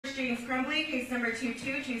James Crumbley, case number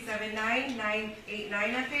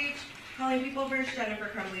 22279989FH. Calling people versus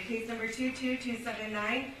Jennifer Crumbley, case number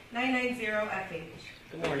 222799990FH.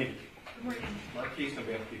 Good morning. Good morning. Mark Keys on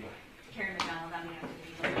behalf of people. Karen McDonald on behalf of the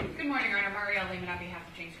people. Good morning, Your Honor. Marielle Lehman on behalf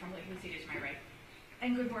of James Crumbley, who's seated to my right.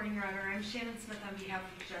 And good morning, Your Honor. I'm Shannon Smith on behalf of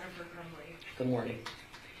Jennifer Crumbley. Good morning.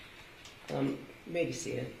 You may be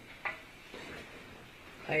seated.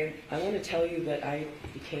 I want to tell you that I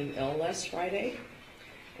became ill last Friday,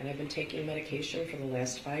 and I've been taking medication for the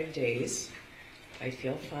last 5 days. I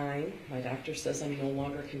feel fine. My doctor says I'm no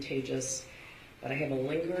longer contagious, but I have a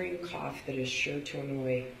lingering cough that is sure to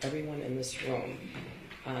annoy everyone in this room.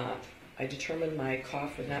 I determined my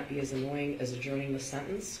cough would not be as annoying as adjourning the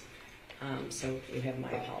sentence, so you have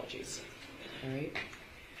my apologies. All right.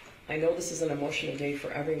 I know this is an emotional day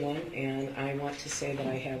for everyone, and I want to say that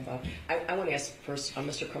I have, I want to ask first,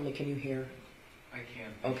 Mr. Crumbley, can you hear? I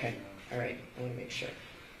can. Okay, all right, I want to make sure.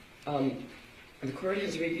 The court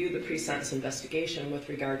has reviewed the pre-sentence investigation with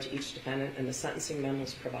regard to each defendant and the sentencing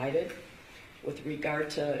memos provided. With regard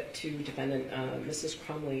to defendant Mrs.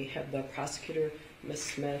 Crumbley, have the prosecutor, Ms.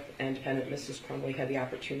 Smith, and defendant Mrs. Crumbley had the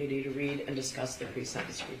opportunity to read and discuss the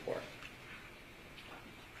pre-sentence report?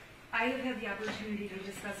 I have had the opportunity to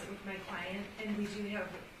discuss it with my client, and we do have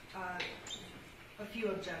a few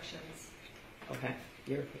objections. Okay,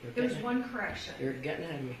 you're There's one correction. You're getting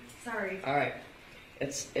ahead of me. Sorry. All right.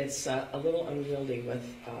 It's a little unwieldy with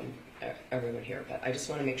everyone here, but I just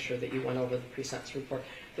want to make sure that you went over the pre-sentence report.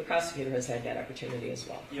 The prosecutor has had that opportunity as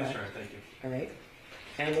well. Yes, sir. Thank you. All right.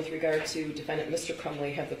 And with regard to defendant Mr.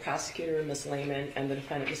 Crumbley, have the prosecutor, Ms. Lehman, and the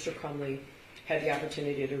defendant Mr. Crumbley had the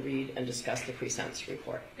opportunity to read and discuss the pre-sentence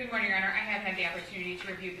report? Good morning, Your Honor. I have had the opportunity to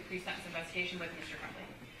review the pre-sentence investigation with Mr. Crumbley.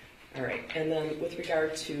 All right. And then with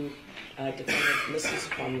regard to defendant Mrs.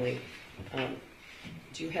 Crumbley,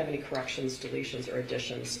 do you have any corrections, deletions, or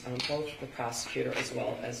additions, both the prosecutor as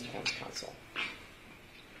well as defense counsel?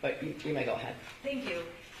 But you may go ahead. Thank you.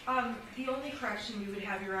 The only correction we would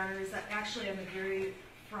have, Your Honor, is that actually on the very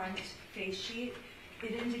front face sheet,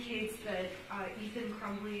 it indicates that Ethan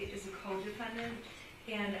Crumbley is a co-defendant,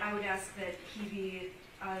 and I would ask that he be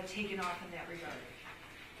taken off in that regard.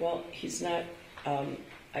 Well, he's not.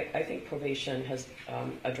 I think probation has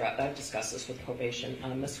I've discussed this with probation.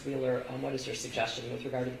 Ms. Wheeler, what is your suggestion with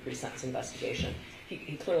regard to the pre-sentence investigation?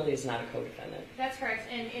 He clearly is not a co-defendant. That's correct.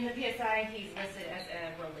 And in the PSI, he's listed as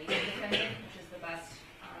a related defendant, which is the best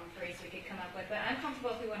phrase we could come up with. But I'm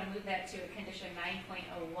comfortable if we want to move that to condition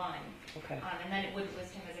 9.01. Okay. And then it wouldn't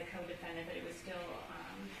list him as a co-defendant, but it was still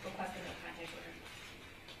requested no contact order.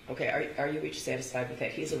 Okay. Are you each satisfied with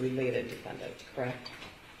that? He's a related defendant, correct?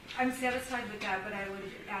 I'm satisfied with that, but I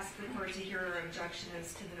would ask the court to hear our objection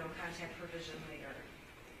as to the no contact provision later.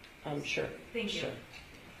 Sure. Thank you. Sure.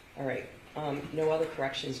 All right. No other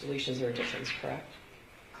corrections, deletions, or additions, correct?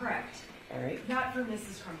 Correct. All right. Not for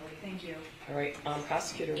Mrs. Crumbley. Thank you. All right.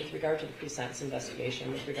 Prosecutor, with regard to the pre-sentence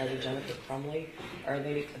investigation, with regard to Jennifer Crumbley, are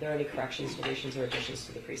there any corrections, deletions, or additions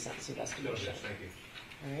to the pre-sentence investigation? No, yes, thank you.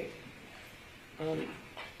 All right.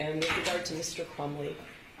 And with regard to Mr. Crumbley,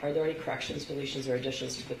 are there any corrections, deletions, or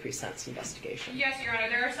additions to the pre-sentence investigation? Yes, Your Honor.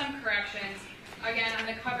 There are some corrections. Again, on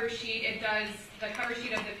the cover sheet, the cover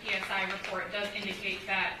sheet of the PSI report does indicate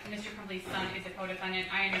that Mr. Crumbley's son is a co-defendant.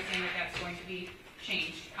 I understand that that's going to be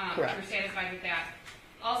changed. Correct. We're satisfied with that.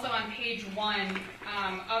 Also, on page 1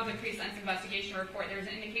 of the pre-sentence investigation report, there's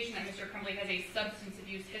an indication that Mr. Crumbley has a substance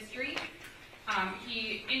abuse history.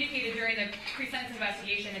 He indicated during the pre-sentence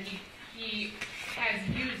investigation that he has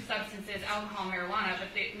used substances, alcohol, marijuana, but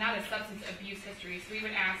not a substance abuse history. So we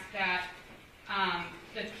would ask that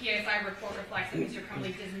the PSI report reflects that Mr.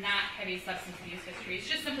 Crumbley does not have a substance abuse history. It's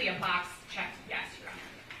just simply a box checked yes, Your Honor.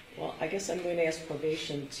 Well, I guess I'm going to ask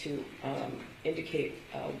probation to indicate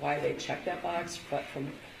why they checked that box, but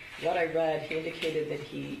from what I read, he indicated that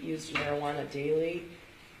he used marijuana daily,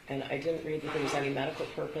 and I didn't read that there was any medical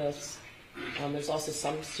purpose. There's also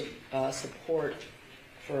some support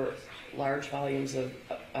for large volumes of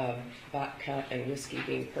vodka and whiskey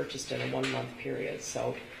being purchased in a 1-month period.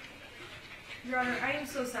 So, Your Honor, I am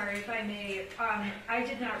so sorry, if I may. I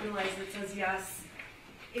did not realize it says yes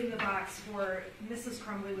in the box for Mrs.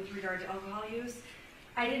 Crumbley with regard to alcohol use.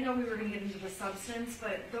 I didn't know we were going to get into the substance,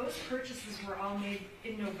 but those purchases were all made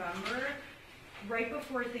in November, right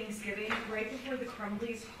before Thanksgiving, right before the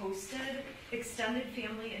Crumbleys hosted extended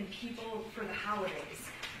family and people for the holidays.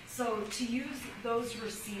 So to use those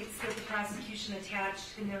receipts that the prosecution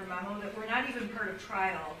attached in their memo that were not even part of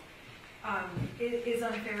trial is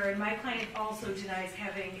unfair, and my client also denies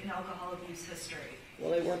having an alcohol abuse history.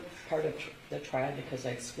 well, they weren't part of the trial because I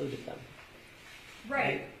excluded them.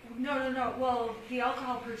 Right. No. Well, the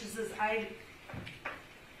alcohol purchases,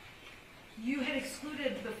 you had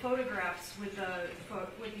excluded the photographs with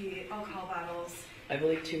the alcohol bottles. I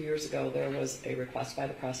believe 2 years ago there was a request by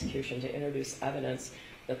the prosecution to introduce evidence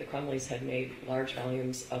that the Crumbleys had made large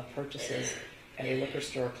volumes of purchases at a liquor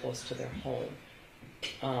store close to their home.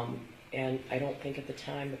 And I don't think at the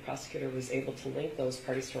time the prosecutor was able to link those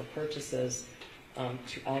party store purchases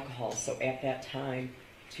to alcohol. So at that time,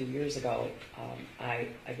 2 years ago, I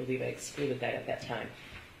believe I excluded that at that time.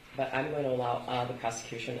 But I'm going to allow the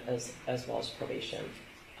prosecution as well as probation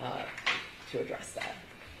to address that.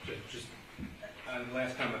 Just the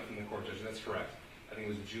last comment from the court judge, that's correct. I think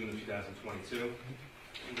it was June of 2022.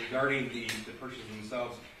 Regarding the purchases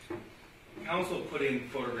themselves, counsel put in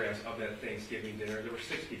photographs of that Thanksgiving dinner. There were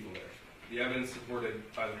 6 people there. The evidence supported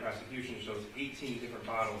by the prosecution shows 18 different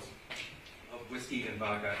bottles of whiskey and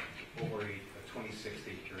vodka over a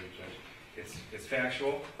 26-day period, Judge. It's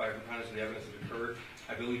factual by preponderance of the evidence that occurred.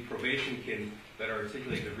 I believe probation can better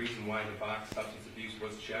articulate the reason why the box substance abuse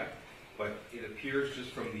was checked, but it appears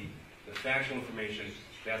just from the factual information,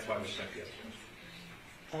 that's why we checked yes,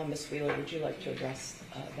 Judge. Ms. Wheeler, would you like to address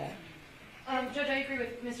that? Judge, I agree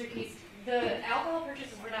with Mr. Keese. The alcohol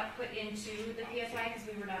purchases were not put into the PSI because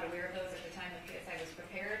we were not aware of those at the time the PSI was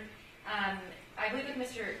prepared. I believe with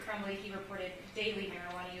Mr. Crumbley, he reported daily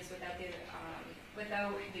marijuana use without the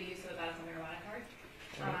use of a medical marijuana card.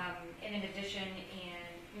 And in addition,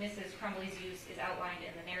 Mrs. Crumbley's use is outlined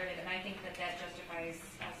in the narrative, and I think that justifies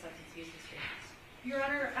substance abuse history. Your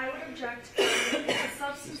Honor, I would object if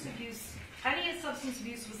substance abuse, any substance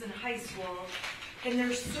abuse was in high school, and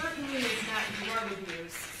there certainly is not drug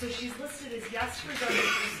abuse. So she's listed as yes for drug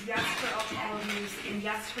abuse, yes for alcohol abuse, and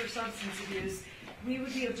yes for substance abuse. We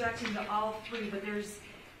would be objecting to all 3, but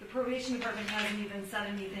the probation department hasn't even said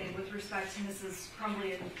anything with respect to Mrs.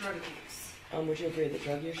 Crumbley and drug abuse. Would you agree that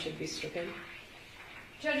drug use should be stricken?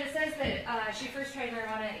 Judge, it says that she first tried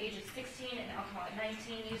marijuana at age of 16 and alcohol at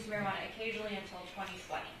 19, used marijuana occasionally until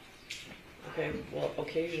 2020. Okay, well,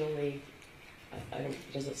 occasionally,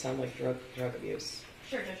 doesn't sound like drug abuse.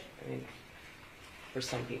 Sure, Judge. I mean, for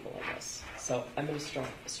some people, I guess. So I'm going to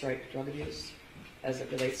strike drug abuse as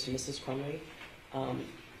it relates to Mrs. Crumbley,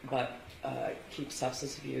 but keep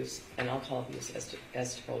substance abuse and alcohol abuse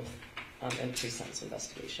as to both in the pre-sentence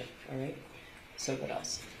investigation. All right? So what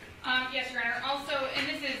else? Yes, Your Honor. Also, and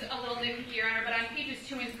this is a little nitpicky, Your Honor, but on pages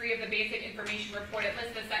 2 and 3 of the basic information report, it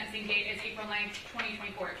lists the sentencing date as April 9th,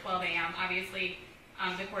 2024 at 12 a.m. Obviously,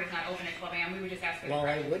 the court is not open at 12 a.m. We would just ask for the Well,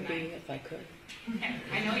 I correction would tonight. be if I could. Okay.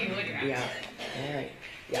 I know you would, Your Honor. Yeah. All right.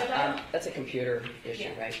 Yeah, that's a computer issue,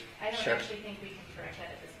 Yeah. right? I don't Sure. actually think we can correct that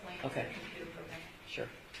at this point. Okay. It's a computer program. Sure.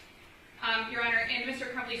 Your Honor, in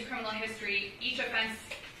Mr. Crumbley's criminal history, each offense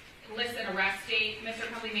lists an arrest date. Mr.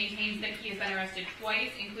 Crumbley maintains that he has been arrested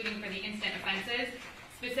twice, including for the instant offenses.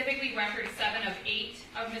 Specifically, record 7 of 8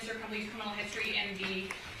 of Mr. Crumbley's criminal history in the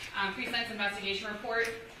pre-sentence investigation report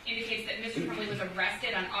indicates that Mr. Crumbley was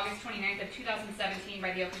arrested on August 29th of 2017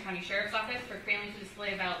 by the Oakland County Sheriff's Office for failing to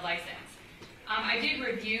display a valid license. I did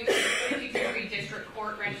review the 43 District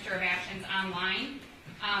Court Register of Actions online,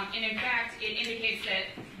 and in fact, it indicates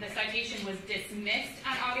that the citation was dismissed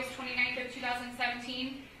on August 29th of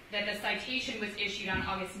 2017, that the citation was issued on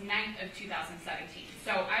August 9th of 2017.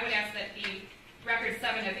 So I would ask that the record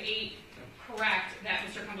 7 of 8 correct that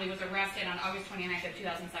Mr. Crumbley was arrested on August 29th of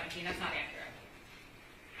 2017. That's not accurate.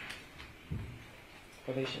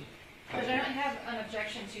 Probation. Judge, I don't have an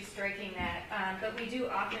objection to striking that, but we do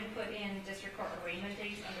often put in district court arraignment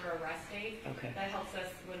dates under arrest date. Okay. That helps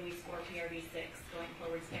us when we score PRD 6 going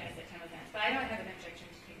forward status at 10 events. But I don't have an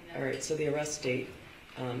objection to taking that. All right, so the arrest date,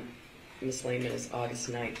 Ms. Lehman, is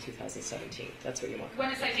August 9th, 2017. That's what you want. When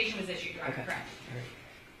the citation was issued, Your Honor, Okay. correct.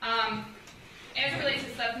 All right. As it relates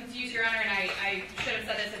to substance use, Your Honor, and I should have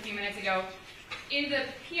said this a few minutes ago, in the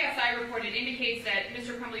PSI report, it indicates that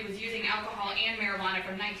Mr. Crumbley was using alcohol and marijuana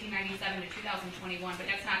from 1997 to 2021, but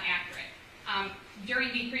that's not accurate.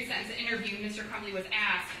 During the pre-sentence interview, Mr. Crumbley was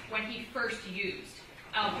asked when he first used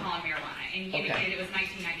alcohol and marijuana, and he indicated it was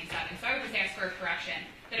 1997. So I would just ask for a correction,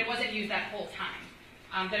 that it wasn't used that whole time,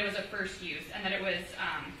 that it was a first use, and that it was,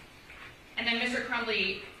 and then Mr.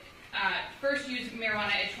 Crumbley first used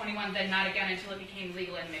marijuana at 21, then not again until it became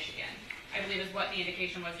legal in Michigan, I believe is what the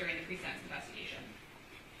indication was during the pre-sentence investigation.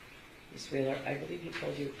 Ms. Wheeler, I believe he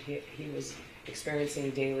told you he was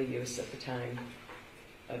experiencing daily use at the time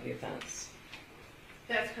of the offense.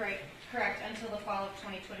 That's correct, until the fall of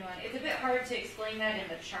 2021. It's a bit hard to explain that in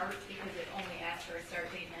the chart because it only asks for a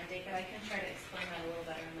start date and end date, but I can try to explain that a little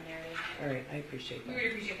better in the narrative. All right, I appreciate We that.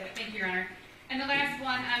 would appreciate that. Thank you, Your Honor. And the last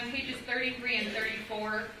one, on pages 33 and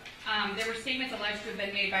 34, there were statements alleged to have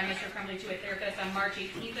been made by Mr. Crumbley to a therapist on March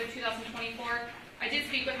 18th of 2024. I did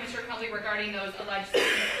speak with Mr. Crumbley regarding those alleged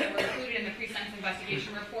statements that were included in the pre-sentence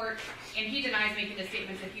investigation report, and he denies making the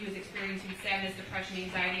statements that he was experiencing sadness, depression,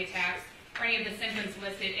 anxiety attacks, or any of the symptoms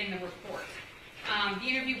listed in the report. The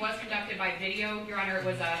interview was conducted by video, Your Honor. It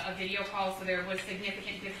was a video call, so there was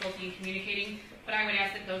significant difficulty in communicating, but I would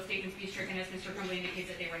ask that those statements be stricken as Mr. Crumbley indicates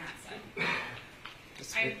that they were not said.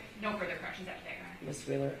 I have no further corrections after that, Your Honor. Ms.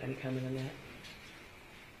 Wheeler, any comment on that?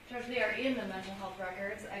 Judge, they are in the mental health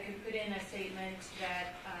records. I could put in a statement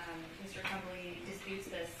that Mr. Crumbley disputes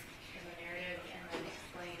this in the narrative and then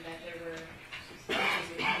explain that there were issues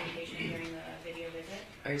with communication during the video visit.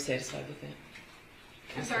 Are you satisfied with that?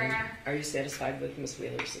 I'm sorry, Your Honor. Are you satisfied with Ms.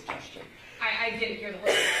 Wheeler's suggestion? I didn't hear the whole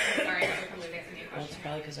thing. I'm sorry, Mr. Crumbley was asking me a Well, it's question.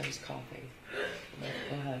 probably because I was coughing. But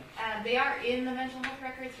go ahead. They are in the mental health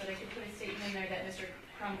records, but I could put a statement in there that Mr.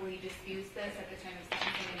 Crumbley disputes this at the time of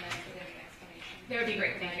sentencing and then put in an explanation. That would be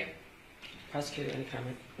great, thank you. Prosecutor, any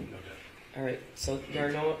comment? No, Judge. All right, so there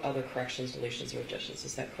are no other corrections, deletions, or additions.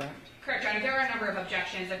 Is that correct? Correct, Your Honor. There are a number of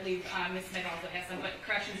objections. I believe Ms. Smith also has some, but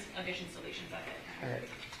corrections, additions, deletions, that's it. All right.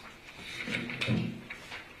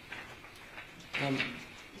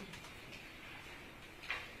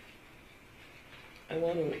 I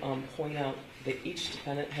want to point out that each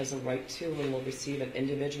defendant has a right to and will receive an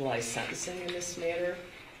individualized sentencing in this matter.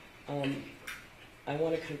 I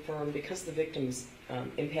want to confirm, because the victims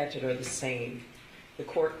impacted are the same, the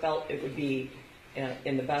court felt it would be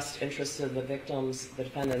in the best interest of the victims, the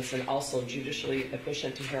defendants, and also judicially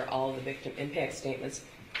efficient to hear all of the victim impact statements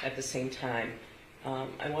at the same time.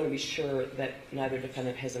 I want to be sure that neither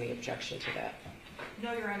defendant has any objection to that.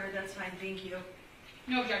 No, Your Honor, that's fine, thank you.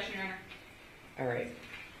 No objection, Your Honor. All right.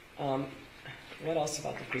 What else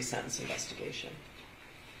about the pre-sentence investigation?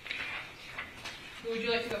 Who would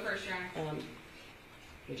you like to go first, Your Honor?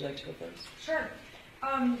 Would you like to go first? Sure.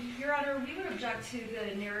 Your Honor, we would object to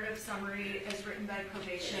the narrative summary as written by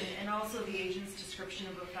probation and also the agent's description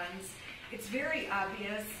of offense. It's very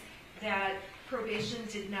obvious that probation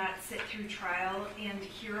did not sit through trial and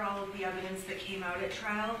hear all of the evidence that came out at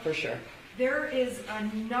trial. For sure. There is a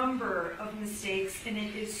number of mistakes, and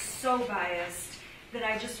it is so biased that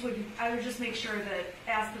I would just make sure that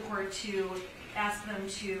ask the court to ask them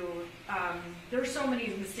to. There are so many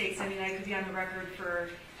mistakes. I mean, I could be on the record for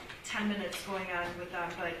 10 minutes going on with them,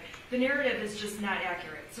 but the narrative is just not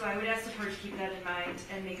accurate. So I would ask the court to keep that in mind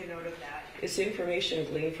and make a note of that. It's information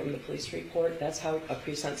gleaned from the police report. That's how a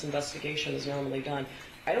pre-sentence investigation is normally done.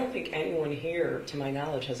 I don't think anyone here, to my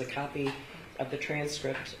knowledge, has a copy of the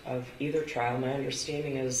transcript of either trial. My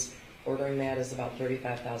understanding is ordering that is about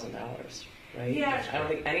 $35,000, right? Yeah. I don't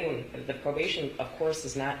think anyone, the probation, of course,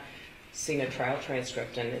 has not seen a trial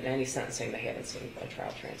transcript, and in any sentencing, they haven't seen a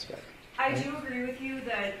trial transcript. I do agree with you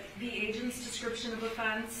that the agent's description of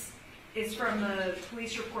offense is from the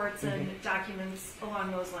police reports and documents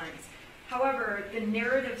along those lines. However, the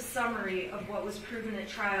narrative summary of what was proven at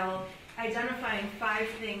trial, identifying 5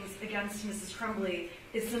 things against Mrs. Crumbley,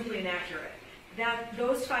 is simply inaccurate.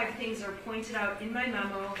 Those 5 things are pointed out in my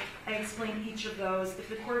memo. I explain each of those. If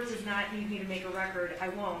the court does not need me to make a record, I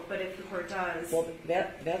won't, but if the court does... Well,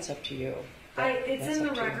 that's up to you. It's in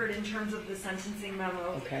the record in terms of the sentencing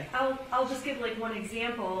memo. Okay. I'll just give like one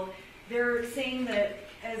example. They're saying that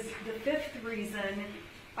as the 5th reason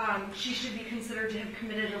she should be considered to have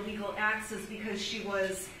committed illegal acts is because she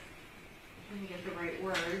was, let me get the right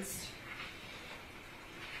words,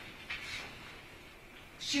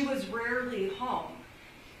 she was rarely home.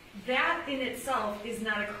 That in itself is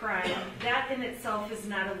not a crime. That in itself is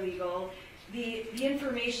not illegal. The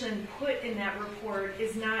information put in that report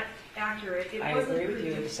is not accurate. I agree with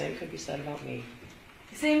you. The same could be said about me.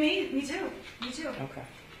 Same me? Me too. Me too. Okay.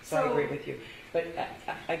 So I agree with you. But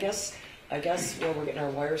I guess where we're getting our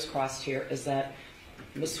wires crossed here is that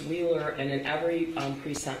Ms. Wheeler, and in every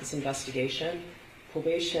pre-sentence investigation,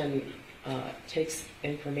 probation takes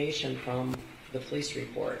information from the police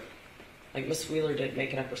report. Like Ms. Wheeler didn't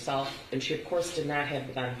make it up herself, and she of course did not have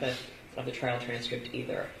the benefit of the trial transcript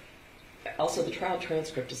either. Also, the trial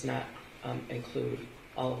transcript does not include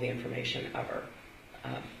all of the information ever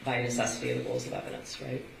by necessity of the rules of evidence,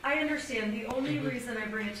 right? I understand. The only reason I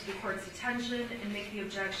bring it to the court's attention and make the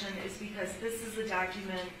objection is because this is a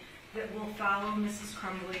document that will follow Mrs.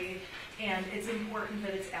 Crumbley, and it's important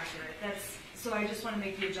that it's accurate. So I just want to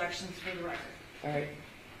make the objections for the record. All right.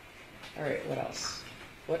 All right, what else?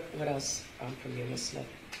 What else from you, Ms. Smith?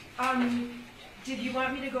 Did you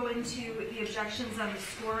want me to go into the objections on the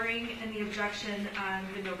scoring and the objection on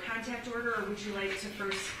the no contact order, or would you like to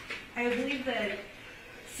first? I believe that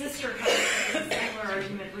sister counsel made a similar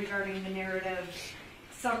argument regarding the narrative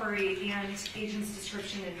summary and agent's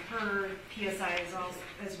description in her PSI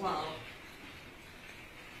as well.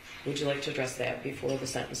 Would you like to address that before the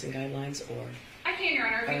sentencing guidelines, or? I can, Your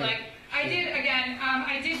Honor, if you'd like. I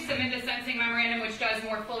did submit the sentencing memorandum, which does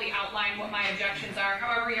more fully outline what my objections are.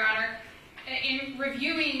 However, Your Honor, in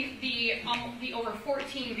reviewing the over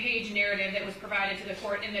 14-page narrative that was provided to the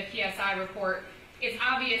court in the PSI report, it's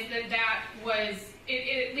obvious that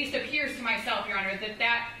it at least appears to myself, Your Honor,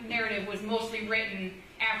 that narrative was mostly written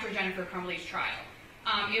after Jennifer Crumbley's trial.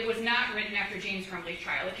 It was not written after James Crumbley's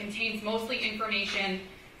trial. It contains mostly information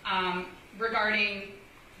regarding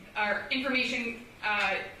information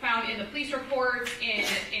found in the police reports,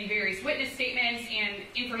 in various witness statements, and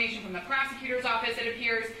information from the prosecutor's office, it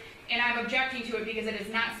appears. And I'm objecting to it because it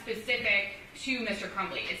is not specific to Mr.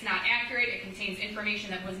 Crumbley. It's not accurate. It contains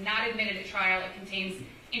information that was not admitted at trial. It contains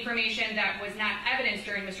information that was not evidence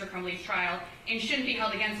during Mr. Crumbley's trial and shouldn't be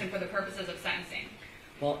held against him for the purposes of sentencing.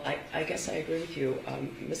 Well, I guess I agree with you.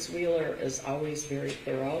 Ms. Wheeler is always very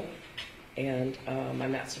thorough, and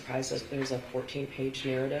I'm not surprised that there's a 14-page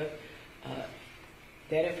narrative.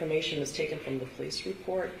 That information was taken from the police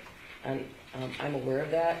report, and I'm aware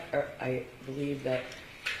of that. I believe that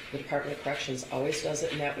the Department of Corrections always does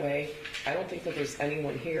it in that way. I don't think that there's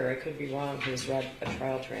anyone here, I could be wrong, who's read a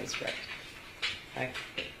trial transcript. I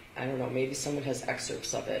don't know, maybe someone has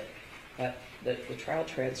excerpts of it, but the trial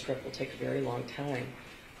transcript will take a very long time.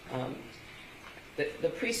 The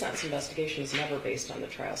pre-sentence investigation is never based on the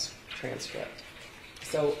trial transcript.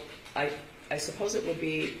 So I suppose it would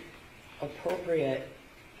be appropriate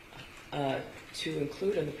to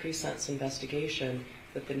include in the pre-sentence investigation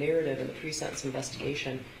that the narrative in the pre-sentence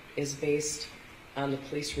investigation is based on the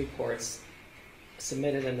police reports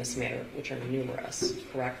submitted in this manner, which are numerous,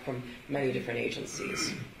 correct, from many different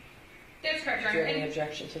agencies. That's correct, Your Do you Honor. have any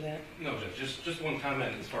objection to that? No, Judge, just one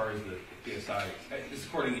comment as far as the PSI. This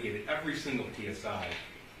court indicated every single PSI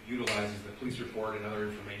utilizes the police report and other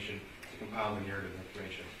information to compile the narrative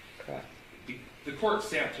information. Correct. The court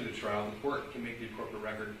sat through the trial. The court can make the appropriate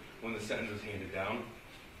record when the sentence is handed down.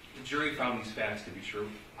 The jury found these facts to be true.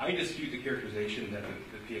 I dispute the characterization that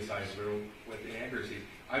the PSI is riddled with inaccuracies.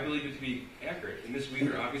 I believe it to be accurate. And Ms.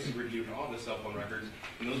 Wheeler obviously reviewed all the cell phone records,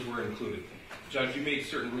 and those were included. Judge, you made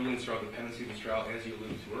certain rulings throughout the pendency of this trial, as you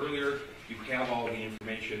alluded to earlier. You have all the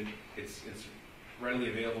information. It's readily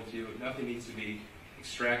available to you. Nothing needs to be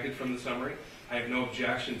extracted from the summary. I have no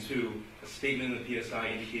objection to a statement in the PSI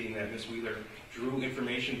indicating that Ms. Wheeler drew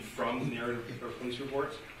information from the narrative or police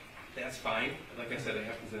reports. That's fine. Like I said, it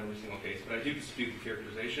happens in every single case. But I do dispute the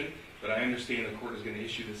characterization. But I understand the court is going to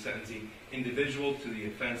issue the sentencing individual to the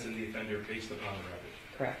offense and the offender based upon the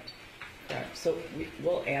record. Correct. Correct. So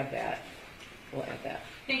we'll add that. We'll add that.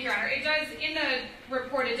 Thank you, Your Honor. It does, in the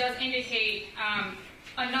report, it does indicate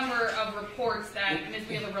a number of reports that Ms.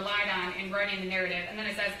 Wheeler relied on in writing the narrative, and then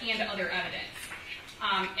it says, and other evidence.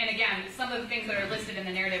 And again, some of the things that are listed in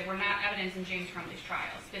the narrative were not evidence in James Crumbley's trial,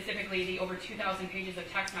 specifically the over 2,000 pages of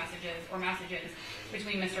text messages or messages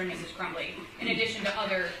between Mr. and Mrs. Crumbley, in addition to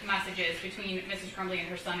other messages between Mrs. Crumbley and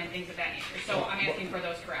her son and things of that nature. So I'm asking for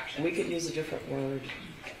those corrections. We could use a different word.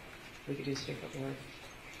 We could use a different word.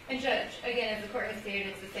 And Judge, again, as the court has stated,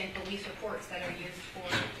 it's the same police reports that are used for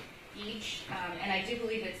each, and I do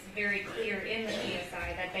believe it's very clear in the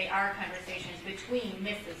PSI that they are conversations between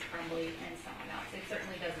Mrs. Crumbley and someone else. It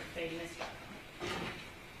certainly doesn't say Mr.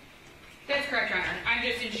 That's correct, Your Honor. I'm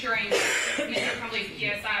just ensuring that Mr. Crumbley's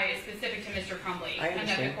PSI is specific to Mr. Crumbley, I and that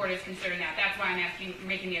the understand. court is considering that. That's why I'm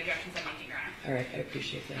making the objections I'm making, Your Honor. All right, I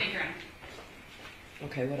appreciate that. Thank you, Your Honor.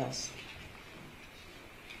 Okay, what else?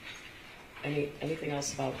 Anything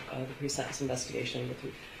else about the pre-sentence investigation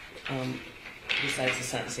besides the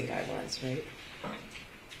sentencing guidelines, right?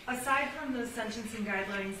 Aside from the sentencing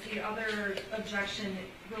guidelines, the other objection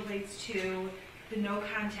relates to the no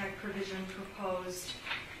contact provision proposed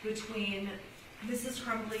between Mrs.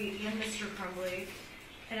 Crumbley and Mr. Crumbley,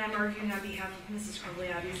 and I'm arguing on behalf of Mrs.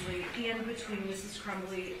 Crumbley, obviously, and between Mrs.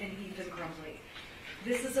 Crumbley and Ethan Crumbley.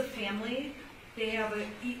 This is a family. They have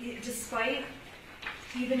despite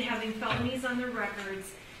even having felonies on their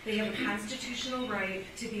records, they have a constitutional right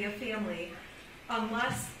to be a family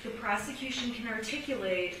unless the prosecution can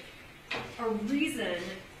articulate a reason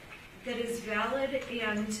that is valid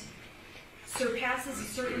and surpasses a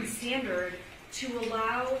certain standard to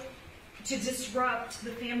disrupt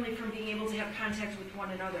the family from being able to have contact with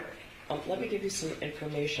one another. Let me give you some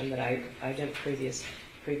information that I didn't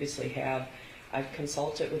previously have. I've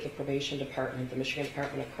consulted with the probation department, the Michigan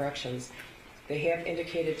Department of Corrections. They have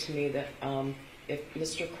indicated to me that if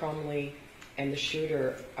Mr. Crumbley and the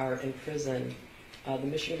shooter are in prison, the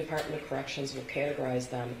Michigan Department of Corrections will categorize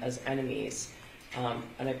them as enemies.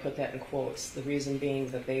 And I put that in quotes. The reason being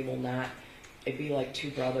that they will not, it'd be like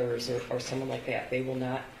two brothers or someone like that. They will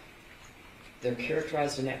not, they're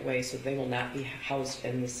characterized in that way, so they will not be housed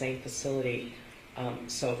in the same facility.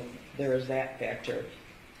 So there is that factor.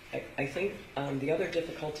 I think the other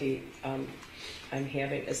difficulty I'm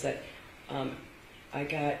having is that I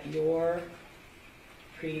got your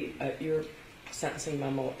sentencing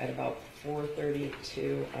memo at about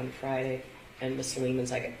 4:32 on Friday, and Ms.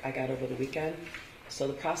 Lehman's I got over the weekend. So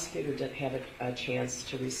the prosecutor didn't have a chance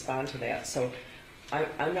to respond to that. So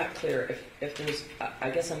I'm not clear if there's.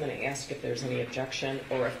 I guess I'm going to ask if there's any objection,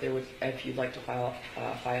 or if you'd like to file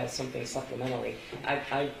something supplementally.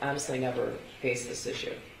 I honestly never faced this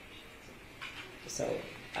issue, so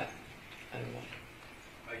I don't know.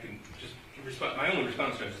 I can just respond. My only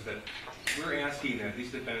response, Judge, is that we're asking that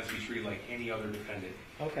these defendants be treated like any other defendant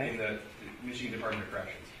in the Michigan Department of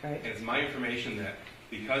Corrections. Right. And it's my information that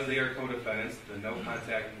because they are co-defendants, the no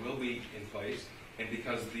contact will be in place, and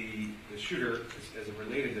because the shooter is a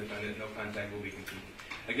related defendant, no contact will be continued.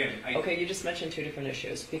 Again, okay, you just mentioned two different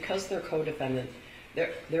issues. Because they're co-defendant,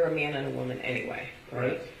 they're a man and a woman anyway,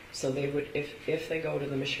 right? So they would, if they go to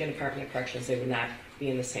the Michigan Department of Corrections, they would not be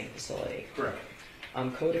in the same facility. Correct.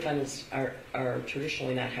 Co-defendants are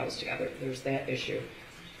traditionally not housed together. There's that issue.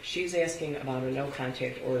 She's asking about a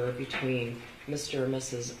no-contact order between Mr. and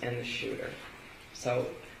Mrs. and the shooter. So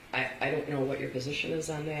I don't know what your position is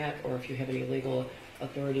on that, or if you have any legal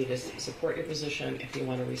authority to support your position. If you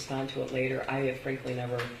want to respond to it later, I have frankly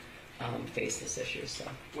never faced this issue. So.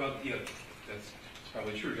 Well, yeah, that's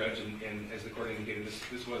probably true, Judge, and as the court indicated,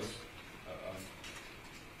 this was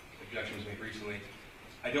objection was made recently.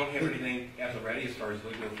 I don't have anything at the ready as far as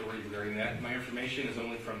legal authority regarding that. My information is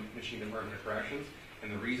only from Michigan Department of Corrections,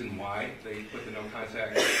 and the reason why they put the no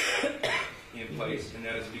contact in place, and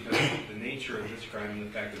that is because of the nature of this crime and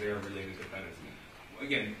the fact that they are related defendants.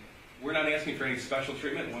 Again, we're not asking for any special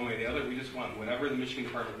treatment one way or the other. We just want whatever the Michigan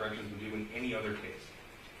Department of Corrections would do in any other case.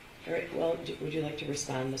 All right. Well, would you like to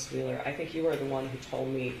respond, Ms. Wheeler? I think you are the one who told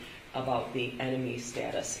me about the enemy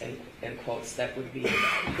status and quotes that would be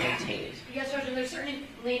maintained. Yes, Judge, and there's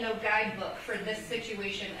certainly no guidebook for this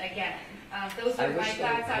situation again. Those are my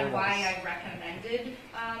thoughts on why I recommended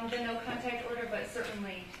the no contact order, but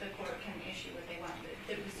certainly the court can issue what they want.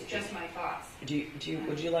 It was just my thoughts.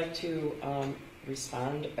 Would you like to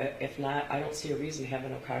respond? If not, I don't see a reason to have a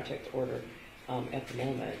no contact order at the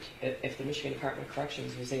moment. If the Michigan Department of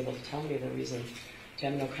Corrections was able to tell me the reason to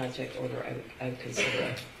have a no contact order, I would consider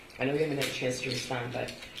it. I know you haven't had a chance to respond,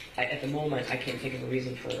 but at the moment, I can't think of a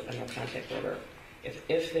reason for a no contact order. If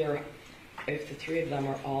the three of them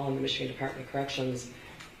are all in the Michigan Department of Corrections,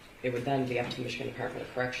 it would then be up to the Michigan Department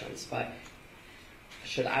of Corrections. But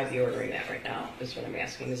should I be ordering that right now, is what I'm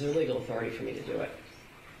asking. Is there legal authority for me to do it?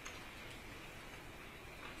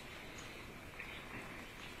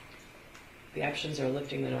 The options are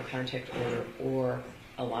lifting the no contact order or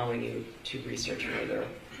allowing you to research further.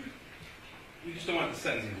 We just don't want the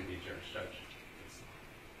sentencing to be Judge.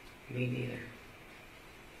 Me neither.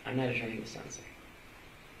 I'm not adjourning the sentencing.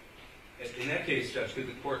 In that case, Judge, could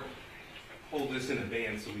the court hold this in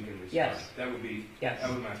abeyance so we can respond? Yes. That would be my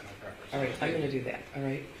preference. All right, I'm going to do that, all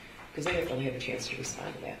right? Because I didn't really have a chance to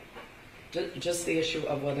respond to that. Just the issue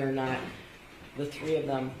of whether or not the three of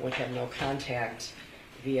them would have no contact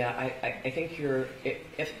via, I think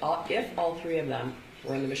if all three of them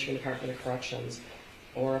were in the Michigan Department of Corrections,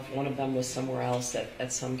 or if one of them was somewhere else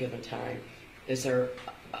at some given time, is there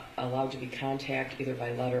allowed to be contact either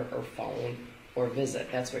by letter or phone or visit?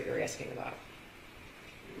 That's what you're asking about.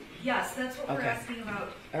 Yes, that's what we're asking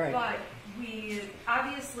about. All right. But we,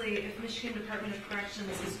 obviously, if Michigan Department of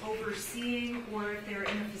Corrections is overseeing or if they're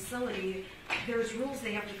in a facility, there's rules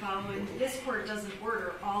they have to follow, and this court doesn't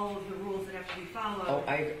order all of the rules that have to be followed. Oh,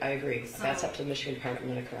 I agree. So, that's up to the Michigan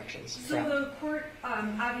Department of Corrections. So the court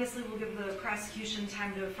obviously will give the prosecution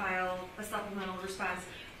time to file a supplemental response.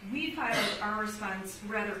 We filed our response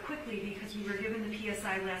rather quickly because we were given the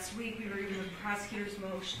PSI last week. We were given the prosecutor's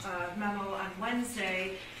memo on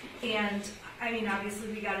Wednesday. And, I mean,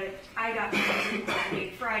 obviously we got it. I got it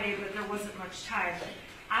late Friday, but there wasn't much time.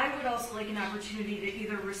 I would also like an opportunity to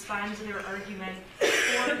either respond to their argument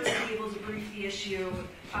or to be able to brief the issue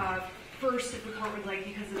first, if the court would like,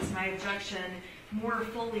 because it's my objection, more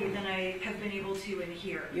fully than I have been able to in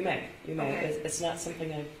here. You may. Okay. It's not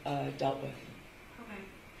something I've dealt with.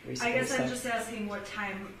 I guess I'm just asking what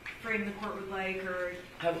time frame the court would like, or...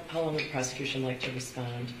 How long would the prosecution like to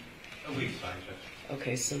respond? A week's fine, Judge.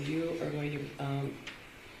 Okay, so you are going to...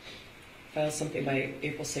 file something by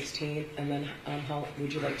April 16th, and then how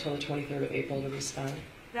would you like till the 23rd of April to respond?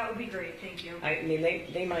 That would be great, thank you. I mean,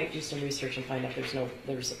 they might do some research and find out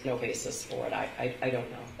there's no basis for it. I don't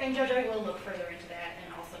know. And Judge, I will look further into that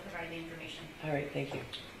and also provide the information. All right, thank you.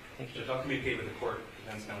 Thank you. Judge, I'll communicate with the court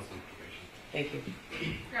defense counsel information. Thank you.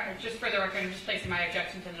 Your Honor, just for the record, I'm just placing my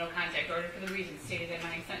objection to the no contact order for the reasons stated in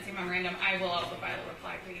my sentencing memorandum. I will also file a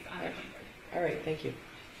reply brief on the 23rd. All right, thank you.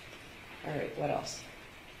 All right, what else?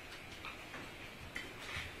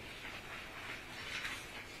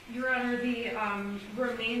 Your Honor, the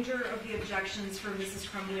remainder of the objections for Mrs.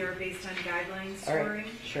 Crumbley are based on guidelines All scoring.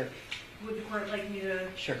 right, sure, Would the court like me to?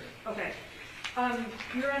 sure. Okay.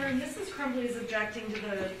 Your Honor, Mrs. Crumbley is objecting to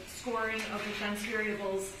the scoring of offense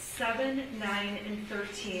variables 7, 9, and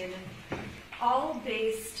 13, all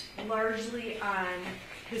based largely on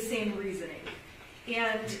the same reasoning.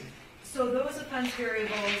 And so those offense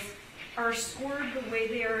variables are scored the way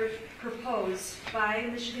they are proposed by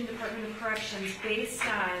Michigan Department of Corrections based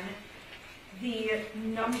on the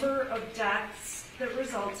number of deaths that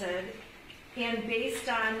resulted and based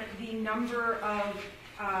on the number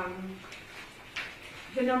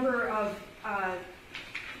of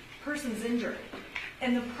persons injured.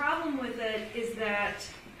 And the problem with it is that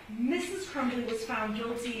Mrs. Crumbley was found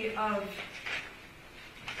guilty of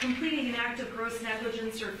completing an act of gross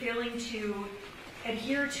negligence or failing to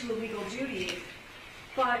adhere to a legal duty.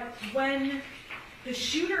 But when the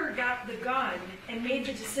shooter got the gun and made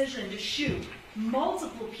the decision to shoot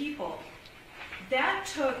multiple people, that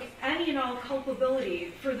took any and all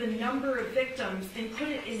culpability for the number of victims and put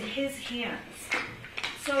it in his hands.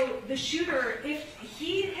 So the shooter, if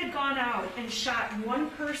he had gone out and shot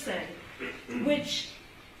one person, which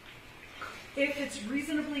if it's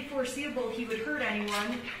reasonably foreseeable he would hurt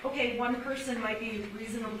anyone, okay, one person might be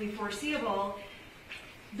reasonably foreseeable,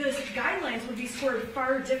 the guidelines would be scored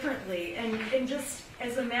far differently. And just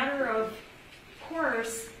as a matter of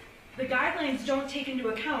course, the guidelines don't take into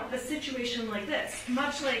account a situation like this,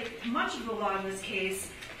 much of the law in this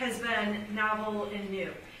case has been novel and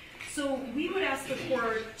new. So we would ask the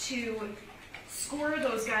court to score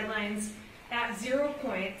those guidelines at 0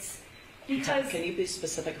 points because... Can you be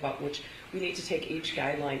specific about which? We need to take each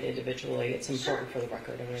guideline individually. It's important for the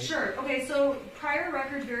record. Right? Sure. Okay, so prior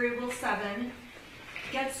record variable 7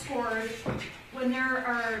 gets scored when there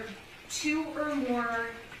are 2 or more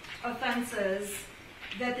offenses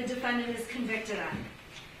that the defendant is convicted on.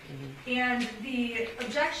 Mm-hmm. And the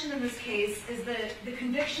objection in this case is that the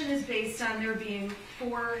conviction is based on there being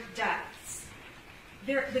 4 deaths.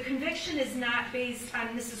 The conviction is not based on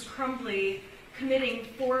Mrs. Crumbley committing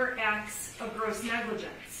 4 acts of gross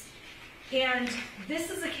negligence. And this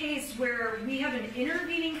is a case where we have an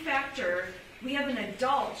intervening factor. We have an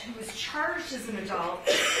adult who was charged as an adult,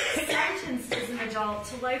 sentenced as an adult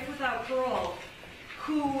to life without parole,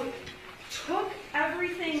 who took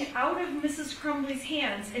everything out of Mrs. Crumbley's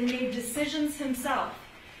hands and made decisions himself.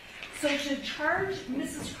 So to charge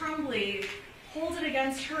Mrs. Crumbley, hold it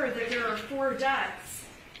against her that there are 4 deaths,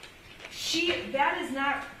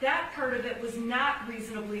 that part of it was not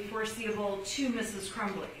reasonably foreseeable to Mrs.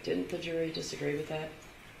 Crumbley. Didn't the jury disagree with that?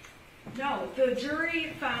 No, the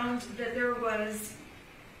jury found that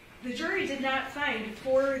the jury did not find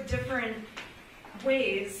 4 different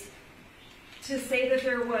ways to say that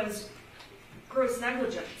there was gross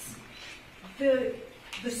negligence. The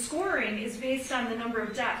scoring is based on the number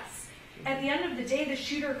of deaths. At the end of the day, the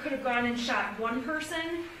shooter could have gone and shot 1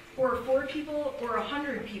 person, or 4 people, or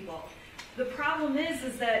 100 people. The problem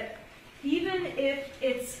is that even if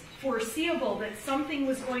it's foreseeable that something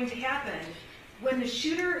was going to happen, when the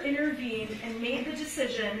shooter intervened and made the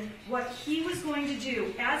decision what he was going to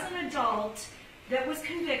do as an adult that was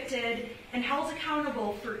convicted and held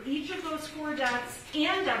accountable for each of those 4 deaths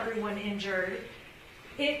and everyone injured,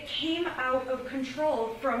 it came out of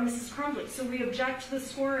control from Mrs. Crumbley. So we object to the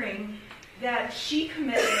scoring that she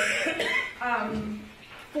committed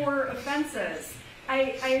 4 offenses.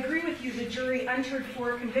 I agree with you, the jury entered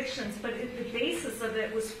 4 convictions, but the basis of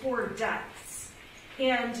it was 4 deaths.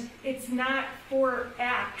 And it's not 4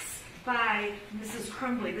 acts by Mrs.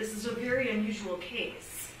 Crumbley. This is a very unusual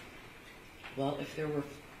case. Well, if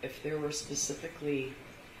there were specifically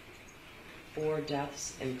 4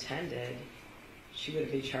 deaths intended, she would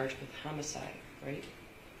be charged with homicide, right?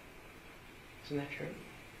 Isn't that true?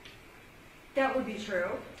 That would be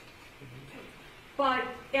true. But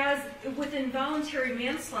as with involuntary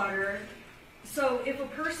manslaughter, so if a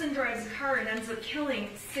person drives a car and ends up killing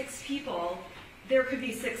 6 people, there could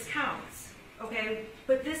be 6 counts, okay?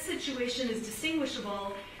 But this situation is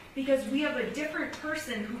distinguishable because we have a different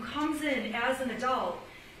person who comes in as an adult,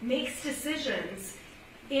 makes decisions,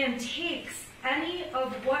 and takes any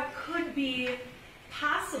of what could be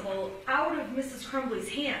possible out of Mrs. Crumbley's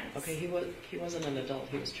hands. Okay, he wasn't an adult.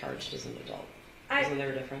 He was charged as an adult. I- Isn't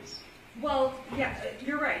there a difference? Well, yeah,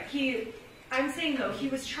 you're right. I'm saying though, he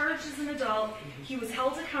was charged as an adult. He was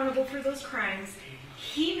held accountable for those crimes.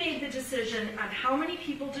 He made the decision on how many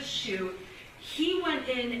people to shoot. He went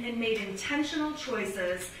in and made intentional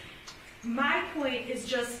choices. My point is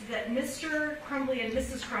just that Mr. Crumbley and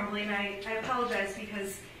Mrs. Crumbley, and I apologize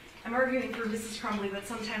because I'm arguing for Mrs. Crumbley, but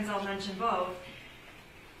sometimes I'll mention both.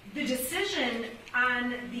 The decision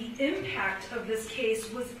on the impact of this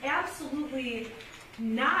case was absolutely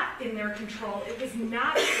not in their control. It was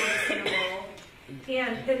not foreseeable,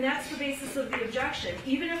 and that's the basis of the objection.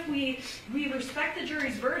 Even if we respect the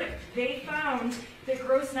jury's verdict, they found that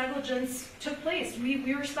gross negligence took place.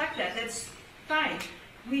 We respect that. That's fine.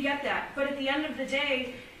 We get that. But at the end of the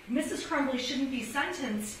day, Mrs. Crumbley shouldn't be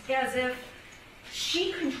sentenced as if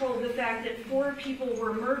she controlled the fact that 4 people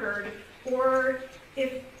were murdered, or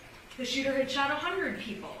if the shooter had shot 100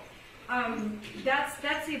 people.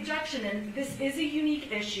 That's the objection, and this is a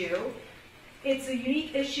unique issue. It's a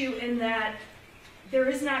unique issue in that there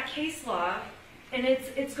is not case law, and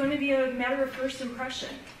it's going to be a matter of first impression.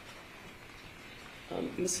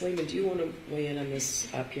 Ms. Lehman, do you want to weigh in on this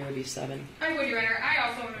PRB 7? I would, Your Honor. I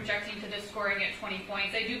also am objecting to this scoring at 20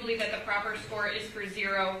 points. I do believe that the proper score is for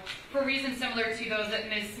 0, for reasons similar to those that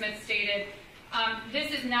Ms. Smith stated.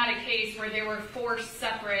 This is not a case where there were 4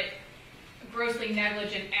 separate grossly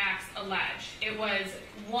negligent acts alleged. It was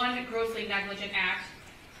one grossly negligent act,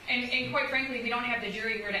 and quite frankly, we don't have the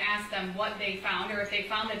jury here to ask them what they found, or if they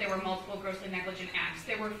found that there were multiple grossly negligent acts.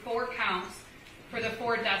 There were 4 counts for the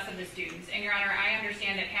 4 deaths of the students. And Your Honor, I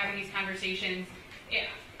understand that having these conversations,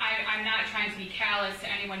 I'm not trying to be callous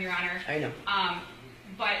to anyone, Your Honor. I know.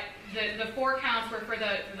 But the 4 counts were for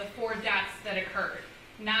the 4 deaths that occurred,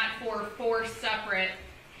 not for 4 separate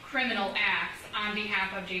criminal acts on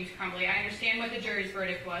behalf of James Crumbley. I understand what the jury's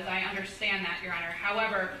verdict was. I understand that, Your Honor.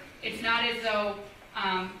 However, it's not as though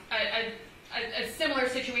a similar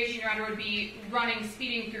situation, Your Honor, would be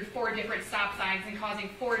speeding through 4 different stop signs and causing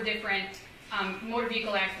 4 different motor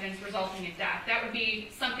vehicle accidents resulting in death. That would be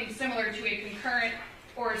something similar to a concurrent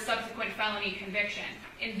or subsequent felony conviction.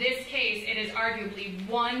 In this case, it is arguably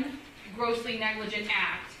one grossly negligent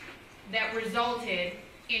act that resulted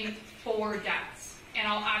in 4 deaths, and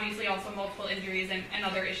obviously also multiple injuries and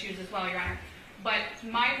other issues as well, Your Honor. But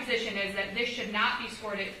my position is that this should not be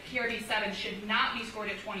scored at, PRB 7 should not be scored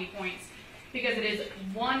at 20 points, because it is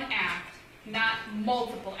one act, not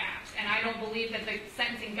multiple acts. And I don't believe that the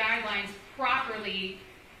sentencing guidelines properly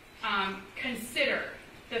consider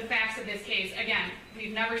the facts of this case. Again,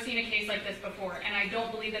 we've never seen a case like this before, and I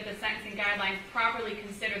don't believe that the sentencing guidelines properly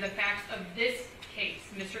consider the facts of this case,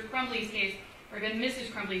 Mr. Crumbley's case, or even Mrs.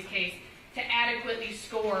 Crumbley's case, to adequately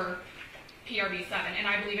score PRB 7, and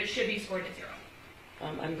I believe it should be scored at 0.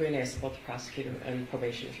 I'm going to ask both the prosecutor and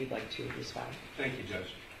probation if you'd like to respond. Thank you,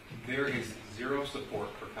 Judge. There is 0 support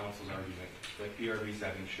for counsel's argument that PRB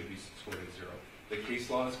 7 should be scored at 0. The case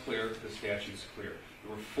law is clear, the statute is clear.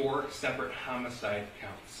 There were 4 separate homicide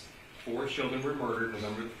counts. 4 children were murdered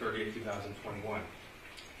November 30th, 2021.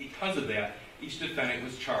 Because of that, each defendant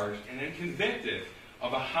was charged and then convicted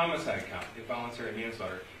of a homicide count, involuntary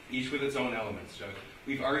manslaughter, each with its own elements, Judge.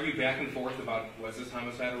 We've argued back and forth about was this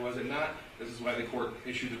homicide or was it not. This is why the court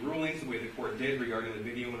issued the rulings the way the court did regarding the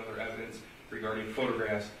video and other evidence regarding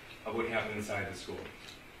photographs of what happened inside the school.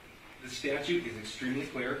 The statute is extremely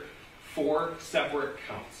clear. 4 separate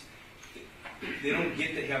counts. They don't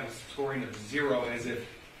get to have a scoring of 0 as if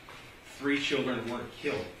 3 children weren't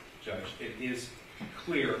killed, Judge. It is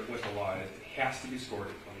clear what the law is. It has to be scored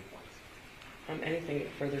at 20 points. Anything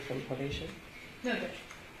further from probation? No, Judge.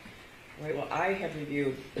 All right, well, I have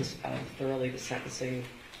reviewed this, thoroughly the sentencing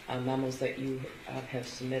memos that you have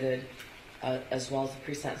submitted, as well as the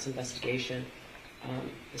pre-sentence investigation,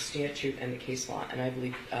 the statute, and the case law, and I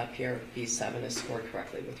believe PRB 7 is scored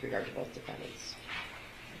correctly with regard to both defendants.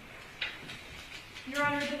 Your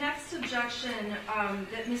Honor, the next objection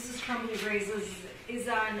that Mrs. Crumbley raises is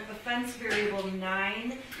on offense variable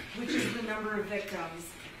 9, which is the number of victims.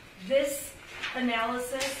 This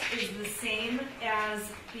analysis is the same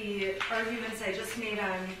as the arguments I just made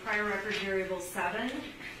on prior record variable 7.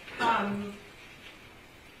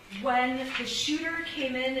 When the shooter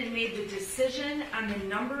came in and made the decision on the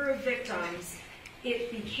number of victims,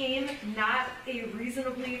 it became not a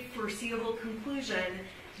reasonably foreseeable conclusion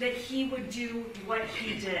that he would do what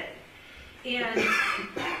he did. And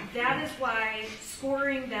that is why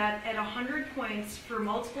scoring that at 100 points for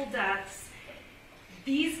multiple deaths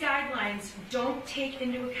these guidelines don't take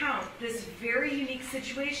into account this very unique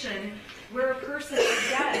situation where a person,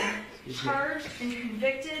 again, charged and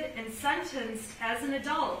convicted and sentenced as an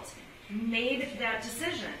adult, made that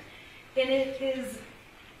decision. And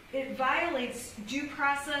it violates due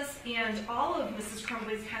process and all of Mrs.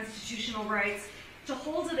 Crumbley's constitutional rights to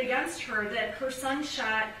hold it against her that her son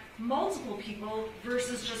shot multiple people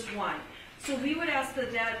versus just one. So we would ask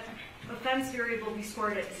that that offense variable be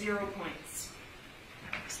scored at 0 points.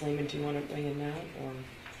 Slayman, do you want to weigh in now, or,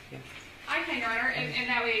 yeah? I can, Your Honor, and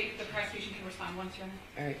that way the prosecution can respond once, Your Honor.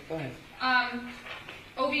 All right, go ahead.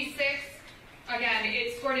 OB6, again,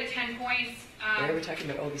 it's scored at 10 points. Are we talking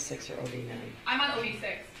about OB6 or OB9? I'm on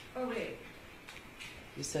OB6. Oh, wait.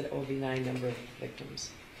 You said OB9 number of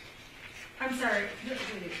victims. I'm sorry.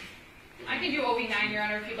 I can do OB9, Your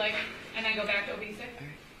Honor, if you'd like, and then go back to OB6.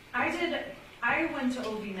 I went to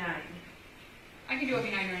OB9. I can do OB9,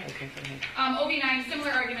 Your Honor. Okay, go ahead. OB9,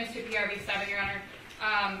 similar arguments to PRB7, Your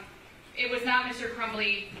Honor. It was not Mr.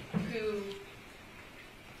 Crumbley who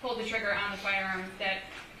pulled the trigger on the firearm that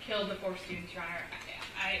killed the 4 students, Your Honor.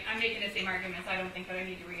 I'm making the same arguments. I don't think that I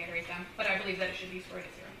need to reiterate them, but I believe that it should be scored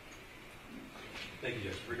at 0. Thank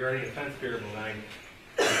you, Judge. Regarding offense variable 9,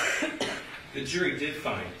 the jury did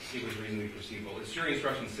find it was reasonably foreseeable. It's jury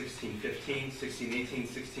instructions 1615, 1618,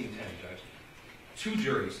 1610, Judge. 2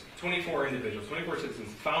 juries, 24 individuals, 24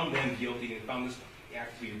 citizens, found them guilty and found this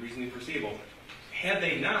act to be reasonably foreseeable. Had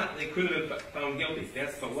they not, they could have been found guilty.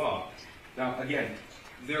 That's the law. Now, again,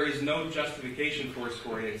 there is no justification for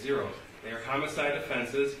scoring at 0. They are homicide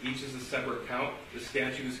offenses. Each is a separate count. The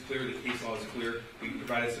statute is clear. The case law is clear. We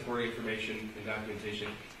provided supporting information and documentation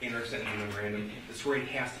in our sentencing memorandum. The scoring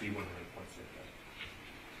has to be 100 points.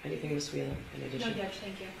 Anything, Ms. Wheeler, in addition? No, Judge,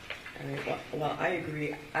 thank you. All right, well, I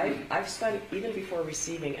agree. I've spent, even before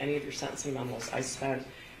receiving any of your sentencing memos, I spent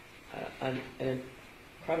an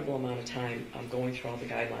incredible amount of time going through all the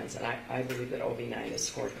guidelines, and I believe that OB9 is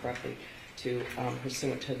scored correctly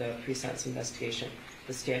pursuant to the pre-sentence investigation,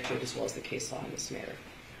 the statute, as well as the case law in this matter.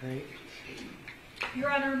 All right? Your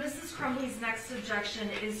Honor, Mrs. Crumbley's next objection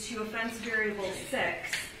is to offense variable 6,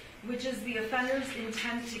 which is the offender's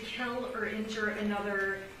intent to kill or injure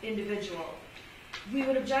another individual. We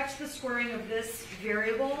would object to the scoring of this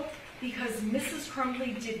variable because Mrs.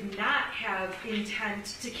 Crumbley did not have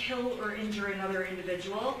intent to kill or injure another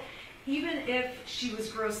individual, even if she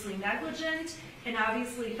was grossly negligent and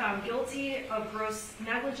obviously found guilty of gross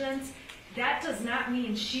negligence. That does not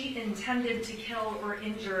mean she intended to kill or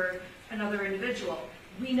injure another individual.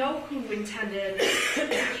 We know who intended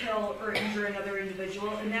to kill or injure another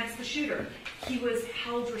individual, and that's the shooter. He was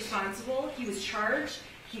held responsible, he was charged,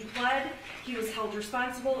 he pled, he was held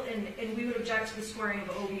responsible, and we would object to the scoring of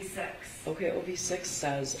OB6. Okay, OB6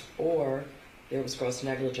 says, or there was gross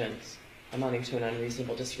negligence amounting to an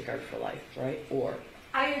unreasonable disregard for life, right? Or.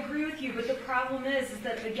 I agree with you, but the problem is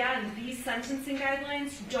that, again, these sentencing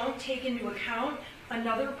guidelines don't take into account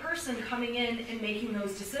another person coming in and making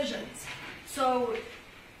those decisions. So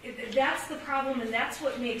that's the problem, and that's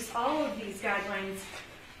what makes all of these guidelines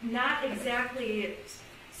not exactly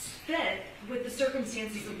fit with the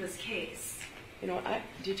circumstances of this case. You know,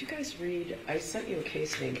 did you guys read, I sent you a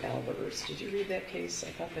case named Albers. Did you read that case?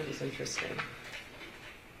 I thought that was interesting.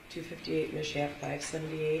 258 Mishap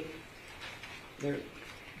 578.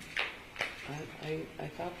 I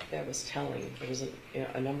thought that was telling. There was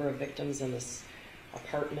a number of victims in this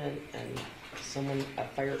apartment, and someone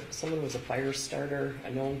was a fire starter,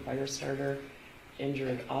 a known fire starter,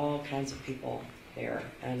 injured all kinds of people there.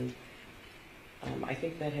 And I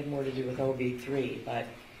think that had more to do with OB3, but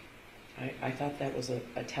I thought that was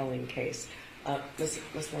a telling case. Ms.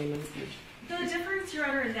 Lehman? The difference, Your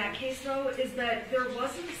Honor, in that case, though, is that there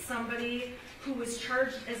wasn't somebody who was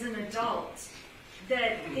charged as an adult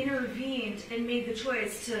that intervened and made the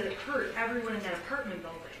choice to hurt everyone in that apartment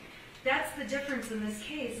building. That's the difference in this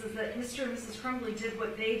case, is that Mr. and Mrs. Crumbley did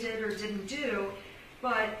what they did or didn't do,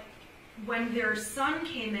 but when their son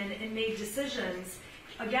came in and made decisions,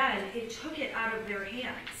 again, it took it out of their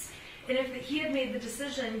hands. And if he had made the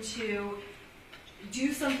decision to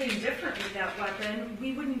do something different with that weapon,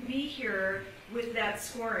 we wouldn't be here with that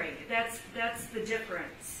scoring. That's the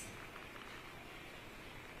difference.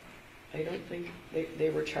 I don't think they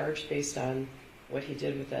were charged based on what he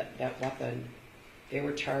did with that weapon. They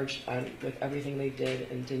were charged with everything they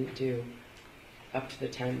did and didn't do up to the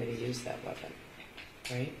time that he used that weapon,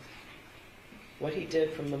 right? What he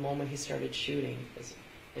did from the moment he started shooting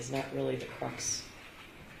is not really the crux.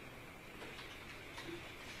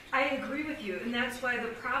 I agree with you, and that's why the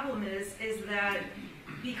problem is that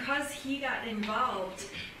because he got involved,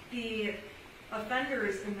 the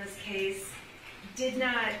offenders in this case did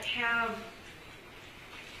not have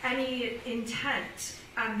any intent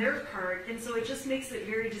on their part, and so it just makes it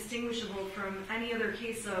very distinguishable from any other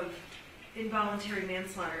case of involuntary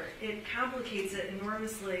manslaughter. It complicates it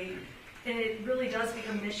enormously, and it really does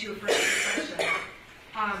become an issue of first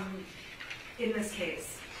impression in this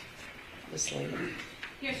case. Ms. Lehman.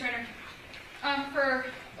 Yes, Your Honor. For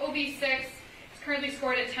OB6, it's currently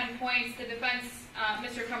scored at 10 points. The defense,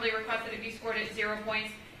 Mr. Crumbley, requested it be scored at 0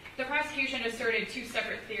 points. The prosecution asserted 2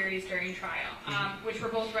 separate theories during trial, which were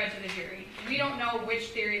both read to the jury. We don't know which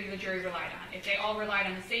theory the jury relied on. If they all relied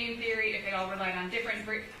on the same theory, if they all relied on different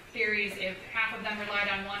theories, if half of them relied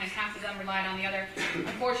on one and half of them relied on the other.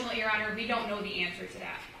 Unfortunately, Your Honor, we don't know the answer to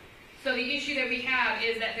that. So the issue that we have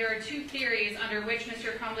is that there are 2 theories under which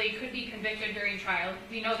Mr. Crumbley could be convicted during trial.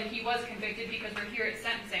 We know that he was convicted because we're here at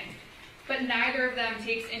sentencing. But neither of them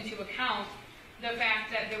takes into account the fact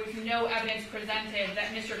that there was no evidence presented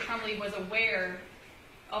that Mr. Crumbley was aware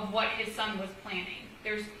of what his son was planning.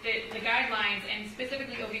 There's the guidelines, and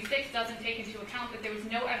specifically OB6 doesn't take into account that there was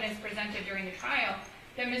no evidence presented during the trial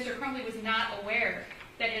that Mr. Crumbley was not aware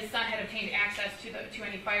that his son had obtained access to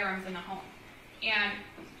any firearms in the home. And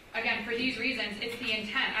again, for these reasons, it's the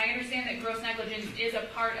intent. I understand that gross negligence is a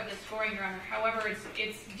part of the scoring, Your Honor. However,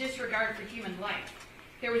 it's disregard for human life.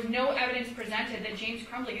 There was no evidence presented that James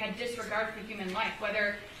Crumbley had disregard for human life.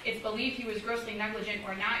 Whether it's believed he was grossly negligent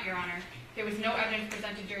or not, Your Honor, there was no evidence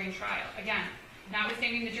presented during trial. Again,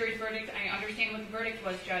 notwithstanding the jury's verdict, I understand what the verdict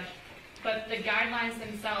was, Judge, but the guidelines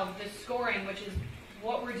themselves, the scoring, which is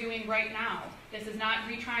what we're doing right now, this is not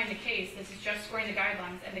retrying the case, this is just scoring the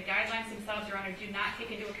guidelines, and the guidelines themselves, Your Honor, do not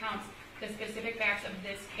take into account the specific facts of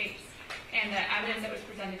this case and the evidence that was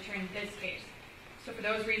presented during this case. So for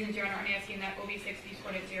those reasons, Your Honor, I'm asking that OB6 be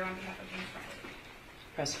scored at 0 on behalf of James Crumbley.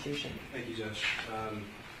 Prosecution. Thank you, Judge.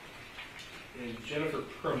 In Jennifer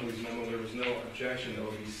Crumbley's memo, there was no objection to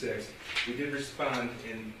OB6. We did respond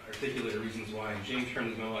and articulate the reasons why. In James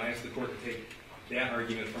Crumbley's memo, I asked the court to take that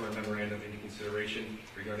argument from our memorandum into consideration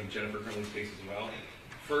regarding Jennifer Crumbley's case as well.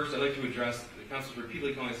 First, I'd like to address the counsel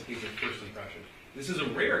repeatedly calling this a case of first impression. This is a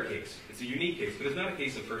rare case. It's a unique case, but it's not a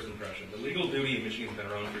case of first impression. The legal duty in Michigan has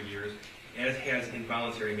been around for years, as has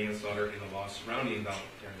involuntary manslaughter and the law surrounding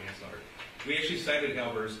involuntary manslaughter. We actually cited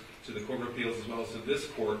Albers to the Court of Appeals as well as to this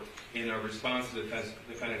court in our response to the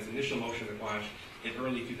defendant's initial motion to quash in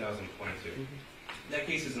early 2022. That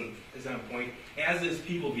case is on point, as is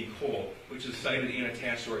People v. Cole, which is cited and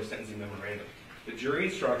attached to our sentencing memorandum. The jury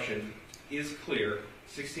instruction is clear,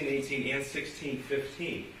 1618 and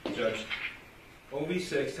 1615, Judge.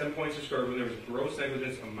 OB6, 10 points are scored when there was gross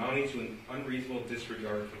negligence amounting to an unreasonable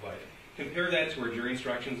disregard for life. Compare that to our jury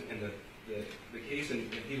instructions in the case in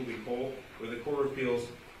People v. Cole, where the Court of Appeals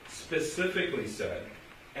specifically said,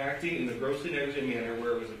 acting in the grossly negligent manner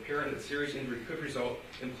where it was apparent that serious injury could result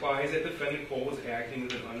implies that defendant Cole was acting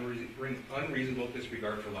with an unreasonable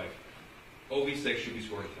disregard for life. OB6 should be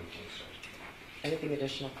scored at 10 points. Anything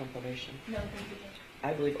additional confirmation? No, thank you, Judge.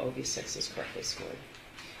 I believe OB6 is correctly scored.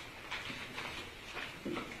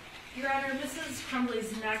 Your Honor, Mrs.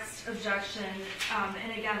 Crumbley's next objection,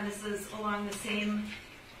 and again, this is along the same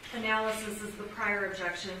analysis as the prior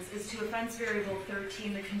objections, is to offense variable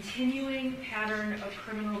 13, the continuing pattern of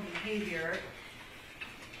criminal behavior.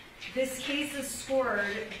 This case is scored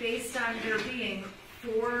based on there being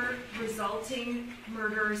 4 resulting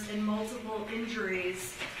murders and multiple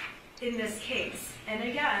injuries in this case. And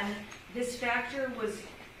again, this factor was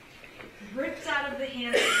ripped out of the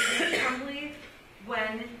hands of Mrs. Crumbley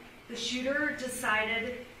when the shooter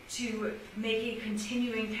decided to make a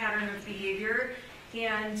continuing pattern of behavior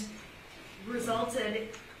and resulted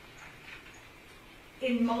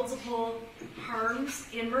in multiple harms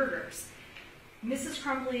and murders. Mrs.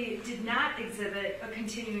 Crumbley did not exhibit a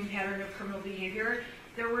continuing pattern of criminal behavior.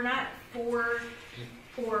 There were not 4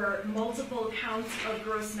 or multiple counts of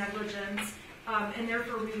gross negligence, and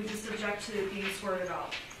therefore we would just object to it being scored at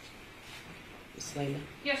all. Ms. Lehman.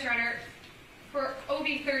 Yes, Your Honor. For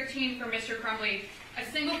OB13 for Mr. Crumbley, a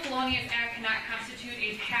single felonious act cannot constitute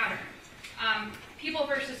a pattern. People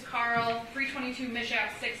v. Carl, 322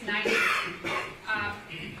 Mishap 690,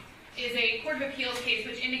 is a Court of Appeals case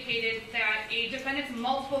which indicated that a defendant's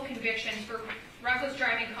multiple convictions for reckless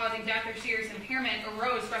driving causing death or serious impairment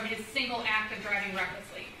arose from his single act of driving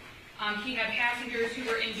recklessly. He had passengers who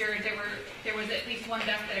were injured. There was at least 1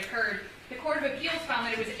 death that occurred. The Court of Appeals found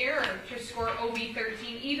that it was error to score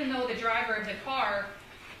OB13, even though the driver of the car,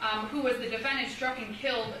 who was the defendant, struck and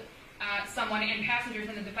killed someone, and passengers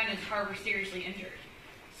in the defendant's car were seriously injured.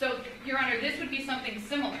 So, Your Honor, this would be something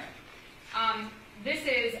similar. This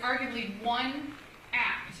is arguably 1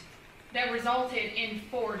 act that resulted in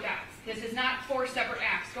 4 deaths. This is not 4 separate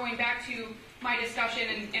acts. Going back to my discussion,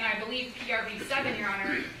 and I believe PRV 7, Your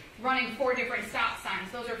Honor, running 4 different stop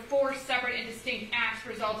signs. Those are 4 separate and distinct acts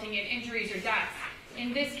resulting in injuries or deaths.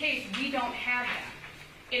 In this case, we don't have that.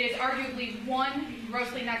 It is arguably one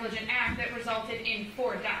grossly negligent act that resulted in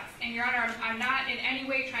 4 deaths. And Your Honor, I'm not in any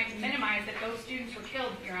way trying to minimize that those students were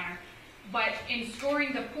killed, Your Honor. But in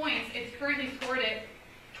scoring the points, it's currently scored at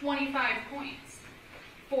 25 points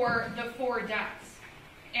for the 4 deaths,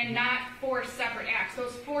 and not 4 separate acts.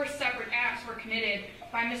 Those 4 separate acts were committed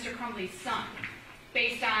by Mr. Crumbley's son,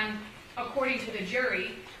 based on, according to the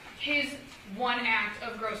jury, his one act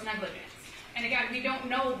of gross negligence. And again, we don't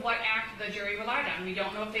know what act the jury relied on. We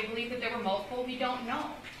don't know if they believed that there were multiple. We don't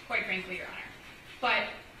know, quite frankly, Your Honor. But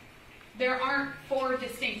there aren't 4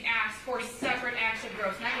 distinct acts, 4 separate acts of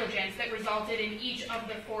gross negligence that resulted in each of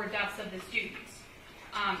the 4 deaths of the students.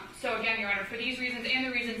 So again, Your Honor, for these reasons and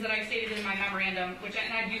the reasons that I stated in my memorandum,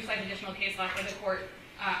 and I do cite additional case law for the court,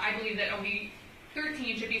 I believe that OB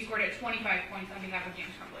 13 should be scored at 25 points on behalf of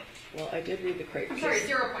James Crumbley. Well, I did read the I'm sorry,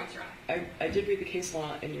 0 points, Your Honor. I did read the case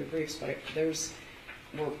law in your briefs, but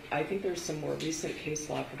I think there's some more recent case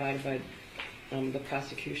law provided by the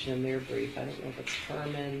prosecution in their brief. I don't know if it's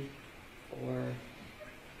Herman or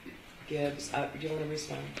Gibbs. Do you want to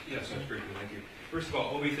respond? Yes, that's great. Thank you. First of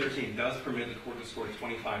all, OB 13 does permit the court to score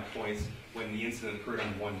 25 points when the incident occurred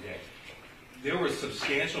on one day. There was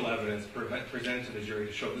substantial evidence presented to the jury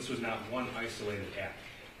to show this was not one isolated act.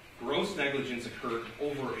 Gross negligence occurred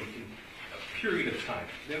over a period of time.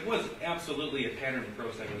 There was absolutely a pattern of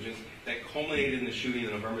gross negligence that culminated in the shooting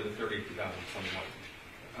on November the 30th,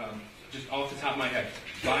 2021. Just off the top of my head,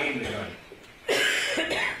 buying the gun,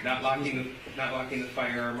 not locking the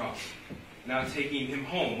firearm up, not taking him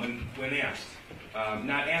home when asked,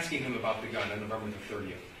 not asking him about the gun on November the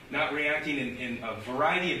 30th, not reacting in a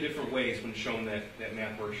variety of different ways when shown that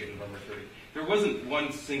math worksheet on November 30th. There wasn't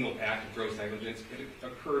one single act of gross negligence. It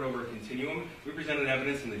occurred over a continuum. We presented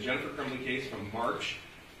evidence in the Jennifer Crumbley case from March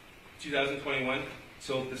 2021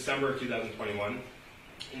 till December of 2021.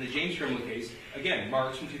 In the James Crumbley case, again,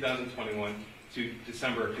 March from 2021 to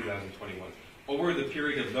December of 2021. Over the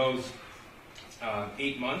period of those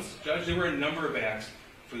 8 months, Judge, there were a number of acts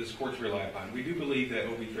for this court to rely upon. We do believe that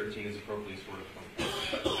OB 13 is appropriately scored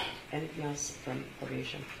at 20. Anything else from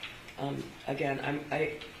probation? Again,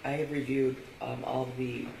 I have reviewed all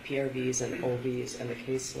the PRVs and OVs and the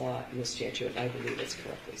case law and the statute, and I believe it's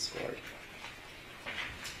correctly scored.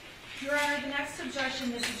 Your Honor, the next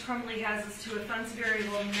objection Mrs. Crumbley has is to offense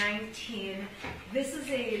variable 19. This is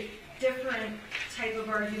a different type of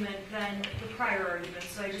argument than the prior argument,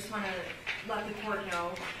 so I just want to let the court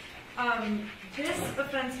know. This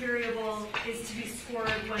offense variable is to be scored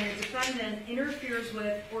when a defendant interferes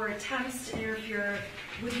with or attempts to interfere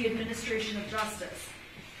with the administration of justice.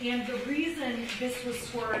 And the reason this was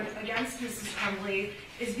scored against Mrs. Crumbley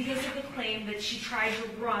is because of the claim that she tried to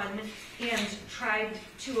run and tried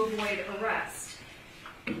to avoid arrest.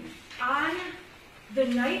 On the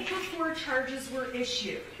night before charges were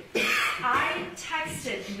issued, I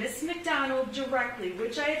texted Ms. McDonald directly,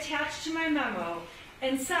 which I attached to my memo,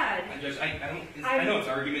 and said... Judge, I know it's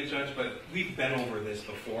argument, Judge, but we've been over this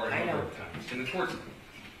before a number of times. And the court,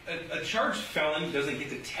 a charged felon doesn't get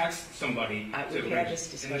to text somebody to... We've had this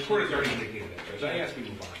discussion. And the court has already indicated that, Judge. I ask you to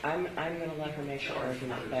move on. I'm going to let her make her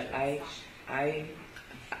argument, but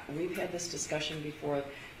we've had this discussion before.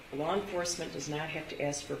 Law enforcement does not have to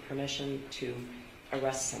ask for permission to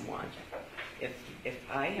arrest someone. If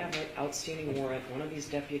I have an outstanding warrant, one of these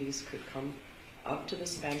deputies could come up to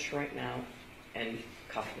this bench right now and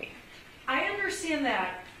cuff me. I understand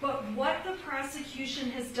that, but what the prosecution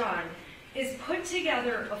has done is put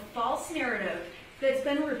together a false narrative that's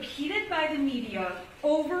been repeated by the media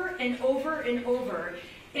over and over and over,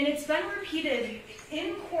 and it's been repeated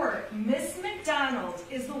in court. Ms. McDonald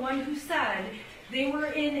is the one who said they were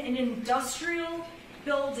in an industrial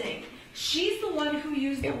building. She's the one who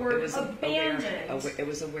used the word abandoned. It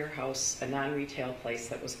was a warehouse, a non-retail place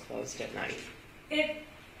that was closed at night.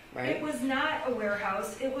 Right? It was not a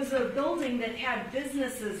warehouse. It was a building that had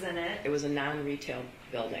businesses in it. It was a non-retail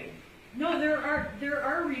building. No, there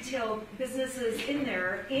are retail businesses in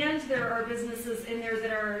there, and there are businesses in there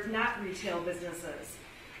that are not retail businesses.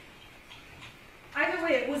 Either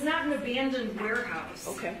way, it was not an abandoned warehouse.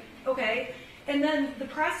 Okay. Okay? And then the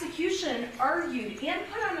prosecution argued and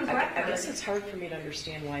put on the record... I guess it's hard for me to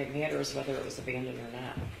understand why it matters whether it was abandoned or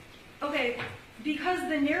not. Okay, because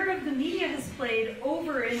the narrative the media has played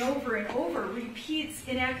over and over and over repeats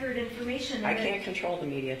inaccurate information. I can't control the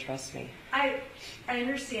media, trust me. I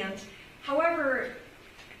understand. However,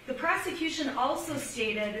 The prosecution also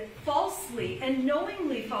stated falsely and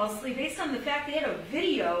knowingly falsely, based on the fact they had a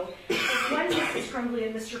video of when Mrs. Crumbley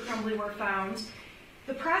and Mr. Crumbley were found.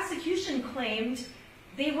 The prosecution claimed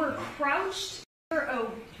they were crouched under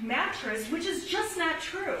a mattress, which is just not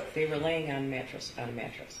true. They were laying on a mattress.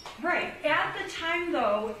 Right. At the time,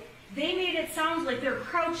 though, they made it sound like they're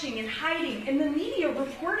crouching and hiding, and the media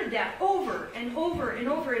reported that over and over and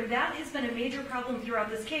over, and that has been a major problem throughout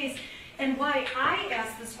this case, and why I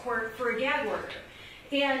asked this court for a gag order.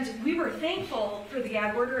 And we were thankful for the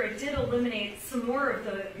gag order. It did eliminate some more of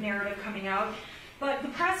the narrative coming out. But the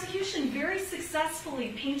prosecution very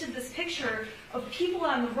successfully painted this picture of people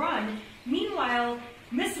on the run. Meanwhile,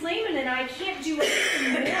 Ms. Lehman and I can't do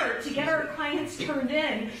anything more to get our clients turned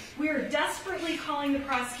in. We are desperately calling the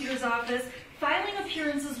prosecutor's office, filing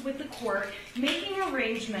appearances with the court, making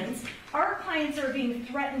arrangements. Our clients are being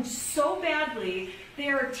threatened so badly, they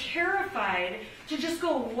are terrified to just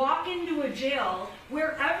go walk into a jail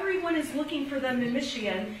where everyone is looking for them in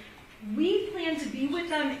Michigan. We plan to be with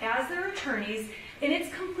them as their attorneys, and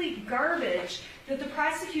it's complete garbage that the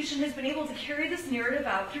prosecution has been able to carry this narrative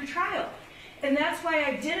out through trial. And that's why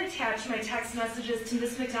I did attach my text messages to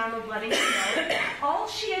Ms. McDonald letting her know. All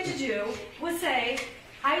she had to do was say,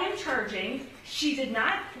 I am charging. She did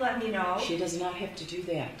not let me know. She does not have to do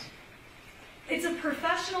that. It's a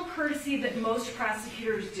professional courtesy that most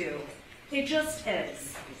prosecutors do. It just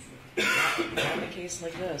is. Not in a case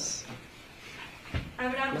like this.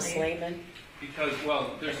 Ms. Lehman? Because,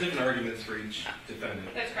 well, there's different arguments for each defendant.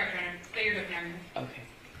 That's correct, Your Honor. They are different arguments. Okay.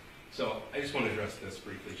 So I just want to address this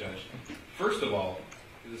briefly, Judge. First of all,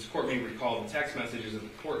 this court may recall the text messages that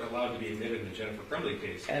the court allowed to be admitted in the Jennifer Crumbley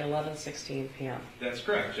case. At 11:16 p.m. That's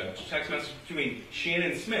correct, Judge. Text message between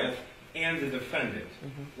Shannon Smith and the defendant.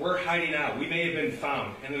 We're hiding out. We may have been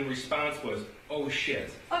found. And the response was, oh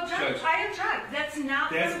shit. Judge, I object. That's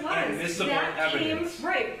not what it was. That's admissible evidence.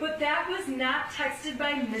 Right, but that was not texted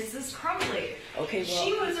by Mrs. Crumbley. Okay, well,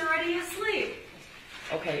 she was already asleep.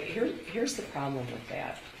 Okay, here's the problem with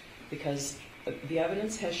that. Because the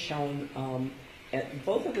evidence has shown,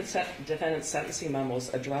 both of the defendant's sentencing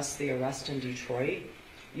memos address the arrest in Detroit.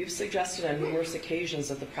 You've suggested on numerous occasions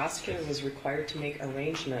that the prosecutor was required to make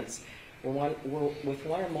arrangements with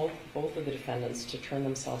one or both of the defendants to turn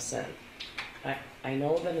themselves in. I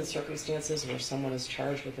know that in circumstances where someone is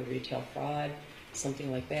charged with a retail fraud,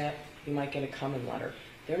 something like that, you might get a common letter.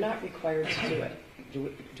 They're not required to do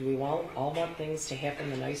it. Do we all want things to happen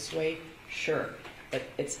the nice way? Sure, but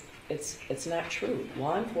it's not true.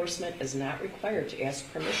 Law enforcement is not required to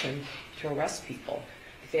ask permission to arrest people.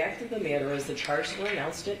 The fact of the matter is the charges were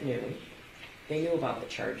announced at noon. They knew about the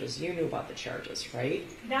charges. You knew about the charges, right?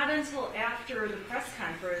 Not until after the press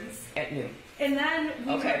conference. At noon. And then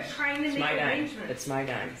we were trying to make arrangements. It's my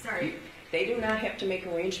dime. Sorry. They do not have to make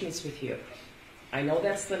arrangements with you. I know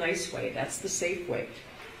that's the nice way. That's the safe way.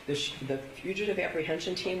 The fugitive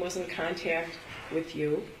apprehension team was in contact with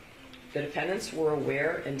you. The defendants were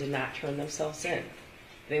aware and did not turn themselves in.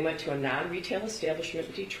 They went to a non-retail establishment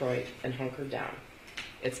in Detroit and hunkered down.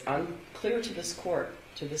 It's unclear to this court,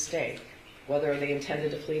 to this day, whether they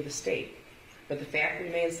intended to flee the state. But the fact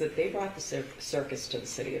remains that they brought the circus to the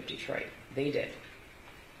city of Detroit. They did.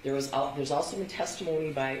 There's also been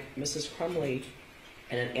testimony by Mrs. Crumbley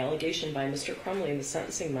and an allegation by Mr. Crumbley in the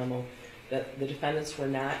sentencing memo that the defendants were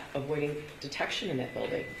not avoiding detection in that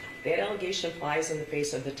building. That allegation flies in the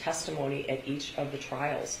face of the testimony at each of the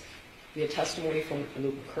trials. We had testimony from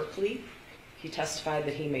Luke Kirkley. He testified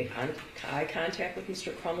that he made eye contact with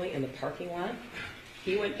Mr. Crumbley in the parking lot.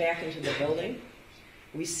 He went back into the building.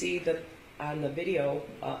 We see that on the video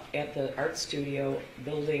at the art studio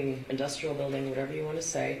building, industrial building, whatever you want to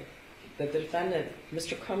say, that the defendant,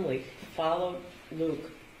 Mr. Crumbley, followed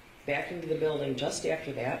Luke back into the building just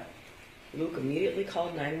after that. Luke immediately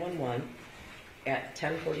called 911 at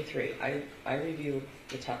 10:43. I reviewed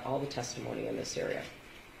all the testimony in this area.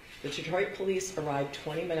 The Detroit police arrived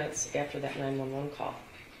 20 minutes after that 911 call.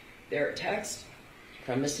 Their text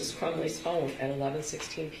from Mrs. Crumbley's phone at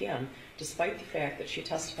 11:16 p.m., despite the fact that she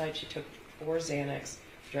testified she took 4 Xanax,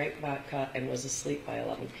 drank vodka, and was asleep by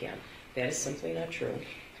 11 p.m. That is simply not true.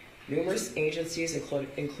 Numerous agencies,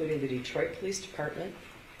 including the Detroit Police Department,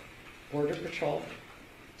 Border Patrol,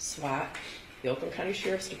 SWAT, the Oakland County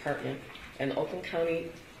Sheriff's Department, and the Oakland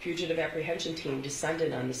County Fugitive Apprehension Team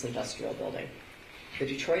descended on this industrial building. The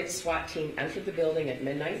Detroit SWAT team entered the building at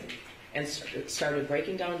midnight and started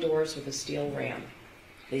breaking down doors with a steel ram.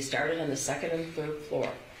 They started on the 2nd and 3rd floor.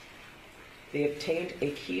 They obtained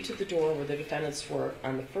a key to the door where the defendants were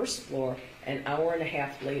on the 1st floor an hour and a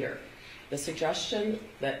half later. The suggestion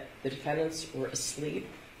that the defendants were asleep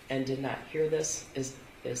and did not hear this is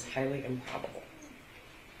is highly improbable.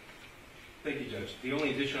 Thank you, Judge. The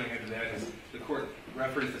only addition I have to that is the court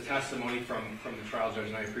referenced the testimony from the trial judge,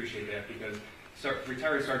 and I appreciate that because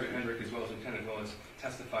retired Sergeant Hendrick as well as Lieutenant Willis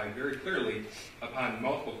testified very clearly upon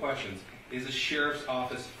multiple questions. Is a sheriff's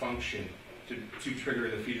office function to trigger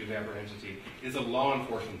the fugitive apprehension team? It is a law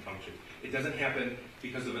enforcement function. It doesn't happen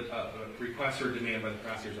because of a request or demand by the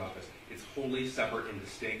prosecutor's office. It's wholly separate and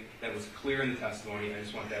distinct. That was clear in the testimony. I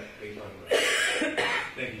just want that paper on the record.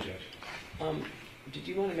 Thank you, Judge. Did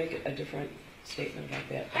you want to make a different statement about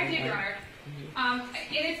that? I did, Your Honor. And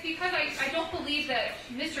it's because I don't believe that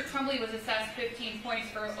Mr. Crumbley was assessed 15 points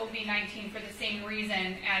for OB-19 for the same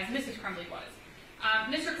reason as Mrs. Crumbley was.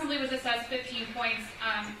 Mr. Crumbley was assessed 15 points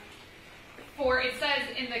it says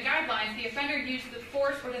in the guidelines, the offender used the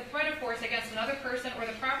force or the threat of force against another person or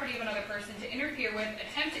the property of another person to interfere with,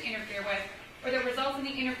 attempt to interfere with, or that results in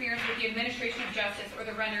the interference with the administration of justice or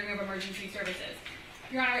the rendering of emergency services.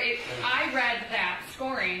 Your Honor, I read that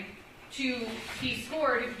scoring to be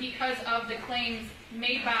scored because of the claims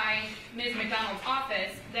made by Ms. McDonald's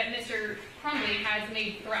office that Mr. Crumbley has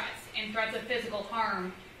made threats and threats of physical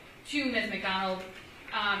harm to Ms. McDonald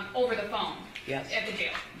over the phone at the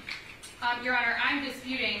jail. Your Honor, I'm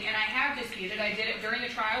disputing, and I have disputed, I did it during the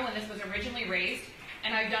trial when this was originally raised,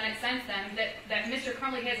 and I've done it since then, that Mr.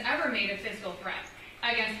 Crumbley has ever made a physical threat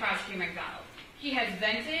against Prosecutor McDonald. He has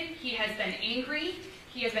vented, he has been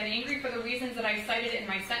angry for the reasons that I cited in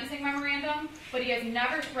my sentencing memorandum, but he has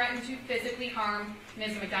never threatened to physically harm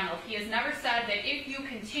Ms. McDonald. He has never said that if you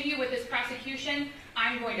continue with this prosecution,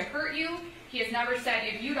 I'm going to hurt you. He has never said,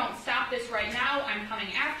 if you don't stop this right now, I'm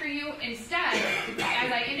coming after you. Instead,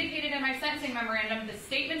 as I indicated in my sentencing memorandum, the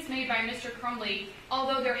statements made by Mr. Crumbley,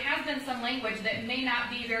 although there has been some language that may not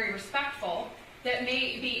be very respectful, that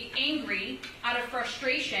may be angry out of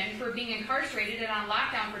frustration for being incarcerated and on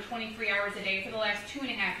lockdown for 23 hours a day for the last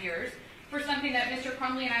 2.5 years, for something that Mr.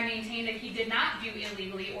 Crumbley and I maintain that he did not do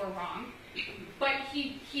illegally or wrong. But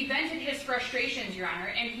he vented his frustrations, Your Honor,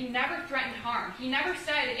 and he never threatened harm. He never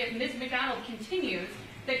said if Ms. McDonald continues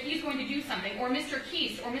that he's going to do something, or Mr.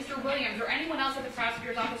 Keese, or Mr. Williams, or anyone else at the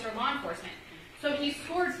prosecutor's office or law enforcement. So he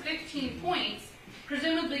scored 15 points,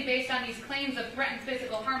 presumably based on these claims of threatened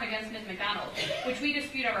physical harm against Ms. McDonald, which we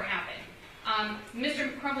dispute ever happened.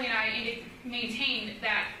 Mr. Crumbley and I maintained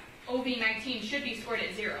that OB-19 should be scored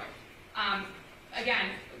at 0. Again,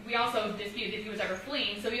 we also dispute that he was ever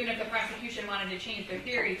fleeing, so even if the prosecution wanted to change their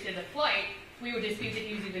theory to the flight, we would dispute that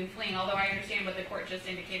he was even fleeing, although I understand what the court just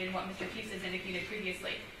indicated and what Mr. Keese has indicated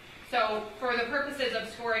previously. So for the purposes of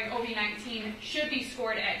scoring, OB-19 should be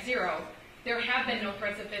scored at 0. There have been no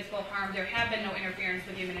threats of physical harm. There have been no interference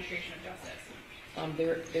with the administration of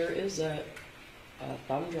justice. There is a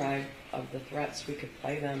thumb drive of the threats. We could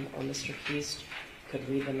play them, or Mr. Keese could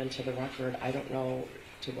read them into the record. I don't know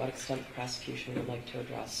to what extent the prosecution would like to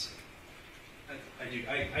address. I do.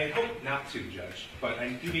 I hope not to, Judge, but I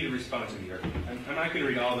do need to respond to the argument. I'm not going to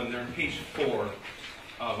read all of them. They're on page 4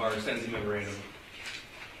 of our sentencing memorandum.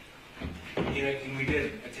 And we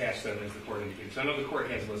did attach them as the court indicated. So I know the court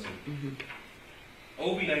has listened.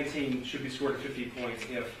 OB-19 should be scored at 15 points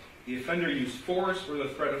if the offender used force or the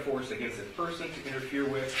threat of force against a person to interfere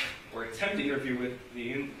with or attempt to interfere with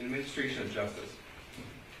the administration of justice.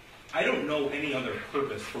 I don't know any other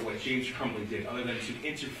purpose for what James Crumbley did other than to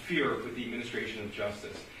interfere with the administration of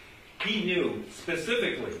justice. He knew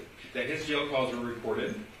specifically that his jail calls were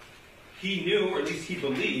recorded. He knew, or at least he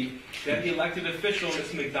believed, that the elected official,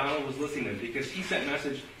 Ms. McDonald, was listening to him because he sent a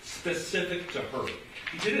message specific to her.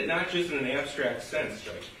 He did it not just in an abstract sense,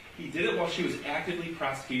 Judge. He did it while she was actively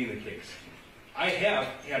prosecuting the case. I have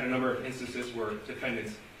had a number of instances where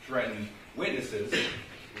defendants threatened witnesses.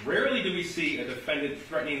 Rarely do we see a defendant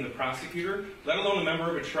threatening the prosecutor, let alone a member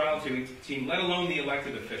of a trial team, let alone the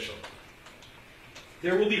elected official.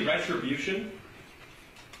 There will be retribution.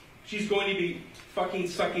 She's going to be fucking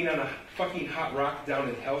sucking on a fucking hot rock down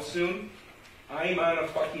in hell soon. I am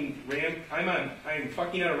fucking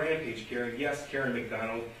on a rampage, Karen. Yes, Karen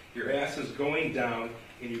McDonald, your ass is going down,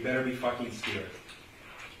 and you better be fucking scared.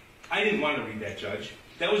 I didn't want to read that, Judge.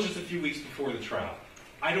 That was just a few weeks before the trial.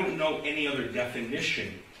 I don't know any other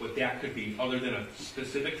definition what that could be other than a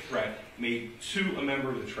specific threat made to a member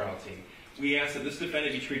of the trial team. We ask that this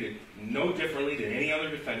defendant be treated no differently than any other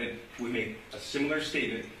defendant who would make a similar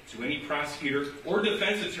statement to any prosecutor or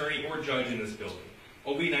defense attorney or judge in this building.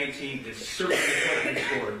 OB-19 is certainly correctly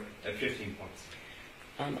scored at 15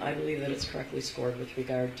 points. I believe that it's correctly scored with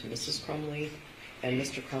regard to Mrs. Crumbley and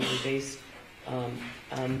Mr. Crumbley based on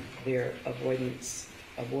their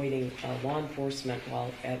avoiding law enforcement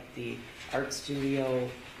while at the art studio,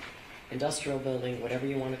 industrial building, whatever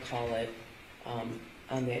you want to call it.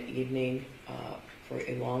 on that evening for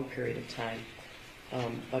a long period of time.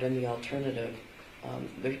 But in the alternative,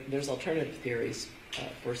 there's alternative theories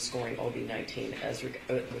for scoring OB-19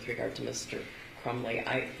 with regard to Mr. Crumbley.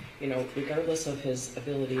 Regardless of his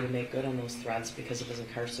ability to make good on those threats because of his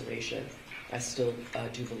incarceration, I still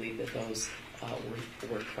do believe that those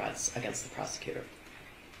were threats against the prosecutor.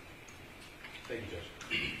 Thank you, Judge.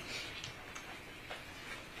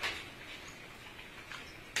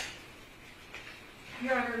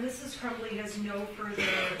 Your Honor, Mrs. Crumbley has no further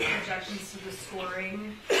objections to the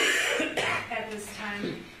scoring at this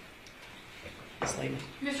time. Ms. Lehman.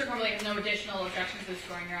 Mr. Crumbley has no additional objections to the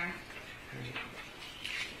scoring, Your Honor.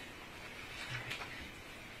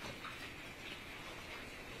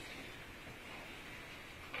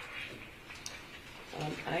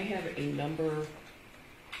 I have a number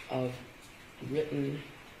of written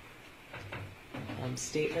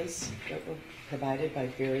statements that were provided by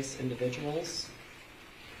various individuals.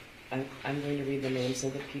 I'm going to read the names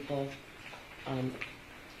of the people.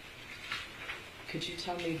 Could you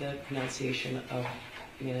tell me the pronunciation of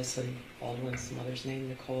Madison Baldwin's mother's name,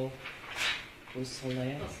 Nicole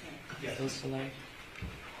Beausoleil? Yes. Beausoleil.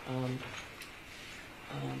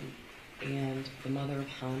 And the mother of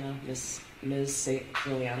Hannah, Ms. St.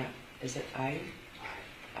 Juliana, is it I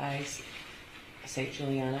St.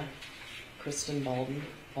 Juliana, Kristen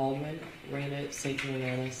Baldwin, Raina St.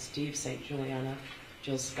 Juliana, Steve St. Juliana,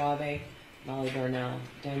 Jill Suave, Molly Darnell,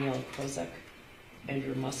 Danielle Kozak,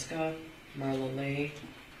 Andrew Muska, Marla Lay,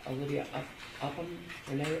 Olivia Upham,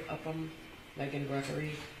 Renee Upham, Megan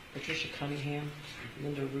Gregory, Patricia Cunningham,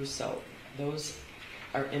 Linda Russo. Those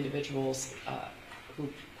are individuals who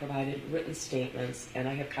provided written statements, and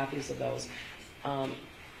I have copies of those.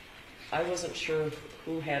 I wasn't sure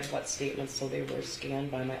who had what statements, so they were scanned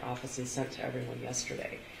by my office and sent to everyone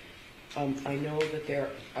yesterday. I know that there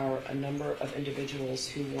are a number of individuals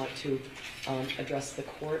who want to address the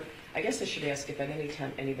court. I guess I should ask if at any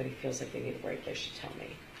time anybody feels like they need a break, they should tell me.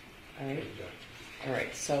 All right? All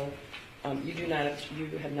right, so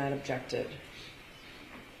you have not objected,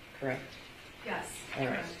 correct? Yes. All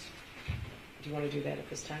right. Do you want to do that at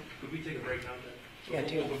this time? Could we take a break now then?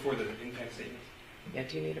 Yeah, Before the impact statement? Yeah,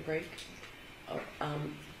 do you need a break?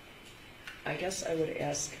 I guess I would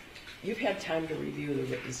ask, you've had time to review the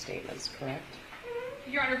written statements, correct?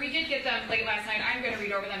 Your Honor, we did get them late last night. I'm going to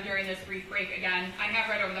read over them during this brief break again. I have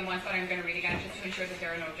read over them once, but I'm going to read again just to ensure that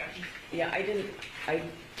there are no objections. Yeah, I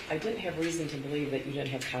didn't have reason to believe that you didn't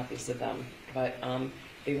have copies of them, but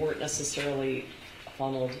they weren't necessarily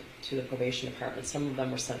funneled to the probation department. Some of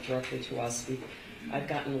them were sent directly to us. I've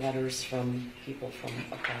gotten letters from people from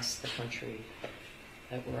across the country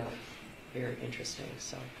that were very interesting.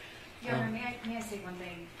 So, Your Honor, may I say one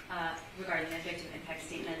thing regarding the victim impact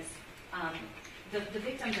statements? The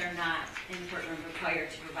victims are not in the courtroom required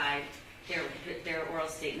to provide their oral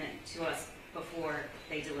statement to us before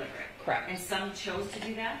they deliver it. Correct. And some chose to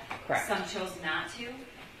do that. Correct. Some chose not to,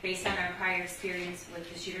 based on our prior experience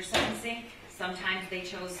with the shooter sentencing. Sometimes they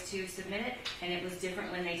chose to submit it, and it was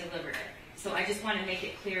different when they delivered it. So I just want to make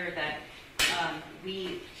it clear that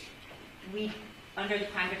we, under the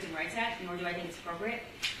Crime Victim Rights Act, nor do I think it's appropriate,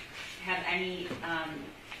 have any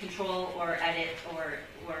control or edit or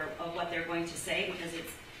of what they're going to say, because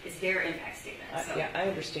it's their impact statement. So. Yeah, I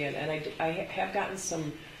understand, and I have gotten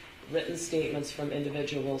some written statements from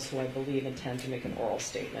individuals who I believe intend to make an oral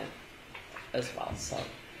statement as well. So,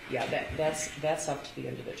 yeah, that's up to the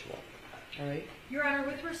individual. All right. Your Honor,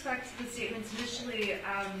 with respect to the statements, initially,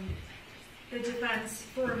 the defense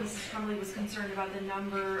for Mrs. Crumbley was concerned about the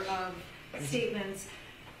number of statements.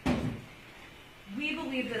 We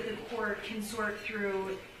believe that the court can sort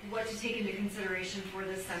through what to take into consideration for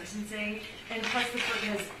this sentencing, and plus the court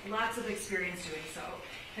has lots of experience doing so.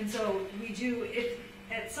 And so we do, if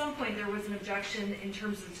at some point there was an objection in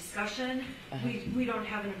terms of discussion, we don't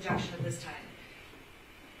have an objection at this time.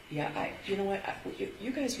 Yeah, you know what?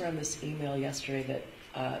 You guys were on this email yesterday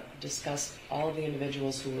that discussed all of the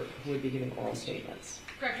individuals who would be giving oral statements.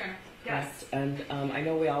 Correct, Your Honor. Yes. And I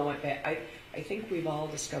know we all went back. I think we've all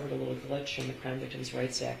discovered a little glitch in the Crime Victims'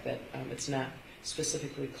 Rights Act that it's not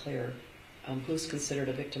specifically clear who's considered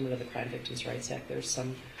a victim under the Crime Victims' Rights Act. There's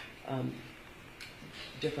some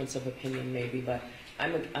difference of opinion maybe, but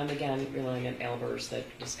I'm again relying on Albers that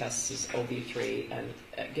discusses OB3 and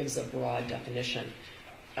gives a broad definition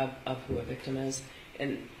of who a victim is.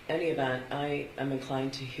 In any event, I am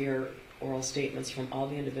inclined to hear oral statements from all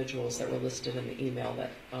the individuals that were listed in the email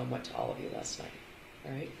that went to all of you last night.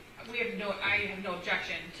 All right? I have no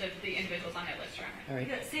objection to the individuals on that list, Your Honor. All right.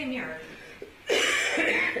 Yeah, same here.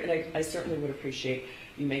 And I certainly would appreciate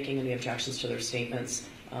you making any objections to their statements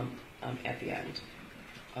at the end.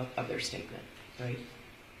 of their statement, right?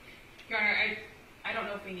 Your Honor, I don't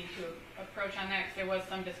know if we need to approach on that, because there was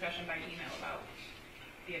some discussion by email about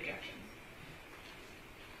the objections.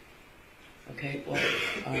 Okay, well,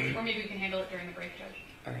 Or maybe we can handle it during the break, Judge.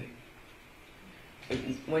 all right.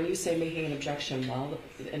 When you say making an objection while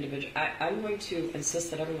the individual, I'm going to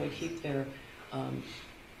insist that everyone keep their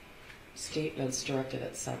statements directed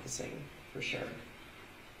at sentencing, for sure.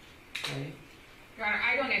 Okay? Your Honor,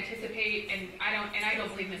 I don't anticipate, and I don't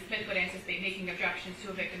believe Ms. Smith would anticipate making objections to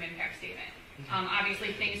a victim impact statement.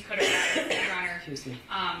 Obviously, things could arise, Your Honor. Excuse me.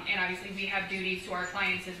 And obviously, we have duties to our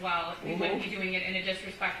clients as well. We wouldn't be doing it in a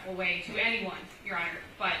disrespectful way to anyone, Your Honor.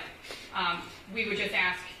 But we would just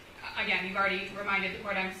ask, again, you've already reminded the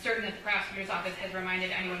court, I'm certain that the prosecutor's office has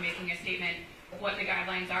reminded anyone making a statement what the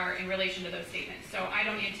guidelines are in relation to those statements. So I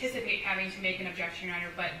don't anticipate having to make an objection, Your Honor,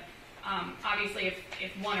 but obviously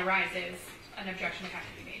if one arises, an objection would have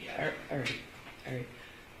to be made, Judge.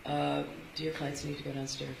 All right. Do your clients need to go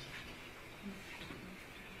downstairs?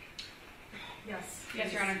 Yes.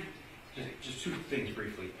 Yes, Your Honor. Just two things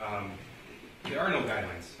briefly. There are no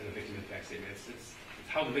guidelines in the victim impact statement. It's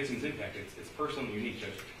how the victim's impacted. It's personal and unique,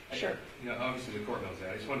 Judge. Sure. Obviously the court knows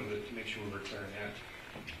that. I just wanted to make sure we were clear on that.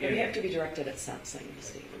 But they have to be directed at sentencing, the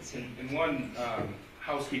statements. And one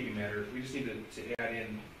housekeeping matter, we just need to add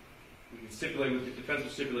in, we can stipulate, with the defense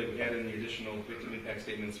will stipulate, we add in the additional victim impact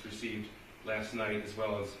statements received last night, as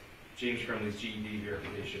well as James Crumbley's GED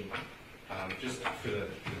verification, just for the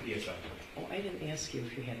PSI. Oh, I didn't ask you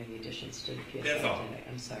if you had any additions to the PSI. That's all. Did I?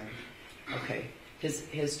 I'm sorry. Okay.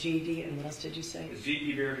 His GED, and what else did you say? His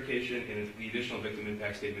GED verification and the additional victim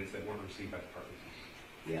impact statements that weren't received by the department.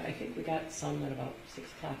 Yeah, I think we got some at about 6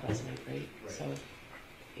 o'clock last night, right? Right. So,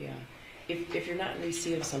 yeah. If you're not in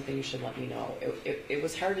receipt of something, you should let me know. It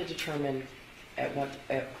was hard to determine at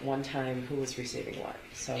one time who was receiving what.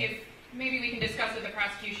 So If maybe we can discuss with the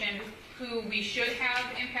prosecution who we should have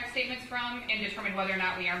impact statements from and determine whether or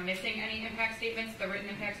not we are missing any impact statements, the written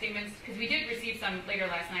impact statements, because we did receive some later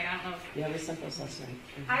last night. I don't know if yeah, we sent those last night.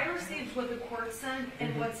 I received what the court sent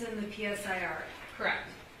and what's in the PSIR. correct.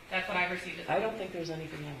 That's what I've received as I well. don't think there's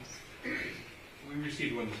anything else We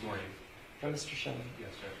received one this morning. from Mr. Schilling. Yes,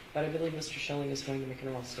 sir. But I believe Mr. Schilling is going to make an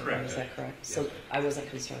oral statement. Correct. Is that correct? Yes, So sir. I wasn't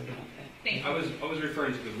concerned about that. Thank I you. was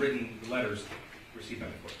referring to the written letters received by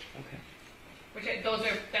the court. Okay.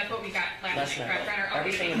 That's what we got last Last night, night. correct, Your Honor? Okay,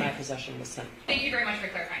 Everything in my possession was sent. Thank you very much for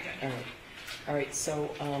clarifying, Judge. All right. All right. So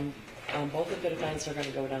both of the defendants are going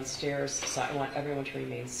to go downstairs. So I want everyone to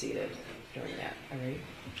remain seated during that. All right.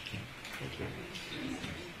 Thank you.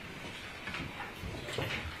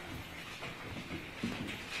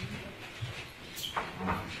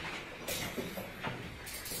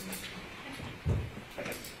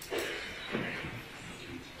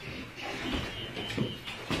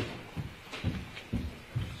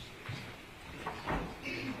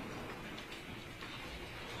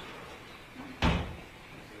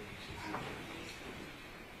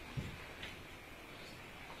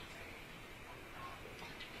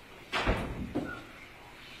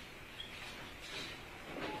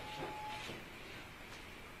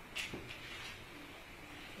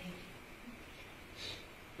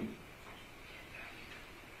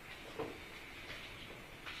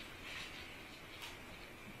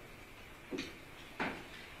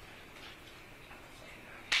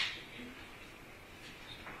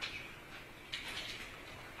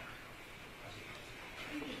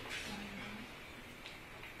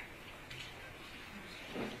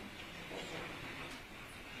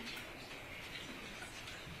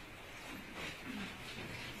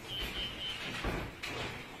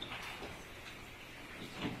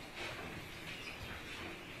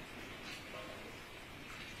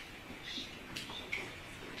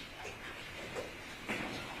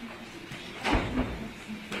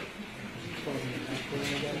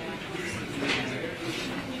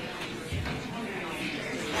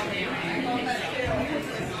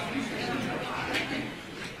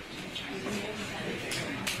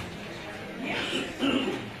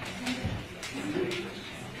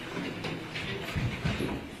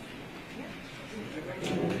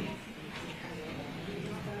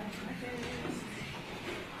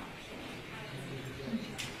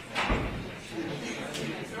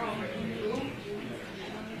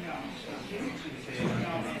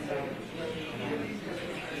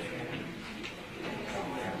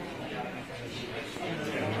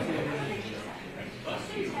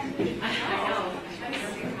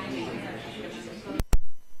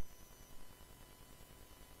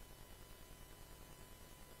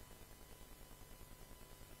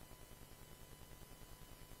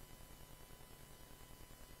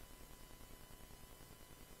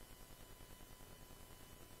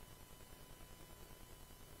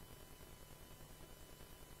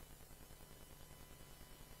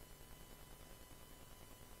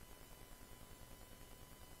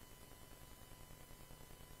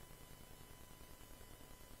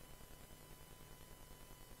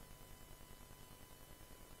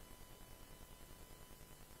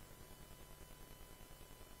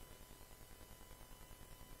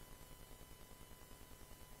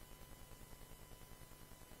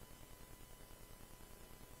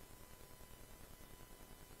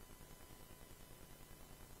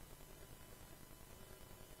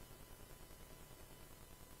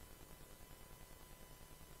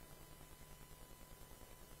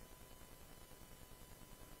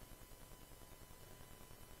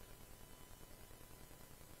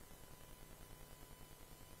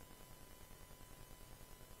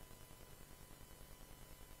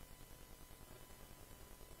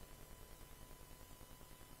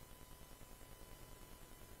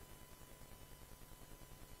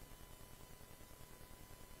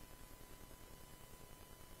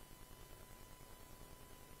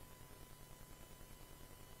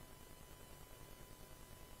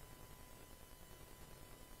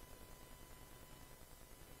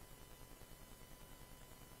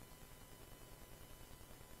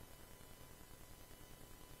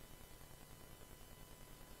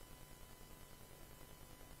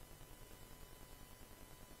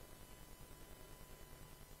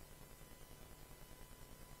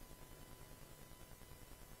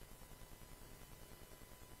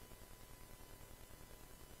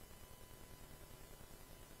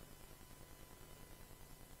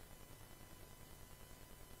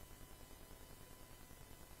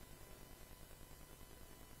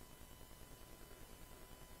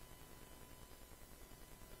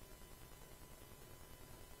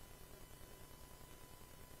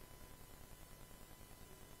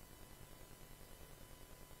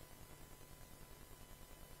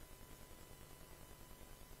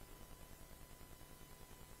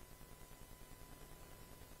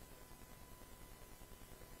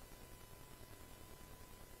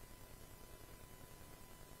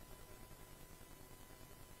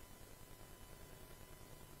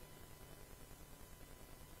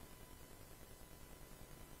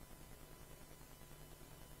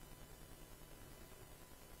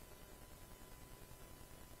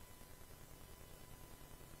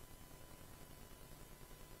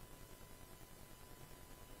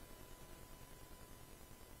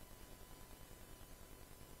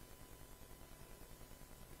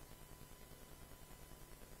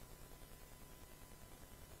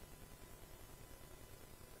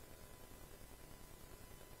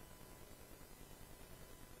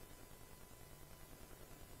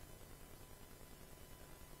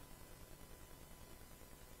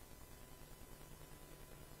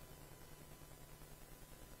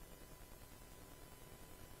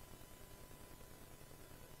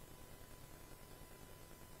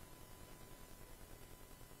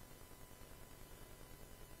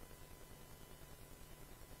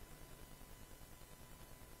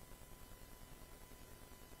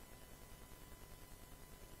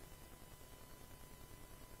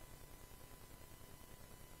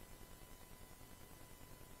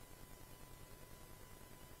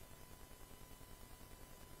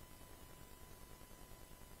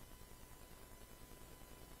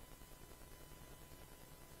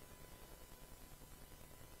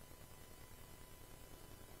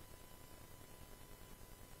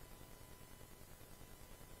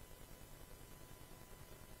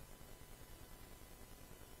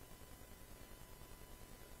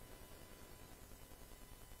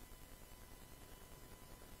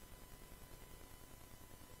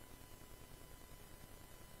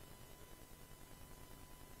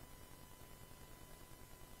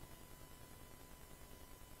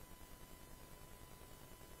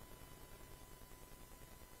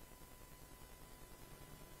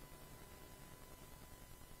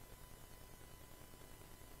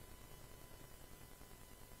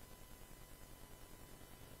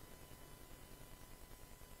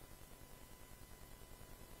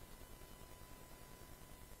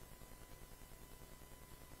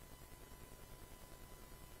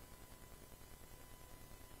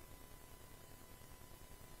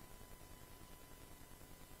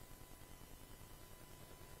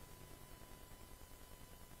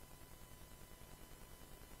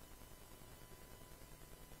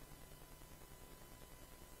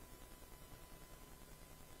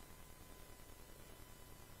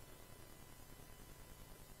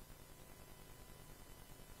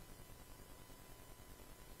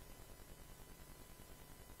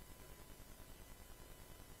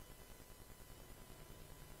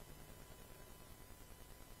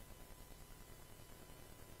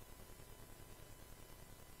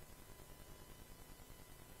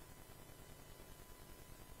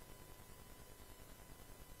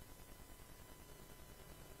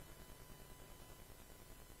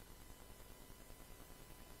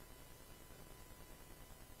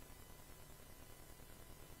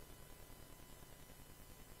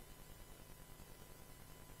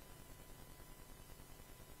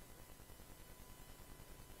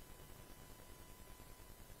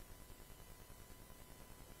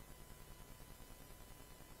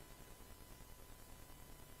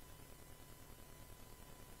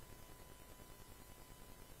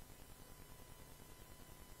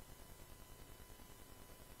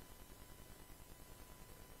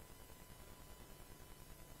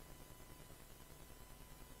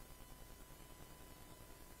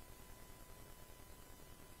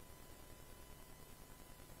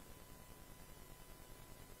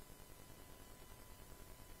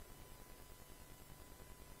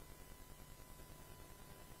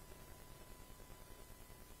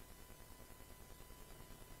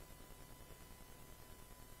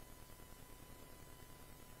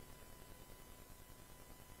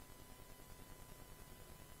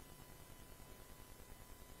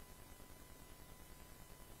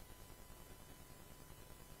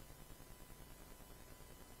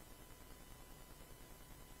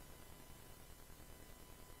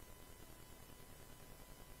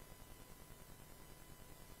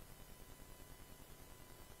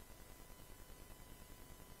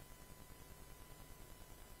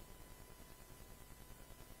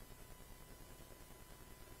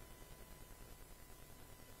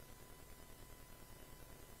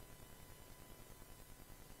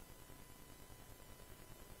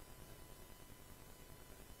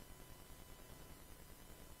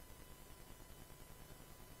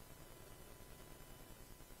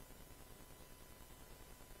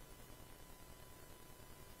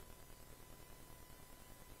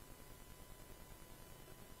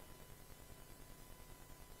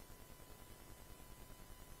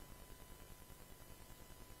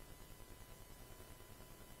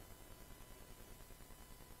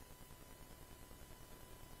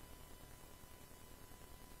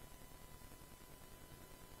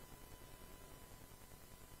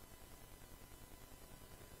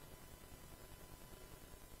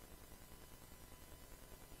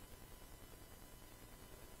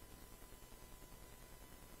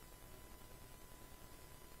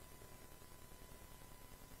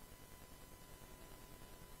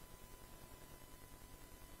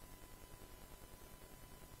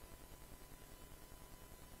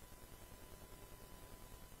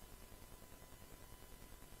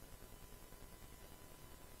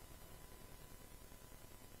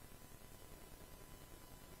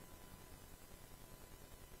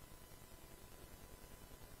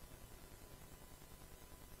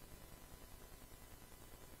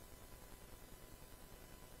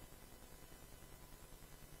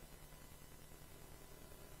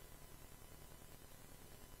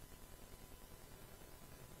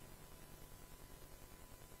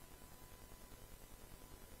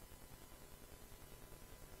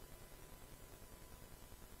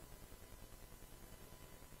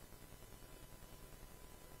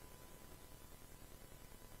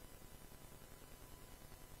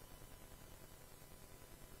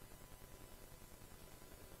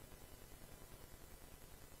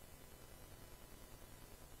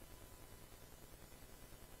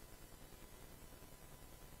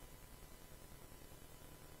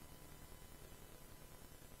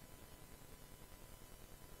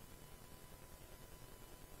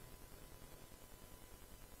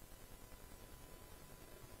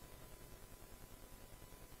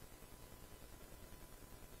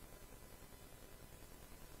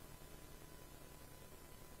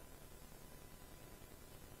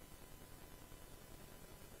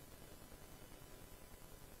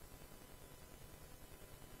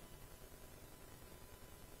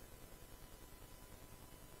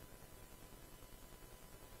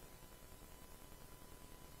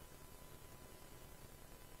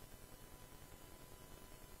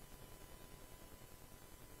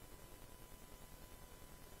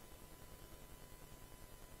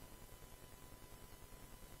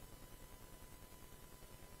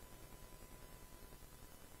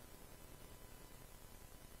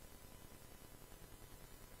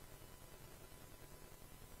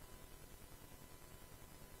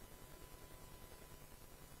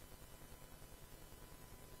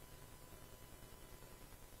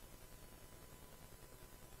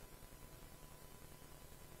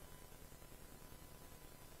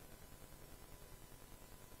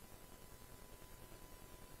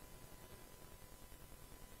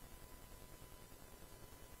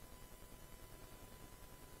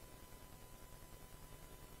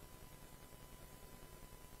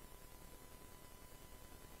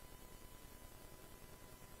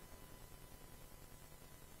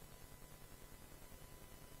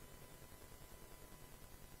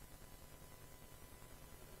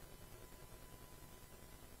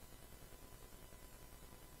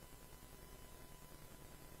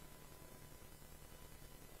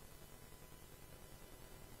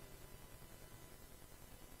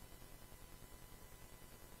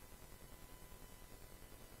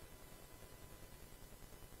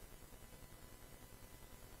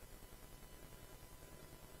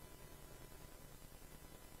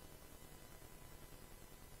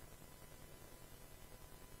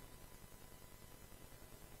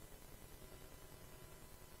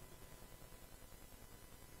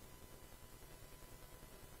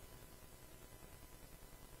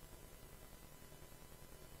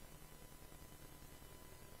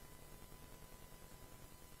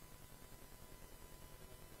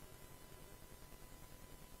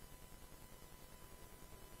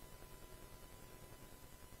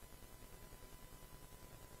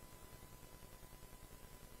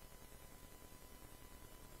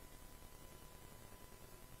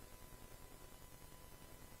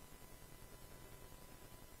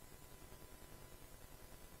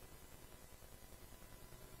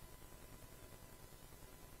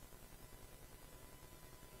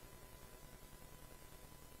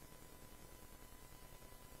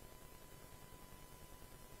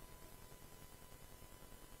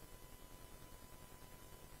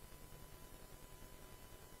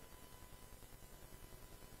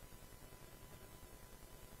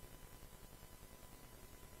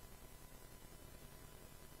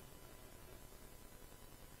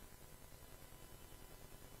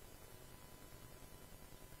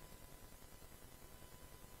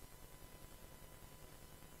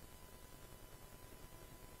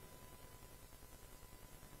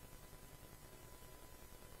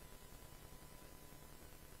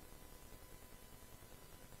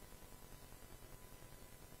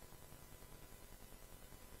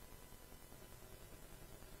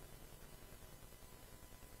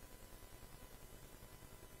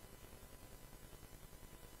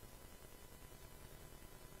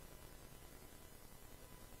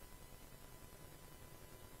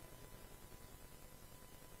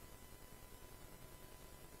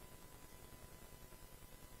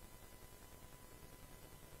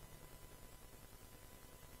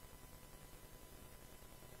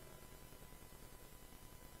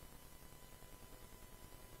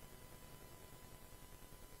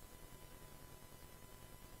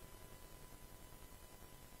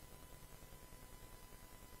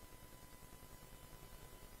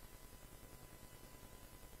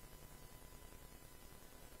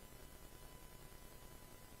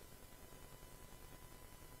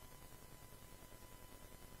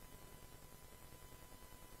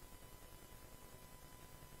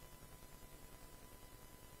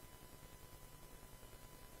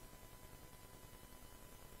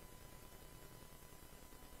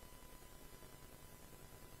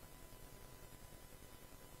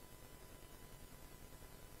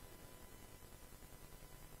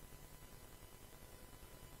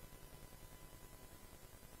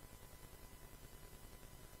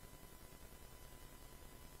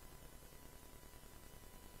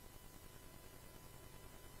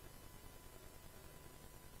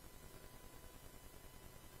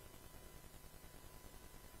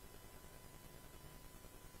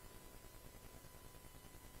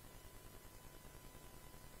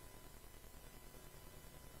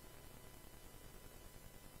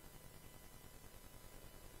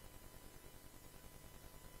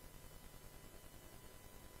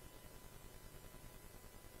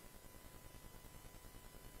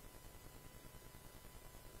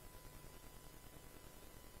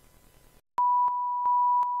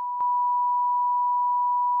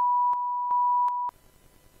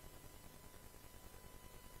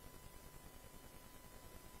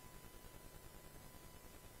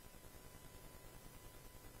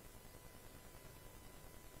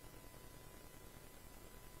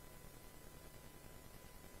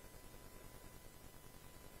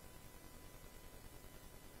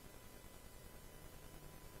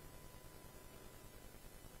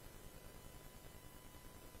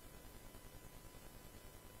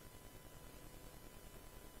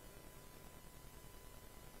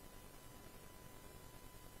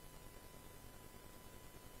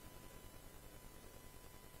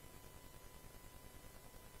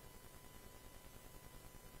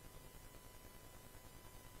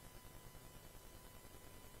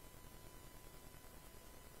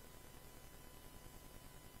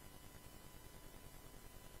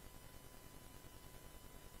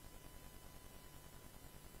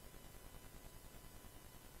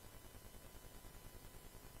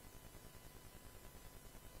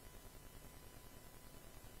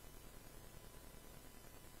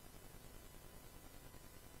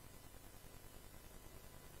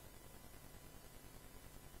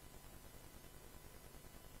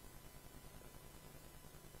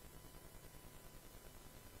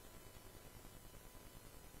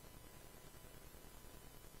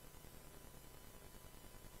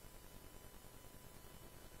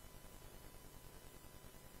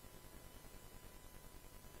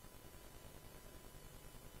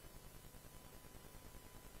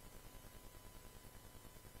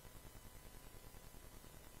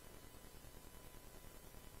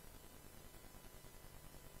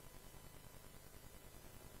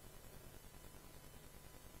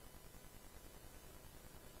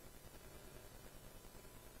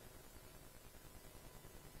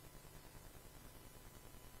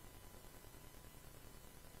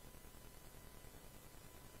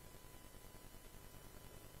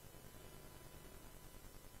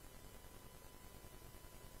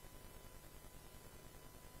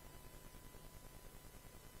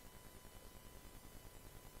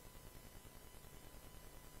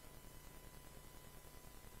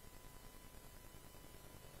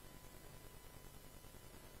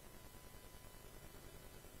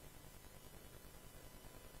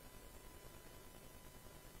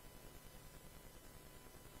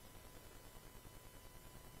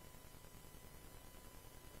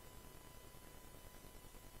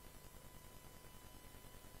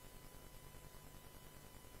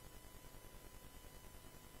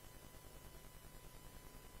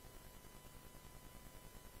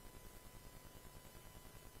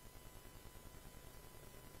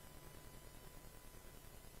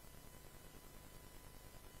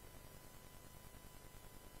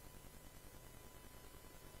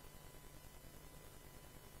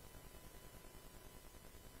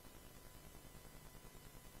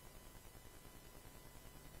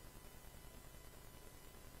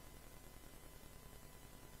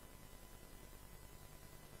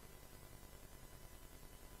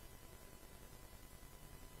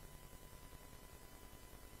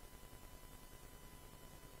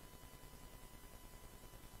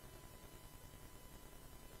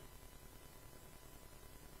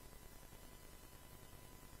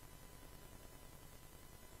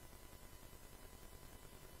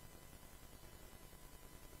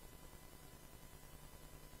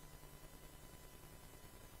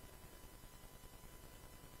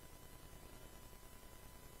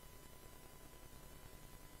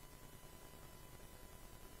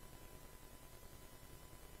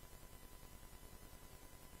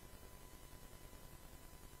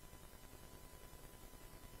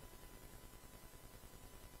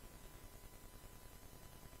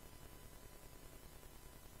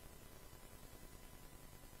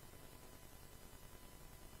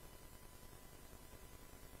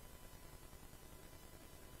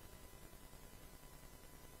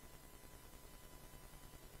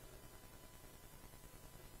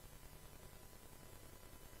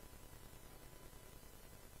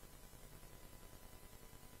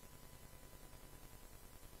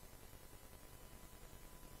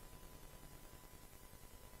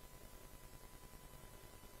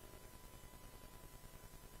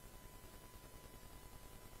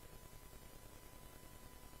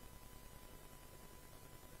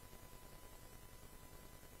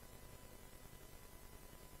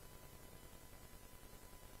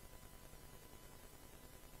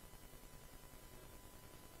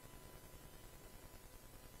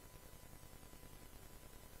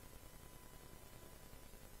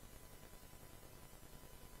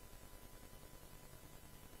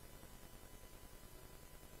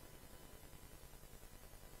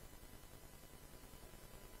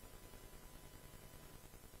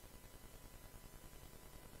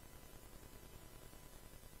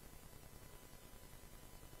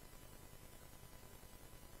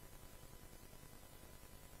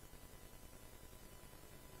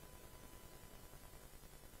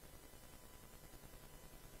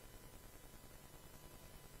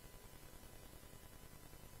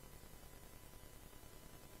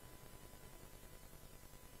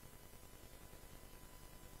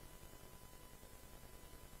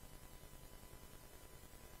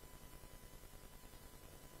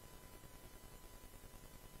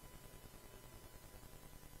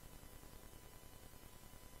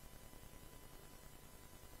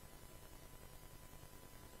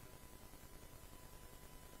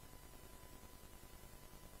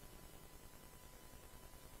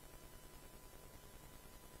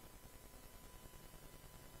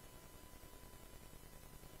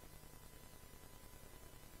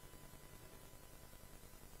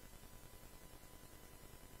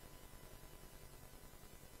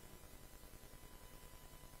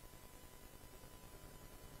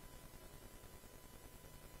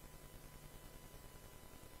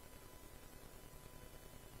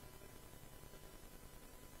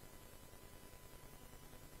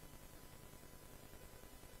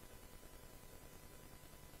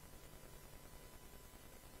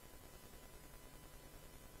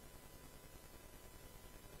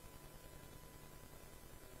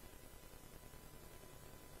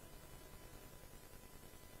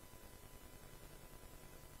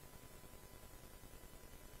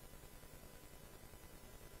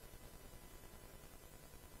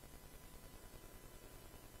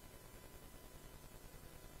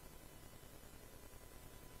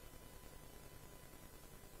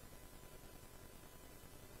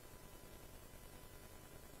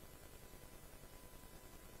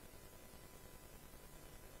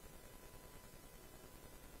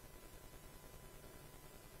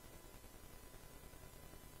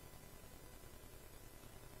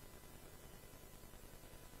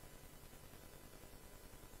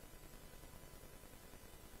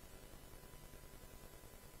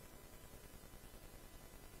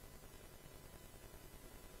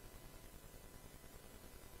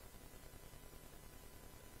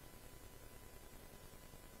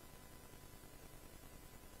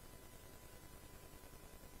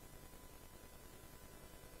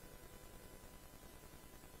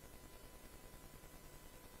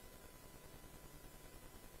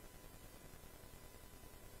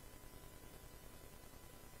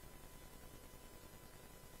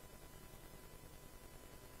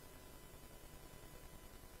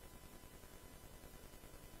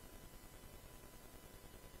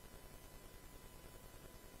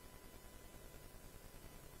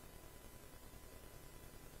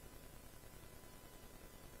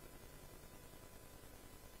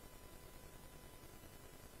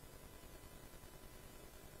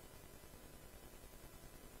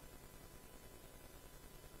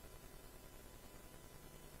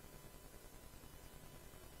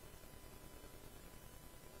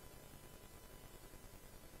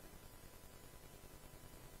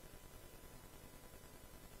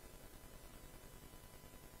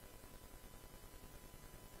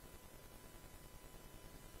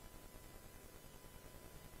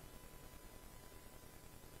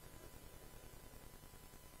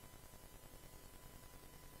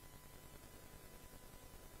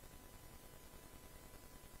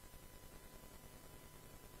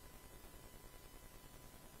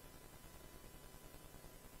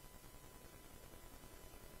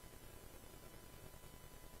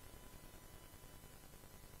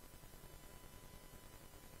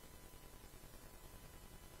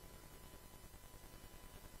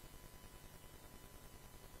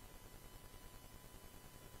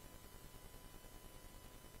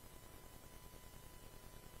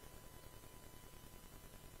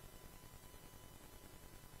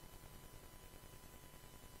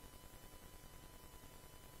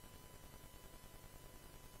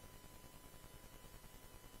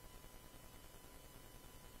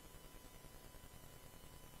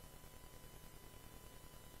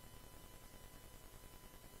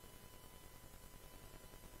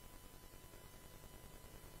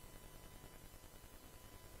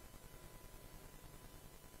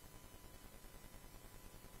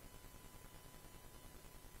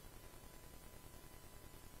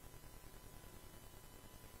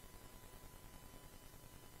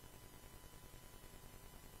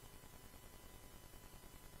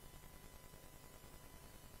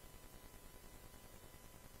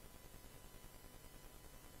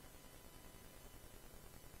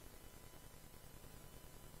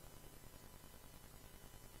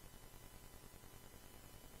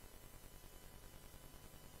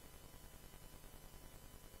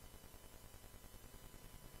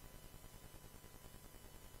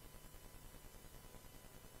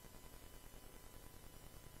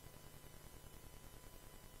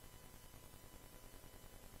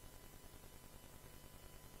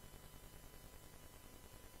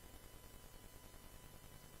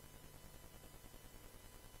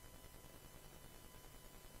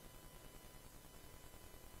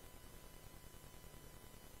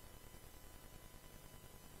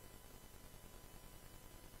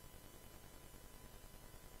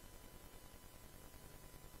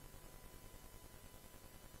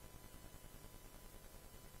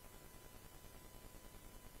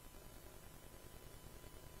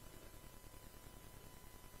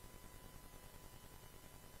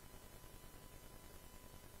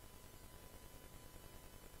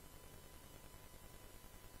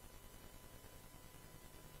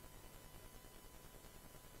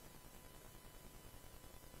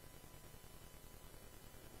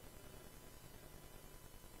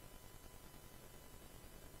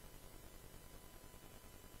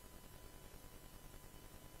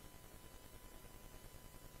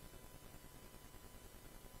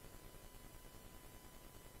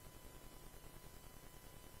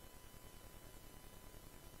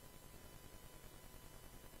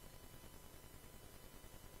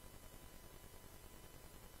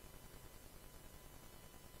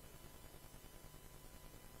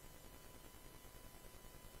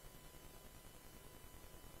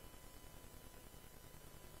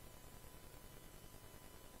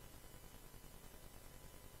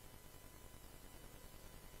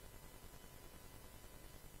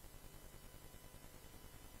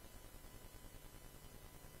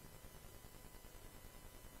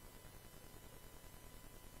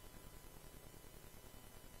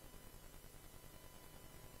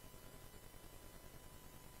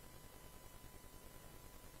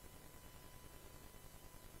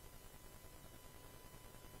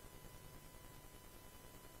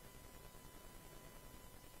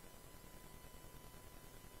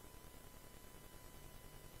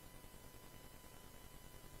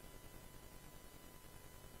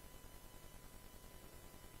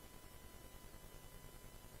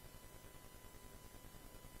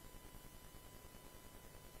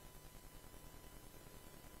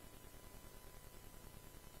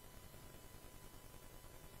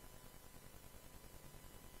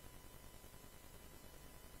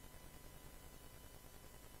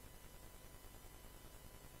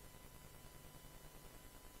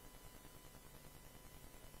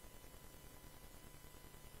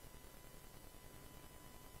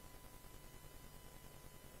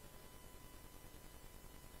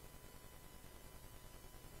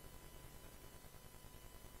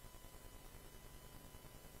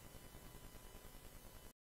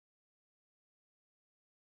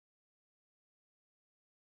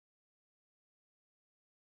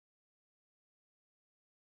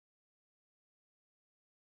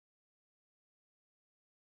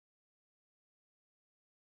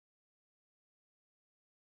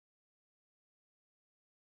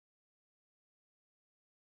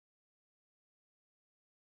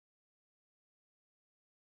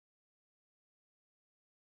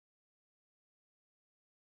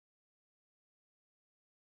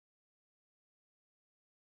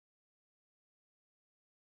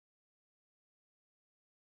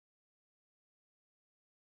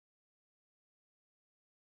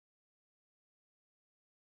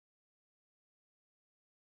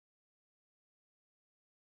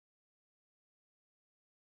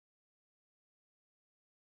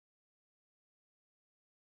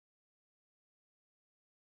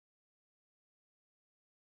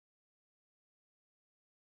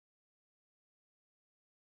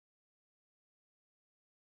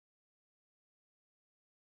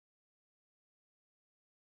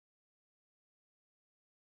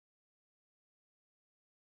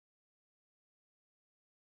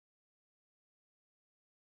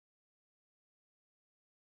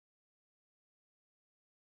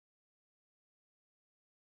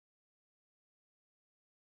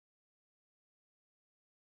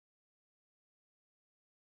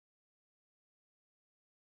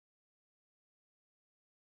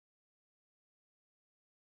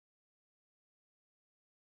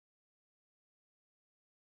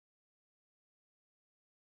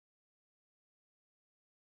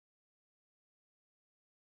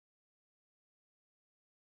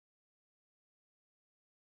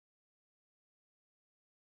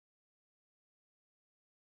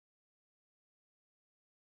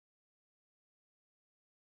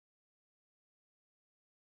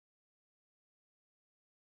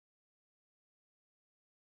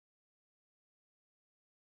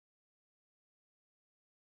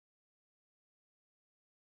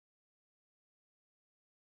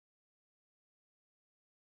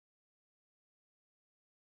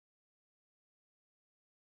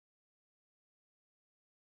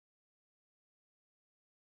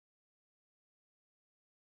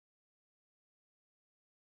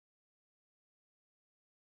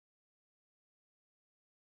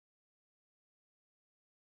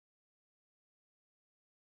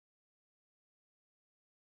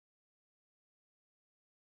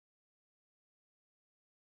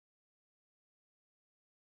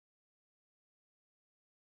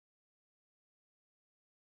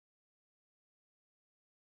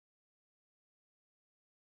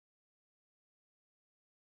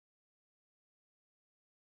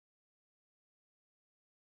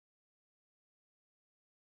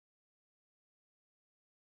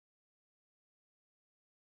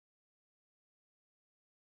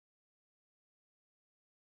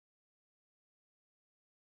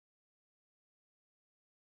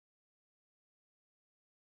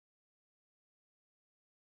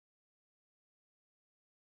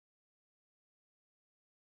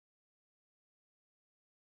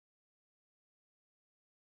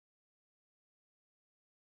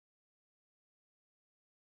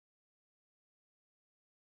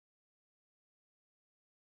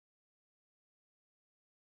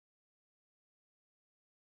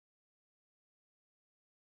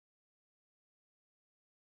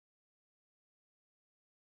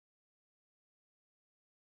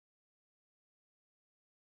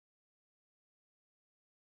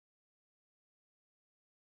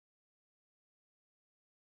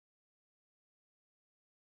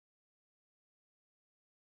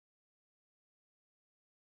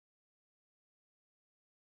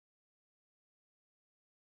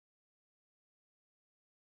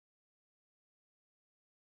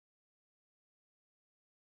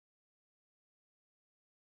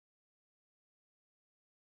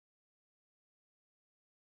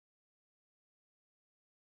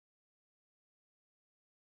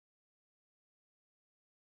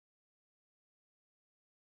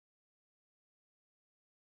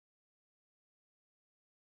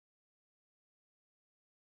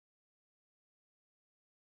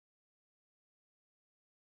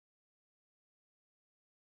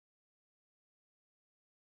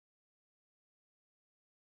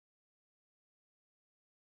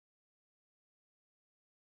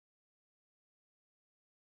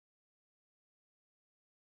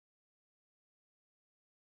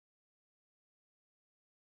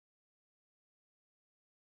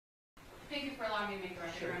 allow me to make the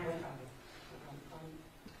record, Sure, Your no Honor. problem.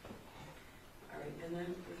 All right, and then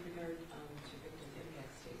with regard to victim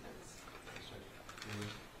impact statements.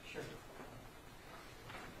 Sure.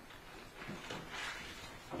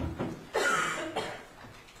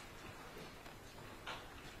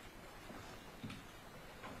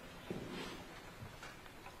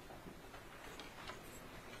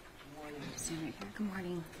 Morning. Stand right here. Good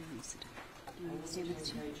morning. I was doing a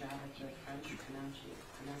great job at the French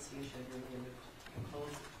pronunciation of your name.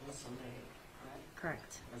 Close someday, correct?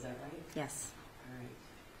 Correct. Was that right? Yes. All right.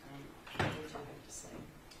 What do you have to say?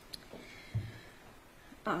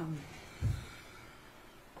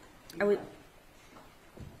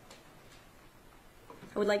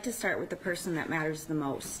 I would like to start with the person that matters the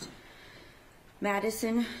most.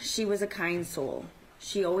 Madison, she was a kind soul.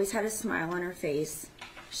 She always had a smile on her face.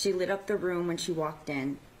 She lit up the room when she walked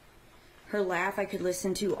in. Her laugh I could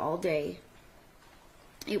listen to all day.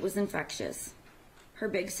 It was infectious. Her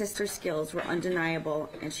big sister skills were undeniable,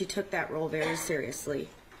 and she took that role very seriously.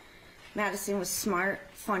 Madison was smart,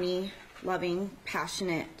 funny, loving,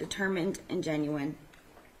 passionate, determined, and genuine.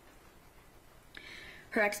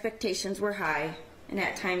 Her expectations were high, and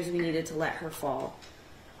at times we needed to let her fall.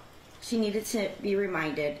 She needed to be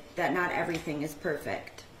reminded that not everything is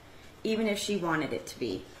perfect, even if she wanted it to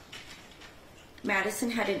be. Madison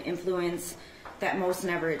had an influence that most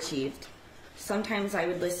never achieved. Sometimes I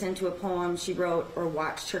would listen to a poem she wrote or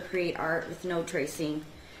watched her create art with no tracing,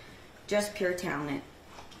 just pure talent.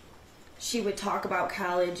 She would talk about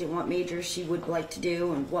college and what majors she would like to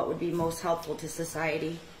do and what would be most helpful to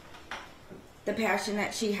society. The passion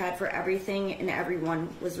that she had for everything and everyone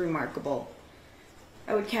was remarkable.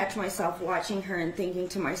 I would catch myself watching her and thinking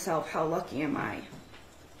to myself, how lucky am I?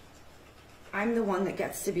 I'm the one that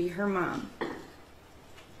gets to be her mom.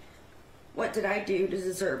 What did I do to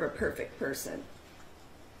deserve a perfect person?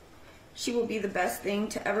 She will be the best thing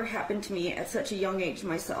to ever happen to me at such a young age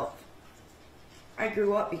myself. I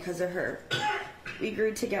grew up because of her. We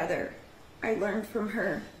grew together. I learned from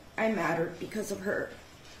her. I mattered because of her.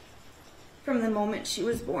 From the moment she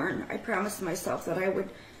was born, I promised myself that I would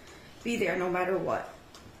be there no matter what.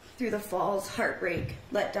 Through the falls, heartbreak,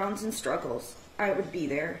 letdowns, and struggles, I would be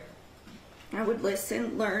there. I would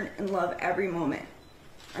listen, learn, and love every moment.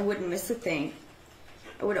 I wouldn't miss a thing.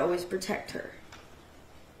 I would always protect her.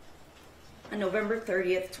 On November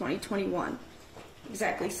 30th, 2021,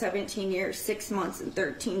 exactly 17 years, 6 months, and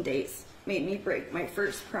 13 days made me break my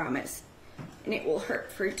first promise, and it will hurt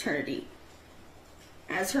for eternity.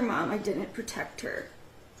 As her mom, I didn't protect her.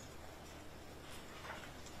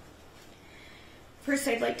 First,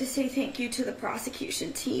 I'd like to say thank you to the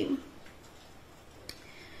prosecution team.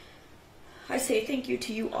 I say thank you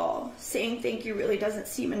to you all. Saying thank you really doesn't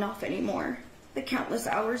seem enough anymore. The countless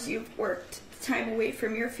hours you've worked, the time away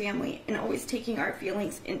from your family, and always taking our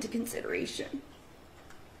feelings into consideration.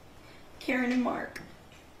 Karen and Mark,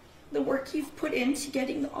 the work you've put into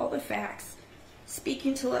getting all the facts,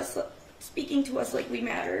 speaking to us like we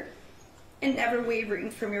matter, and never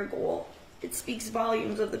wavering from your goal. It speaks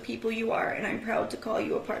volumes of the people you are, and I'm proud to call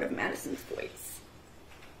you a part of Madison's voice.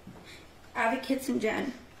 Advocates and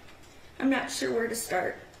Jen, I'm not sure where to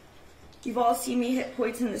start. You've all seen me hit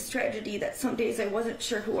points in this tragedy that some days I wasn't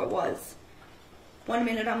sure who I was. One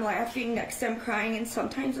minute I'm laughing, next I'm crying, and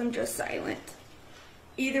sometimes I'm just silent.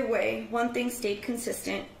 Either way, one thing stayed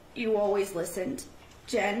consistent. You always listened.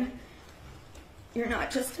 Jen, you're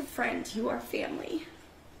not just a friend, you are family.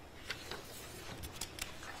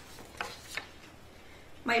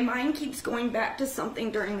 My mind keeps going back to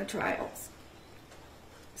something during the trials.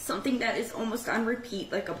 Something that is almost on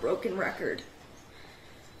repeat like a broken record.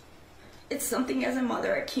 It's something as a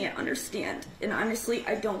mother I can't understand, and honestly,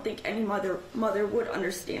 I don't think any mother would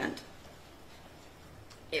understand.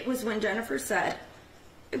 It was when Jennifer said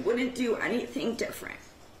it wouldn't do anything different.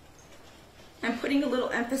 I'm putting a little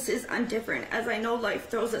emphasis on different, as I know life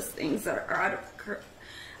throws us things that are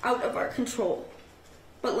out of our control.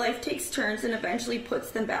 But life takes turns and eventually puts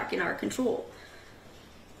them back in our control.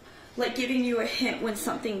 Like giving you a hint when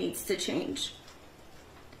something needs to change.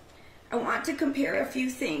 I want to compare a few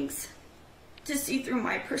things to see through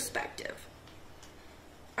my perspective.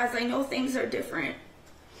 As I know things are different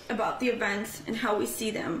about the events and how we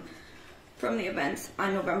see them from the events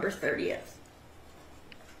on November 30th.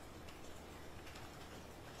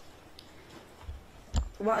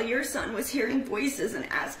 While your son was hearing voices and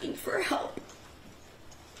asking for help,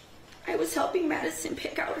 I was helping Madison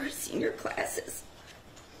pick out her senior classes.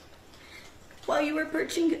 While you were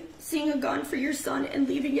purchasing a gun for your son and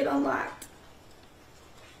leaving it unlocked,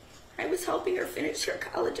 I was helping her finish her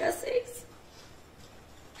college essays.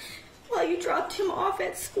 While you dropped him off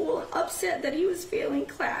at school and upset that he was failing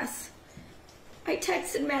class. I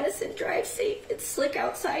texted Madison, drive safe, it's slick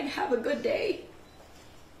outside, have a good day.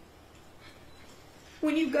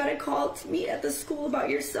 When you got a call to me at the school about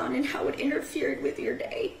your son and how it interfered with your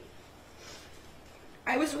day.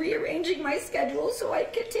 I was rearranging my schedule so I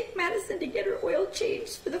could take Madison to get her oil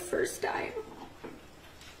changed for the first time.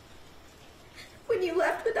 When you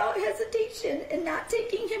left without hesitation and not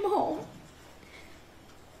taking him home.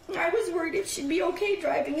 I was worried if she'd be okay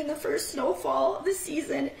driving in the first snowfall of the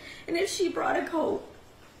season and if she brought a coat.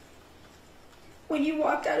 When you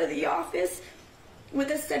walked out of the office with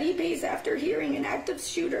a steady pace after hearing an active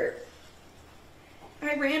shooter.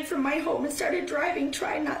 I ran from my home and started driving,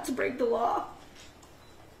 trying not to break the law.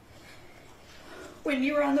 When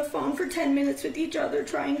you were on the phone for 10 minutes with each other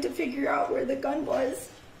trying to figure out where the gun was,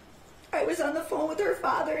 I was on the phone with her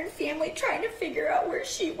father and family trying to figure out where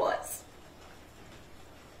she was.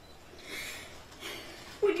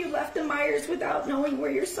 When you left the Myers without knowing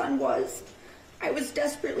where your son was, I was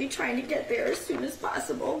desperately trying to get there as soon as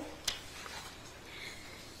possible.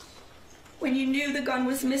 When you knew the gun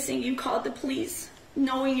was missing, you called the police,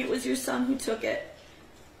 knowing it was your son who took it.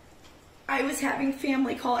 I was having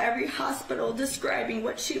family call every hospital describing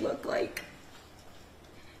what she looked like.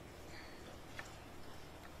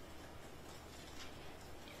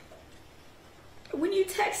 When you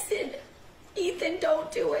texted, Ethan,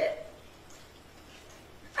 don't do it.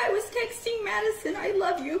 I was texting Madison, I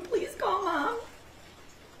love you, please call Mom.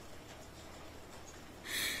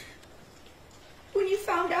 When you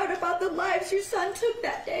found out about the lives your son took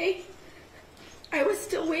that day, I was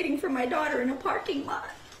still waiting for my daughter in a parking lot.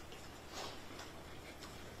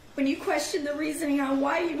 When you questioned the reasoning on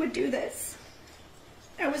why you would do this,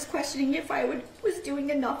 I was questioning if I was doing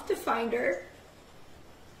enough to find her.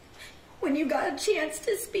 When you got a chance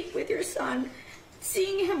to speak with your son,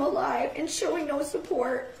 seeing him alive and showing no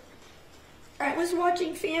support, I was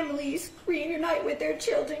watching families reunite with their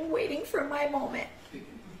children, waiting for my moment.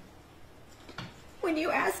 When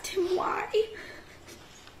you asked him why,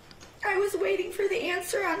 I was waiting for the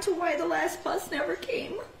answer onto why the last bus never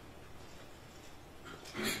came.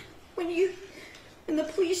 When the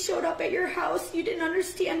police showed up at your house, you didn't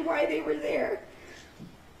understand why they were there.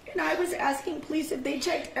 And I was asking police if they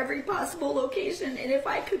checked every possible location and if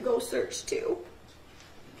I could go search too.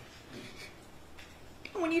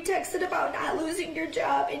 When you texted about not losing your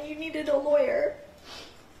job and you needed a lawyer,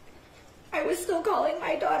 I was still calling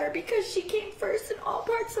my daughter because she came first in all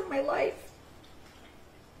parts of my life.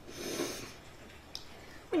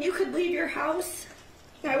 When you could leave your house,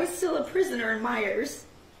 I was still a prisoner in Myers.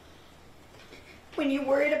 When you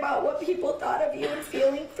worried about what people thought of you and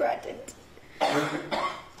feeling threatened,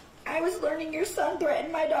 I was learning your son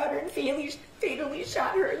threatened my daughter and fatally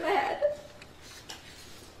shot her in the head.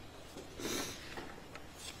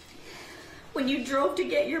 When you drove to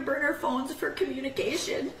get your burner phones for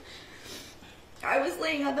communication, I was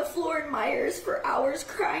laying on the floor in Myers for hours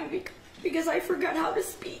crying because I forgot how to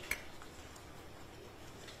speak.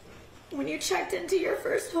 When you checked into your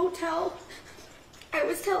first hotel, I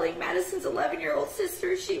was telling Madison's 11-year-old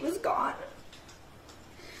sister she was gone.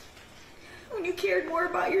 When you cared more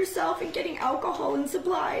about yourself and getting alcohol and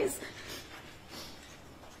supplies,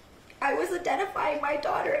 I was identifying my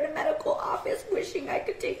daughter in a medical office wishing I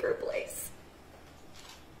could take her place.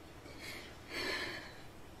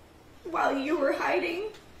 While you were hiding,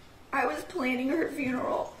 I was planning her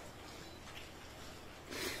funeral.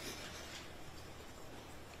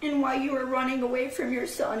 And while you were running away from your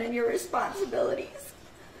son and your responsibilities,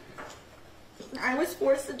 I was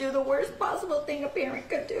forced to do the worst possible thing a parent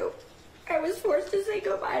could do. I was forced to say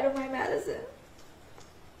goodbye to my Madison.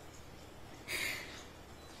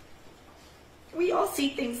 We all see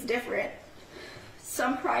things different.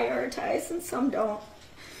 Some prioritize and some don't.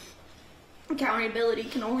 Accountability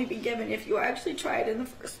can only be given if you actually tried in the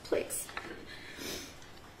first place.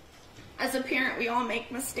 As a parent, we all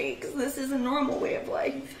make mistakes. This is a normal way of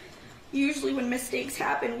life. Usually when mistakes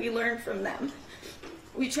happen, we learn from them.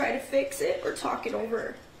 We try to fix it or talk it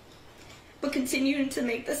over. But continuing to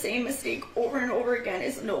make the same mistake over and over again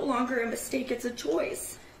is no longer a mistake, it's a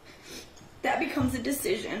choice. That becomes a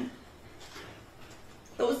decision.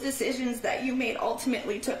 Those decisions that you made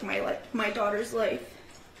ultimately took my daughter's life.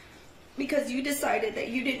 Because you decided that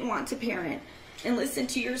you didn't want to parent and listen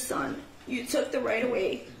to your son. You took the right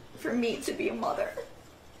away for me to be a mother.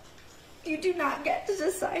 You do not get to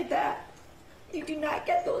decide that. You do not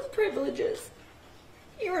get those privileges.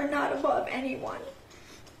 You are not above anyone.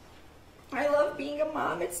 I love being a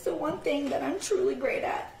mom. It's the one thing that I'm truly great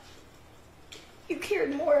at. You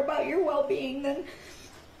cared more about your well-being than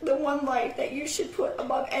the one life that you should put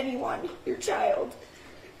above anyone, your child.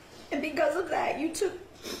 And because of that, you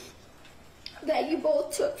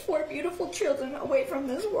both took 4 beautiful children away from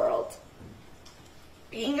this world.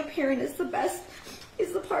 Being a parent is the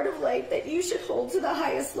part of life that you should hold to the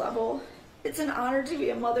highest level. It's an honor to be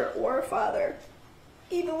a mother or a father.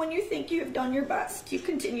 Even when you think you have done your best, you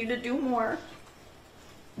continue to do more.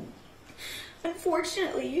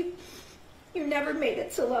 Unfortunately, you never made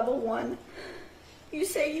it to level 1. You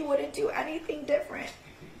say you wouldn't do anything different.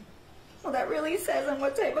 Well, that really says on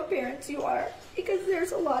what type of parents you are, because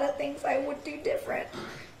there's a lot of things I would do different.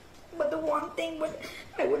 But the one thing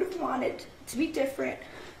I would have wanted to be different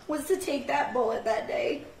was to take that bullet that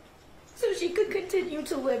day so she could continue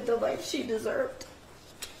to live the life she deserved.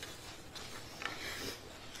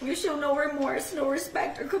 You show no remorse, no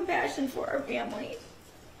respect or compassion for our family.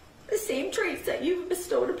 The same traits that you've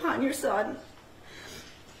bestowed upon your son.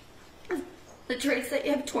 The traits that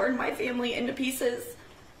have torn my family into pieces.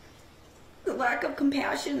 The lack of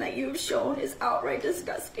compassion that you have shown is outright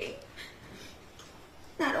disgusting.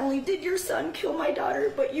 Not only did your son kill my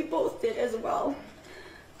daughter, but you both did as well.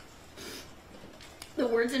 The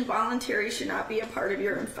words involuntary should not be a part of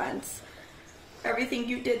your offense. Everything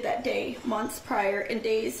you did that day, months prior, and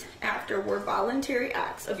days after were voluntary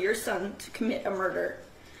acts of your son to commit a murder.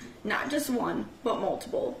 Not just one, but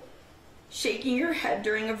multiple. Shaking your head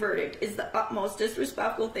during a verdict is the utmost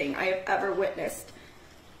disrespectful thing I have ever witnessed.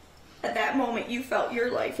 At that moment, you felt your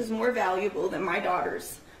life is more valuable than my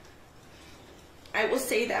daughter's. I will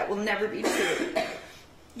say that will never be true.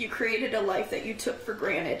 You created a life that you took for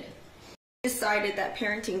granted. You decided that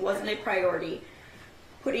parenting wasn't a priority.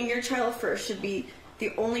 Putting your child first should be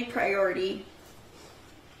the only priority.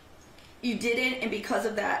 You didn't, and because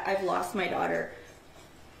of that, I've lost my daughter.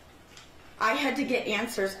 I had to get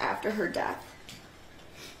answers after her death.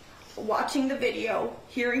 Watching the video,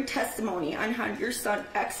 hearing testimony on how your son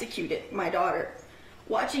executed my daughter,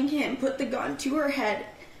 watching him put the gun to her head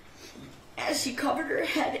as she covered her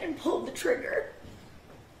head and pulled the trigger.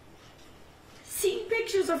 Seeing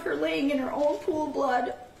pictures of her laying in her own pool of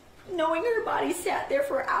blood, knowing her body sat there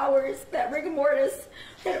for hours, that rigor mortis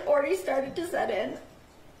had already started to set in.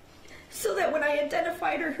 So that when I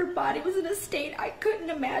identified her, her body was in a state I couldn't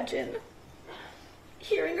imagine.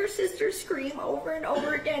 Hearing her sister scream over and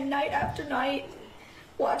over again night after night,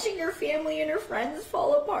 watching her family and her friends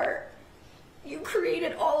fall apart. You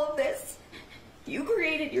created all of this. You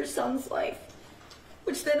created your son's life,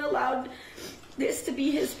 which then allowed this to be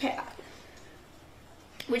his path,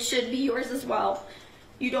 which should be yours as well.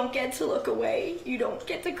 You don't get to look away. You don't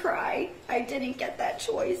get to cry. I didn't get that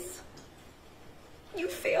choice. You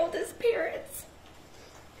failed as parents.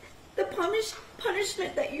 The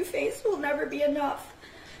punishment that you face will never be enough.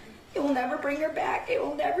 It will never bring her back. It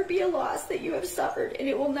will never be a loss that you have suffered, and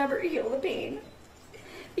it will never heal the pain.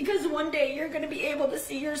 Because one day you're going to be able to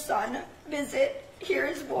see your son, visit, hear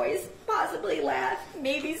his voice, possibly laugh,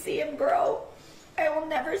 maybe see him grow. I will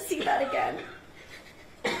never see that again.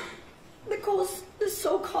 The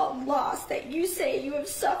so-called loss that you say you have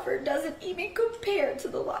suffered doesn't even compare to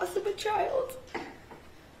the loss of a child.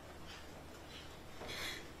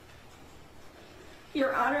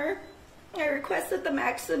 Your Honor, I request that the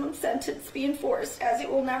maximum sentence be enforced, as it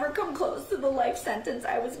will never come close to the life sentence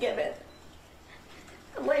I was given.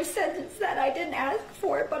 A life sentence that I didn't ask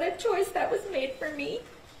for, but a choice that was made for me.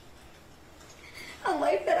 A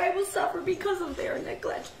life that I will suffer because of their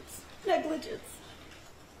negligence. Thank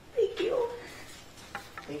you.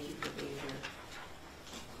 Thank you for being here.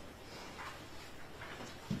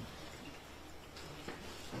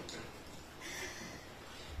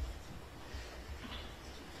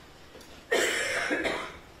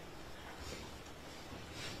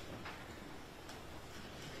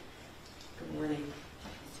 Good morning.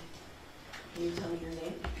 Can you tell me your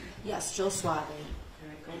name? Yes, Jill Suave. All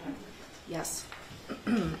right, go ahead. Yes.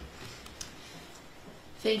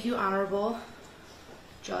 Thank you, Honorable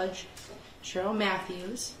Judge Cheryl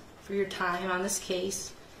Matthews, for your time on this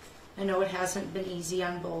case. I know it hasn't been easy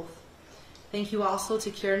on both. Thank you also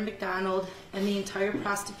to Karen McDonald and the entire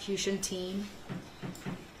prosecution team.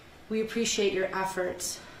 We appreciate your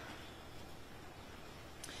efforts.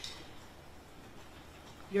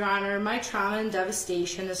 Your Honor, my trauma and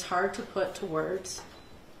devastation is hard to put to words,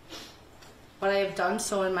 but I have done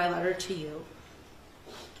so in my letter to you.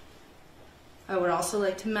 I would also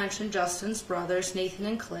like to mention Justin's brothers, Nathan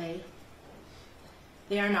and Clay.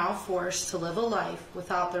 They are now forced to live a life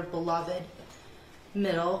without their beloved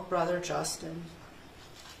middle brother, Justin.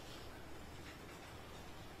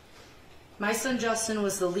 My son Justin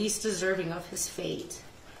was the least deserving of his fate.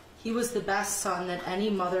 He was the best son that any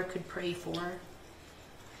mother could pray for.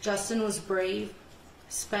 Justin was brave,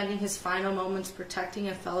 spending his final moments protecting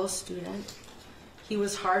a fellow student. He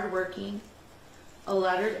was hardworking, a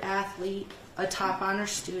lettered athlete, a top honor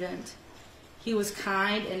student. He was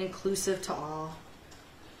kind and inclusive to all.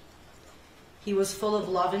 He was full of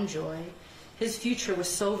love and joy. His future was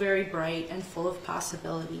so very bright and full of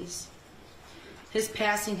possibilities. His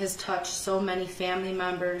passing has touched so many family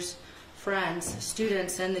members, friends,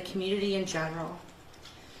 students, and the community in general.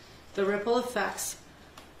 The ripple effects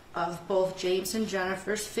of both James and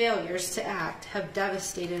Jennifer's failures to act have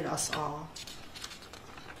devastated us all.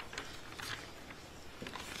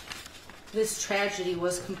 This tragedy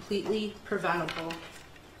was completely preventable.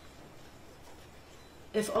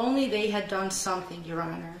 If only they had done something, Your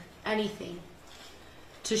Honor, anything,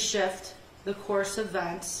 to shift the course of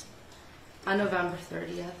events on November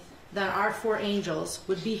 30th, then our 4 angels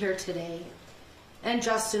would be here today, and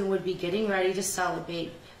Justin would be getting ready to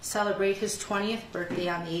celebrate his 20th birthday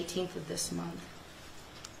on the 18th of this month.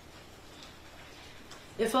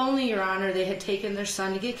 If only, Your Honor, they had taken their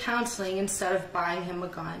son to get counseling instead of buying him a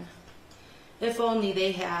gun. If only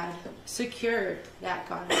they had secured that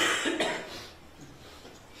gun.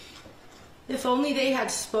 If only they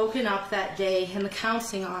had spoken up that day in the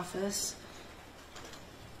counseling office.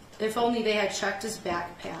 If only they had checked his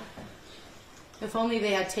backpack. If only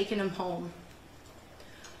they had taken him home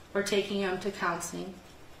or taking him to counseling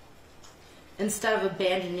instead of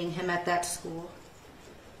abandoning him at that school,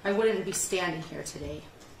 I wouldn't be standing here today.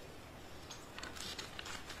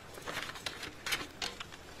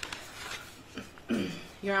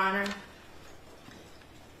 Your Honor,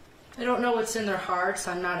 I don't know what's in their hearts.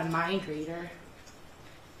 I'm not a mind reader.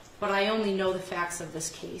 But I only know the facts of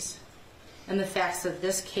this case. And the facts of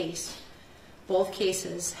this case, both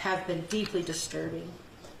cases, have been deeply disturbing.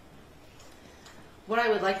 What I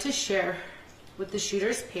would like to share with the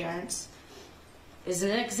shooter's parents is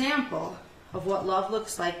an example of what love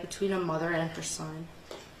looks like between a mother and her son.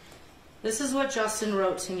 This is what Justin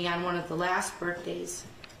wrote to me on one of the last birthdays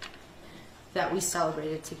that we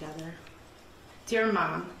celebrated together. Dear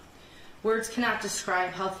Mom, words cannot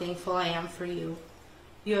describe how thankful I am for you.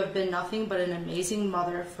 You have been nothing but an amazing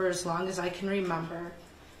mother for as long as I can remember.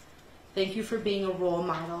 Thank you for being a role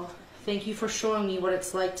model. Thank you for showing me what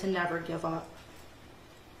it's like to never give up.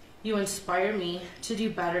 You inspire me to do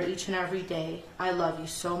better each and every day. I love you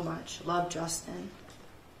so much. Love, Justin.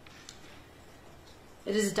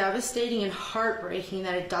 It is devastating and heartbreaking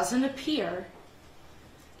that it doesn't appear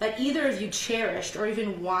that either of you cherished or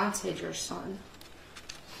even wanted your son.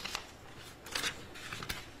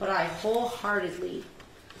 But I wholeheartedly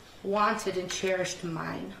wanted and cherished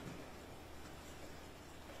mine.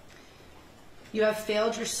 You have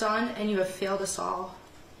failed your son and you have failed us all.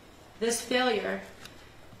 This failure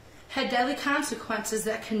had deadly consequences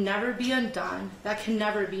that can never be undone, that can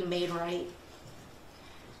never be made right.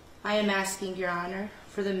 I am asking, Your Honor,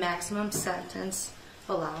 for the maximum sentence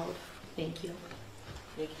allowed. Thank you.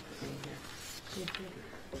 Thank you for being here. Thank you.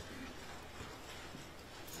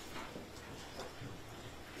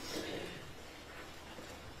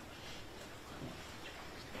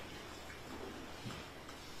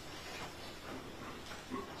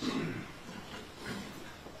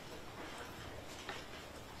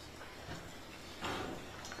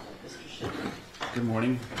 Good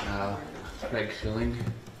morning, Craig Schilling,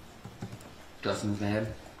 Justin's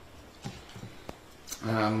dad.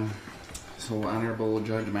 So Honorable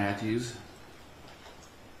Judge Matthews,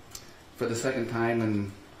 for the second time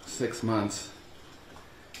in 6 months,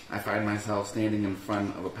 I find myself standing in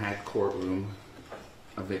front of a packed courtroom,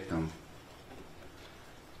 a victim.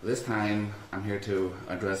 This time, I'm here to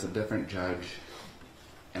address a different judge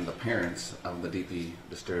and the parents of the deeply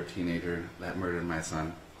disturbed teenager that murdered my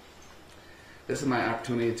son. This is my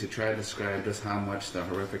opportunity to try to describe just how much the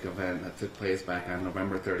horrific event that took place back on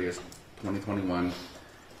November 30th, 2021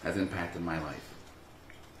 has impacted my life.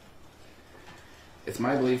 It's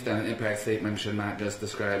my belief that an impact statement should not just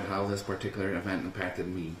describe how this particular event impacted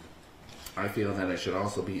me. I feel that it should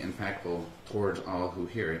also be impactful towards all who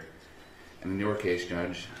hear it. And in your case,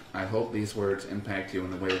 Judge, I hope these words impact you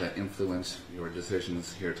in a way that influence your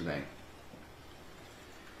decisions here today.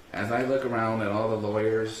 As I look around at all the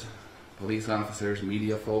lawyers, police officers,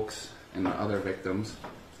 media folks, and the other victims,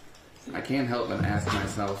 I can't help but ask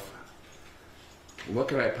myself, what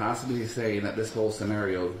could I possibly say that this whole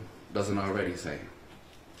scenario doesn't already say?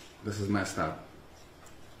 This is messed up.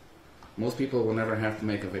 Most people will never have to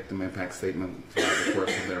make a victim impact statement throughout the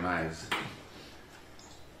course of their lives.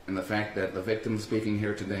 And the fact that the victims speaking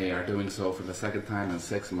here today are doing so for the second time in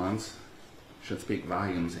 6 months should speak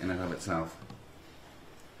volumes in and of itself.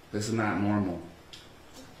 This is not normal.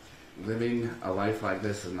 living a life like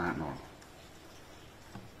this is not normal.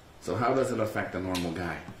 So how does it affect a normal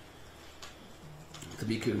guy? To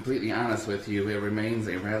be completely honest with you, it remains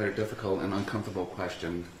a rather difficult and uncomfortable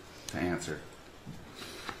question to answer.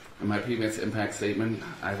 In my previous impact statement,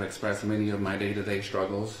 I've expressed many of my day-to-day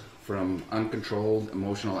struggles, from uncontrolled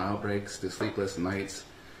emotional outbreaks to sleepless nights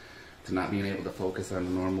to not being able to focus on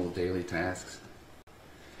the normal daily tasks.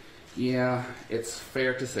 Yeah, it's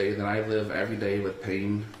fair to say that I live every day with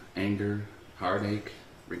pain, anger, heartache,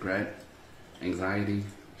 regret, anxiety,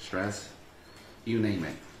 stress, you name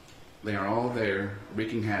it. They are all there,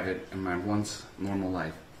 wreaking havoc in my once normal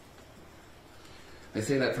life. They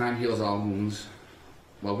say that time heals all wounds.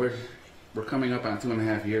 Well, we're coming up on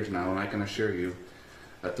 2.5 years now, and I can assure you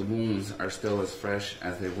that the wounds are still as fresh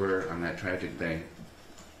as they were on that tragic day.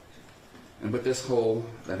 And with this hole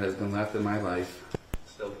that has been left in my life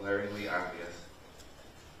still glaringly obvious,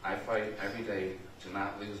 I fight every day to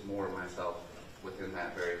not lose more of myself within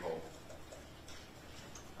that very hole.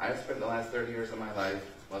 I've spent the last 30 years of my life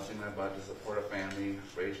busting my butt to support a family,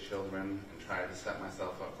 raise children, and try to set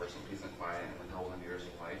myself up for some peace and quiet in the golden years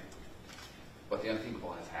of life. But the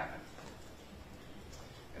unthinkable has happened.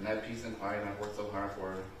 And that peace and quiet I've worked so hard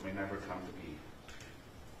for may never come to be.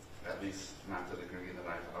 At least not to the degree that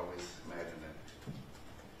I've always imagined it.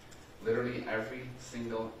 Literally every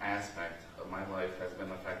single aspect of my life has been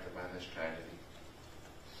affected by this tragedy.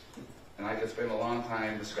 And I could spend a long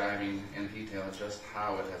time describing in detail just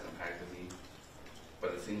how it has impacted me,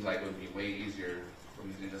 but it seems like it would be way easier for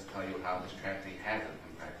me to just tell you how this tragedy hasn't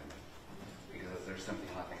impacted me, because there's simply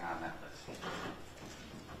nothing on that list.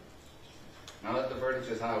 Now that the verdict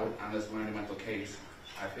is out on this monumental case,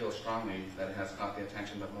 I feel strongly that it has caught the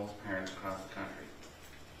attention of most parents across the country.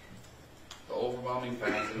 The overwhelming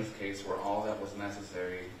facts in this case were all that was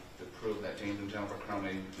necessary to prove that James and Jennifer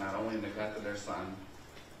Crumbley not only neglected their son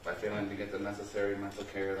by failing to get the necessary mental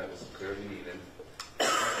care that was clearly needed, but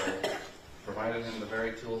also provided him the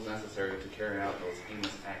very tools necessary to carry out those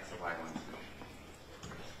heinous acts of violence.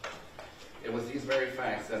 It was these very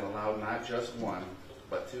facts that allowed not just one,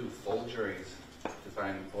 but 2 full juries to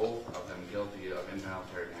find both of them guilty of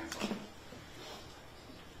involuntary manslaughter.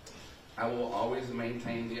 I will always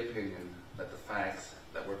maintain the opinion that the facts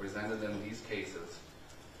that were presented in these cases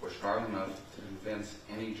were strong enough to convince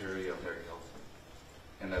any jury of their guilt,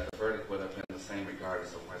 and that the verdict would have been the same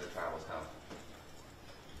regardless of where the trial was held.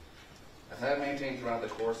 As I have maintained throughout the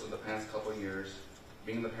course of the past couple of years,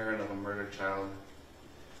 being the parent of a murdered child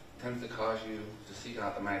tends to cause you to seek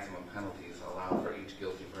out the maximum penalties allowed for each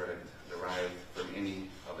guilty verdict derived from any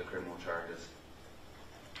of the criminal charges.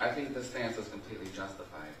 I think this stance is completely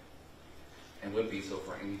justified, and would be so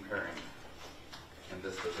for any parent in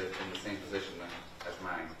the same position as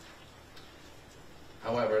mine.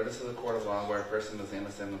 However, this is a court of law where a person is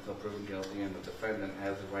innocent until proven guilty, and the defendant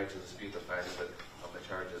has the right to dispute the facts of the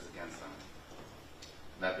charges against them.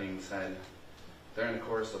 That being said, during the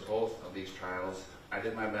course of both of these trials, I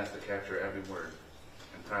did my best to capture every word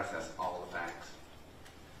and process all the facts.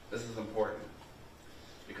 This is important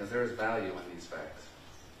because there is value in these facts,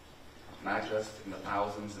 not just in the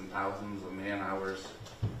thousands and thousands of man-hours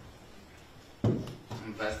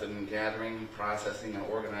invested in gathering, processing, and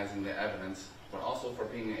organizing the evidence, but also for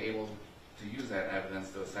being able to use that evidence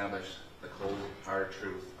to establish the cold, hard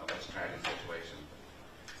truth of this tragic situation,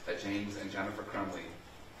 that James and Jennifer Crumbley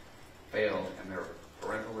failed in their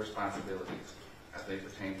parental responsibilities as they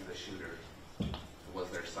pertain to the shooter, who was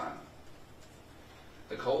their son.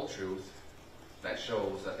 The cold truth that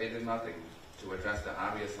shows that they did nothing to address the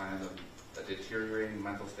obvious signs of the deteriorating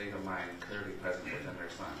mental state of mind clearly present within their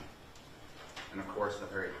son. And of course, the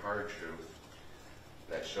very hard truth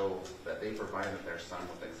that shows that they provided their son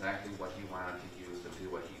with exactly what he wanted to use to do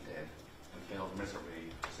what he did, and failed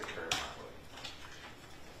miserably to secure it properly.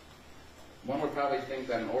 One would probably think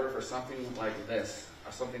that in order for something like this,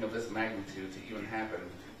 or something of this magnitude, to even happen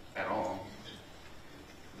at all,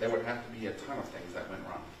 there would have to be a ton of things that went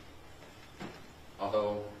wrong.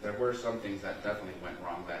 Although there were some things that definitely went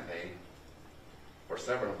wrong that day, for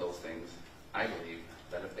several of those things, I believe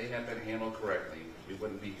that if they had been handled correctly, we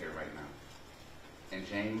wouldn't be here right now. And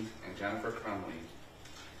James and Jennifer Crumbley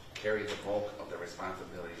carried the bulk of the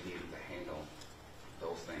responsibility needed to handle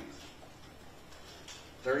those things.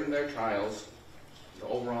 During their trials, the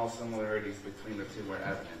overall similarities between the two were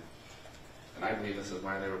evident, and I believe this is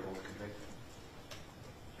why they were both convicted.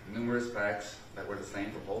 Numerous facts that were the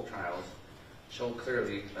same for both trials showed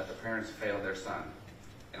clearly that the parents failed their son,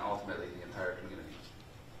 and ultimately the entire community.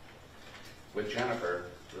 With Jennifer,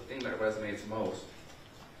 the thing that resonates most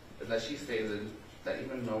is that she stated that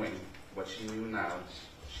even knowing what she knew now,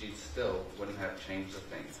 she still wouldn't have changed a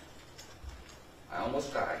thing. I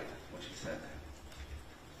almost died when she said that.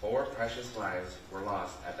 4 precious lives were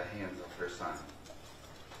lost at the hands of her son,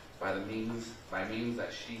 by means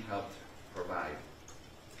that she helped provide.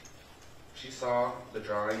 She saw the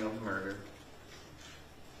drawing of the murder,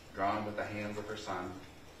 drawn with the hands of her son.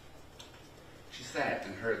 She sat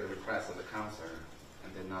and heard the request of the counselor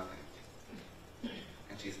and did nothing.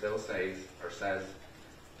 And she still says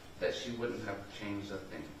that she wouldn't have changed a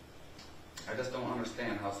thing. I just don't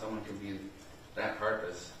understand how someone can be that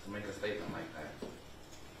heartless to make a statement like that.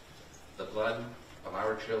 The blood of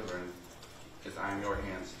our children is on your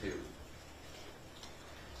hands too.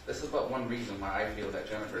 This is but one reason why I feel that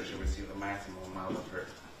Jennifer should receive the maximum amount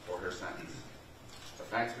for her sentence. The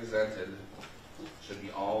facts presented should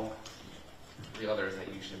be all the others that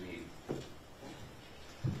you should need.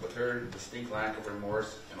 With her distinct lack of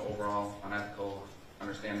remorse and overall unethical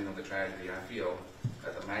understanding of the tragedy, I feel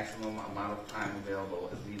that the maximum amount of time available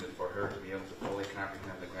is needed for her to be able to fully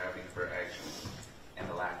comprehend the gravity of her actions and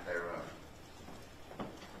the lack thereof.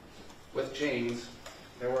 With James,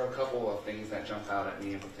 there were a couple of things that jumped out at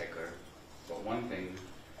me in particular, but one thing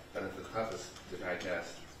that is the toughest to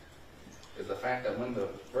digest is the fact that when the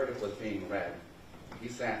verdict was being read, he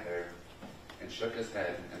sat there and shook his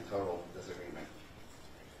head in total disagreement,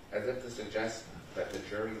 as if to suggest that the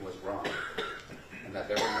jury was wrong and that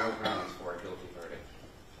there were no grounds for a guilty verdict.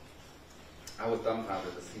 I was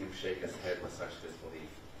dumbfounded to see him shake his head with such disbelief,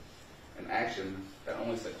 an action that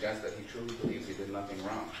only suggests that he truly believes he did nothing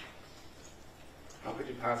wrong. How could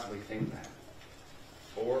you possibly think that?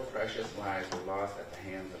 4 precious lives were lost at the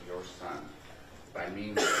hands of your son by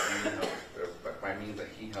means that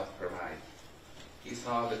he helped provide. He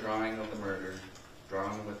saw the drawing of the murder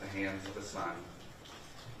drawn with the hands of his son.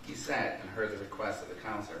 He sat and heard the request of the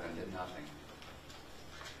counselor and did nothing.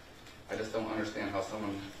 I just don't understand how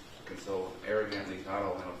someone can so arrogantly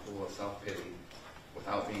dawdle in a pool of self-pity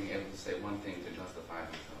without being able to say one thing to justify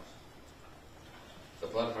themselves. The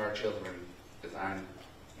blood of our children is on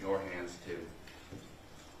your hands too.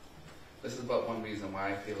 This is but one reason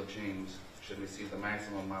why I feel James should receive the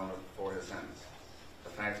maximum amount for his sentence. The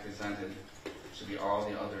facts presented should be all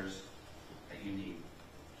the others that you need.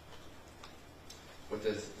 With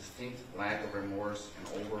this distinct lack of remorse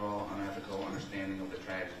and overall unethical understanding of the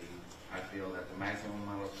tragedy, I feel that the maximum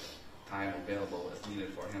amount of time available is needed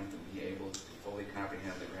for him to be able to fully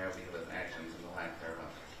comprehend the gravity of his actions and the lack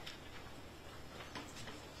thereof.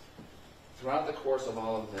 Throughout the course of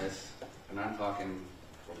all of this, and I'm talking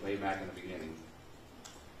from way back in the beginning,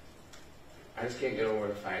 I just can't get over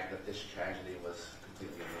the fact that this tragedy was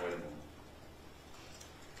completely avoidable.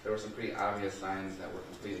 There were some pretty obvious signs that were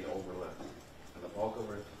completely overlooked, and the bulk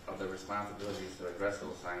of the responsibilities to address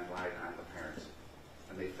those signs lied on the parents,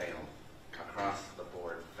 and they failed. Across the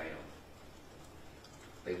board, failed.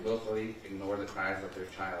 They willfully ignored the cries of their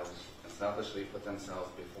child and selfishly put themselves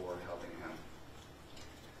before helping him.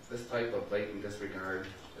 This type of blatant disregard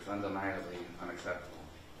is undeniably unacceptable.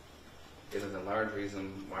 It is a large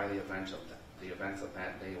reason why the events of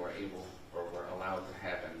that day were able or were allowed to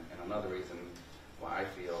happen, and another reason why I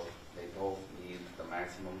feel they both need the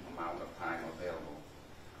maximum amount of time available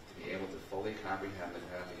to be able to fully comprehend the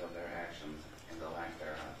gravity of their actions and the lack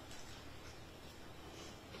thereof.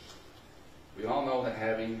 We all know that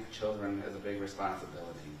having children is a big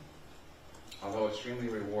responsibility. Although extremely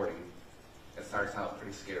rewarding, it starts out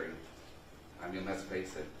pretty scary. I mean, let's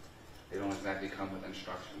face it, they don't exactly come with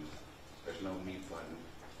instructions. There's no mute button,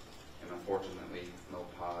 and unfortunately, no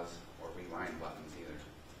pause or rewind buttons either.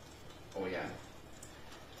 Oh yeah,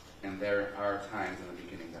 and there are times in the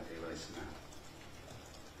beginning that they really snap.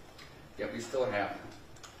 Yet we still have them.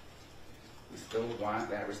 We still want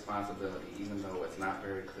that responsibility, even though it's not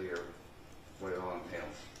very clear what it all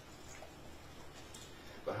entails.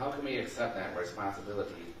 But how can we accept that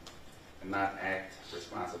responsibility and not act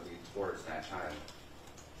responsibly towards that child?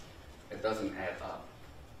 It doesn't add up.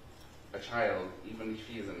 A child, even if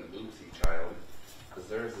he is an oopsie child,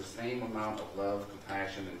 deserves the same amount of love,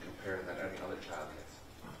 compassion, and care that every other child gets.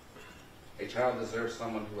 A child deserves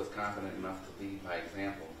someone who is confident enough to lead by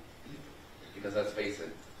example. Because let's face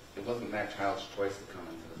it wasn't that child's choice to come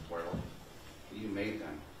into this world. You made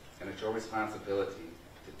them, and it's your responsibility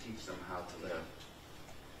to teach them how to live.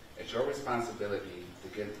 It's your responsibility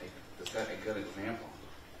to set a good example.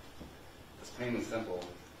 It's plain and simple,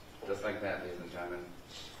 just like that, ladies and gentlemen.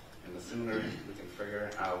 And the sooner we can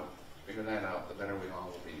figure that out, the better we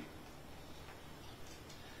all will be.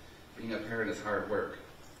 Being a parent is hard work,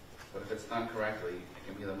 but if it's done correctly, it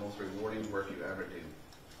can be the most rewarding work you ever do.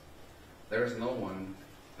 There is no one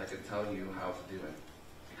that can tell you how to do it,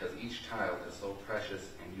 because each child is so precious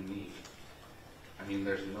and unique. I mean,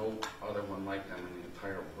 there's no other one like them in the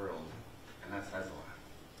entire world, and that says a lot.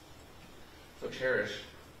 So cherish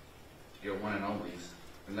your one and onlys,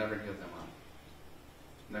 and never give them up.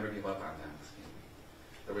 Never give up on them.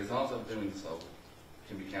 The results of doing so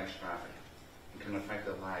can be catastrophic and can affect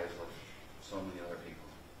the lives of so many other people.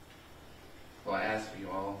 So I ask for you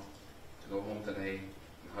all to go home today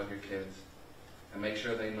and hug your kids and make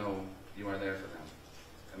sure they know you are there for them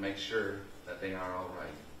and make sure that they are all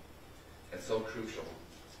right. It's so crucial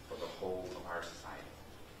for the whole of our society.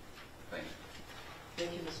 Thank you.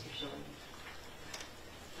 Thank you, Mr. Schilling.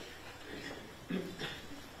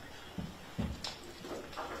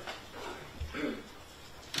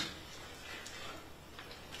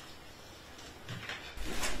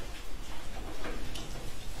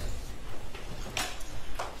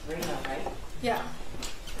 Raina, right? Yeah.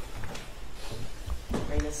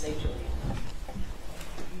 Raina St. Julian.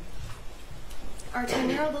 Our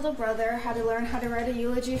 10-year-old little brother had to learn how to write a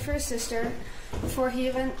eulogy for his sister before he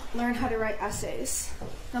even learned how to write essays.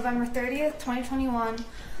 November 30th, 2021,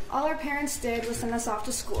 all our parents did was send us off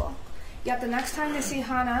to school. Yet the next time they see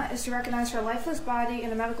Hannah is to recognize her lifeless body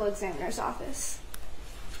in a medical examiner's office.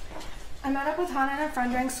 I met up with Hannah and a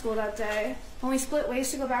friend during school that day. When we split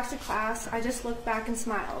ways to go back to class, I just looked back and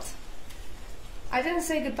smiled. I didn't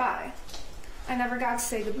say goodbye. I never got to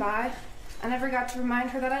say goodbye. I never got to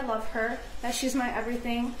remind her that I love her, that she's my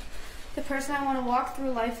everything, the person I want to walk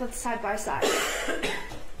through life with side by side.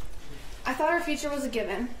 I thought our future was a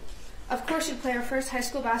given. Of course she'd play her first high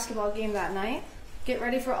school basketball game that night, get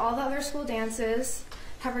ready for all the other school dances,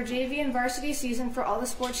 have her JV and varsity season for all the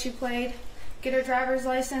sports she played, get her driver's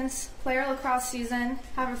license, play her lacrosse season,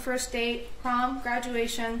 have her first date, prom,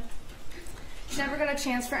 graduation. She never got a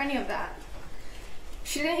chance for any of that.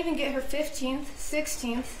 She didn't even get her 15th,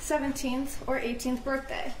 16th, 17th, or 18th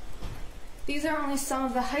birthday. These are only some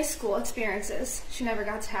of the high school experiences she never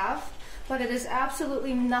got to have, but it is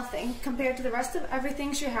absolutely nothing compared to the rest of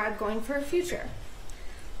everything she had going for her future.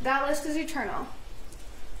 That list is eternal.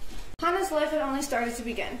 Hannah's life had only started to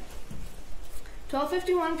begin.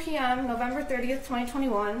 12:51 p.m., November 30th,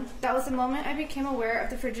 2021, that was the moment I became aware of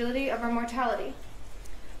the fragility of our mortality.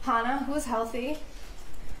 Hannah, who was healthy,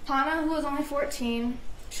 Hannah, who was only 14,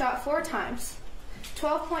 shot 4 times.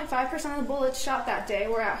 12.5% of the bullets shot that day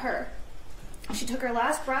were at her. She took her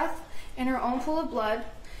last breath in her own pool of blood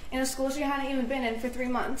in a school she hadn't even been in for 3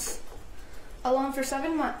 months. Alone for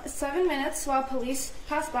 7 minutes while police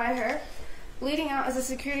passed by her, bleeding out as a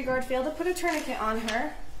security guard failed to put a tourniquet on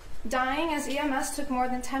her, dying as EMS took more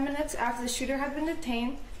than 10 minutes after the shooter had been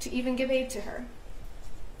detained to even give aid to her.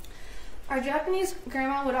 Our Japanese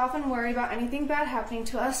grandma would often worry about anything bad happening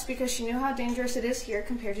to us because she knew how dangerous it is here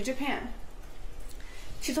compared to Japan.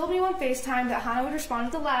 She told me on FaceTime that Hannah would respond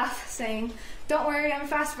with a laugh, saying, "Don't worry, I'm a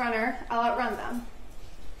fast runner, I'll outrun them."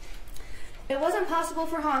 It wasn't possible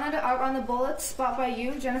for Hannah to outrun the bullets bought by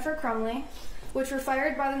you, Jennifer Crumbley, which were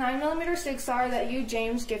fired by the 9mm Sig Sauer that you,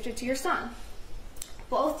 James, gifted to your son.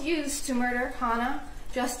 Both used to murder Hannah,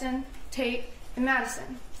 Justin, Tate, and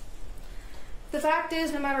Madison. The fact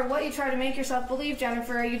is, no matter what you try to make yourself believe,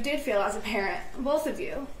 Jennifer, you did fail as a parent, both of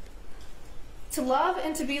you. To love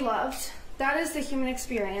and to be loved, that is the human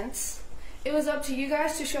experience. It was up to you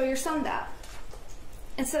guys to show your son that.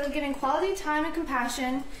 Instead of giving quality time and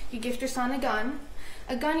compassion, you gift your son a gun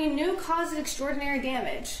you knew caused extraordinary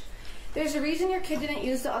damage. There's a reason your kid didn't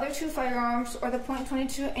use the other 2 firearms or the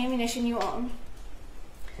 .22 ammunition you own.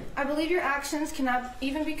 I believe your actions cannot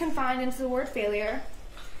even be confined into the word failure.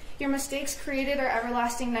 Your mistakes created our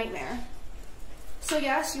everlasting nightmare. So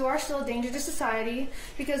yes, you are still a danger to society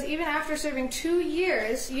because even after serving 2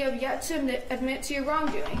 years, you have yet to admit to your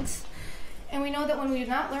wrongdoings. And we know that when we do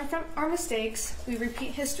not learn from our mistakes, we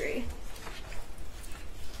repeat history.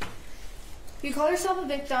 You call yourself a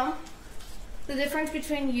victim. The difference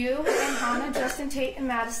between you and Hannah, Justin, Tate, and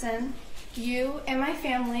Madison, you and my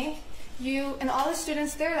family, you and all the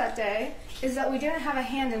students there that day, is that we didn't have a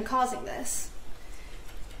hand in causing this.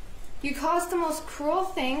 You caused the most cruel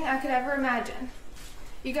thing I could ever imagine.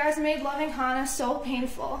 You guys made loving Hannah so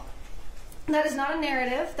painful. That is not a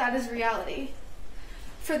narrative, that is reality.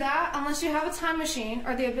 For that, unless you have a time machine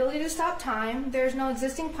or the ability to stop time, there is no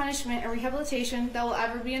existing punishment or rehabilitation that will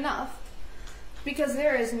ever be enough. Because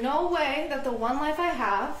there is no way that the one life I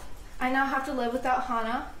have, I now have to live without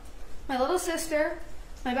Hannah, my little sister,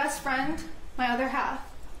 my best friend, my other half.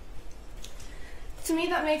 To me,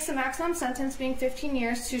 that makes the maximum sentence being 15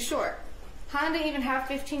 years too short. Hannah didn't even have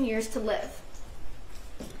 15 years to live.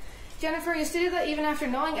 Jennifer, you stated that even after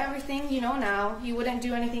knowing everything you know now, you wouldn't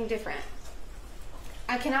do anything different.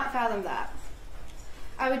 I cannot fathom that.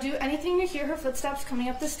 I would do anything to hear her footsteps coming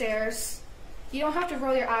up the stairs, You don't have to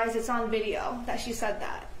roll your eyes, it's on video that she said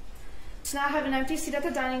that. To not have an empty seat at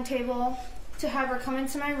the dining table, to have her come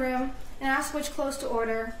into my room and ask which clothes to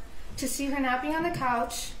order, to see her napping on the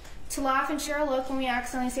couch, to laugh and share a look when we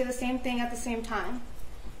accidentally say the same thing at the same time.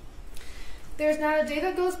 There's not a day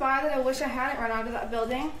that goes by that I wish I hadn't run out of that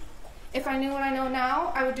building. If I knew what I know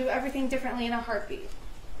now, I would do everything differently in a heartbeat.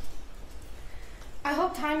 I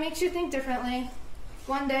hope time makes you think differently.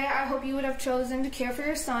 One day, I hope you would have chosen to care for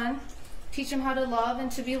your son, teach him how to love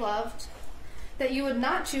and to be loved, that you would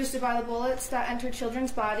not choose to buy the bullets that enter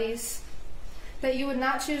children's bodies, that you would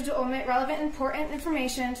not choose to omit relevant, important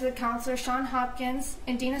information to the counselor Sean Hopkins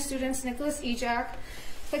and Dean of Students Nicholas Ejak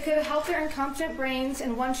that could have helped their incompetent brains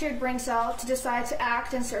and one shared brain cell to decide to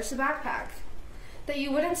act and search the backpack, that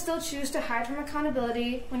you wouldn't still choose to hide from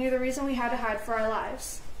accountability when you're the reason we had to hide for our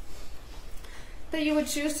lives, that you would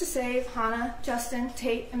choose to save Hannah, Justin,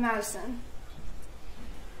 Tate, and Madison.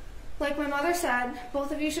 Like my mother said,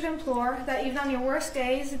 both of you should implore that even on your worst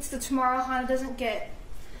days, it's the tomorrow Hannah doesn't get.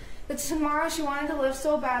 The tomorrow she wanted to live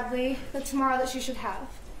so badly, the tomorrow that she should have.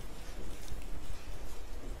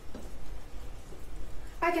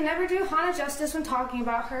 I can never do Hannah justice when talking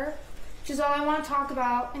about her. She's all I want to talk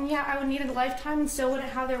about, and yet I would need a lifetime and still wouldn't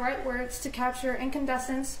have the right words to capture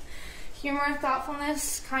incandescence, humor,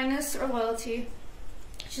 thoughtfulness, kindness, or loyalty.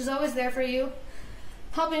 She's always there for you,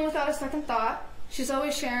 helping without a second thought. She's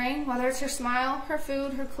always sharing, whether it's her smile, her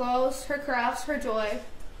food, her clothes, her crafts, her joy.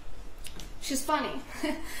 She's funny.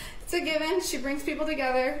 It's a given. She brings people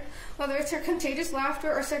together. Whether it's her contagious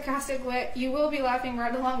laughter or sarcastic wit, you will be laughing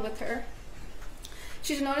right along with her.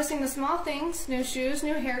 She's noticing the small things, new shoes,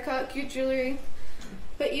 new haircut, cute jewelry,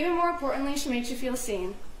 but even more importantly, she makes you feel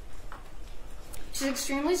seen. She's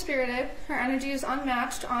extremely spirited. Her energy is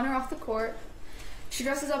unmatched on or off the court. She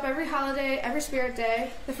dresses up every holiday, every spirit day,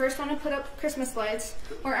 the first one to put up Christmas lights,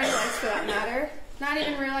 or any lights for that matter, not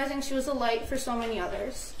even realizing she was a light for so many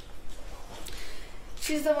others.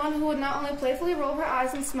 She's the one who would not only playfully roll her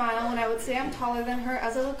eyes and smile when I would say I'm taller than her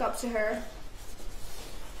as I look up to her.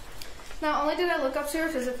 Not only did I look up to her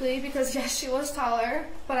physically, because yes, she was taller,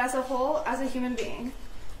 but as a whole, as a human being.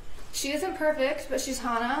 She isn't perfect, but she's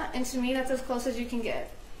Hannah, and to me, that's as close as you can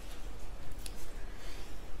get.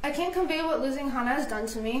 I can't convey what losing Hannah has done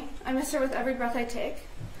to me. I miss her with every breath I take.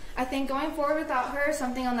 I think going forward without her is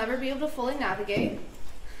something I'll never be able to fully navigate.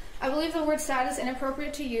 I believe the word sad is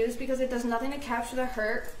inappropriate to use because it does nothing to capture the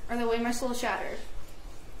hurt or the way my soul shattered.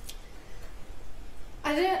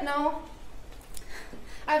 I didn't know.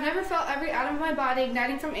 I've never felt every atom of my body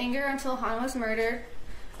igniting from anger until Hannah was murdered.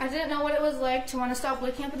 I didn't know what it was like to want to stop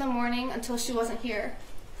waking up in the morning until she wasn't here.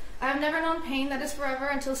 I have never known pain that is forever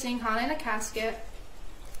until seeing Hannah in a casket.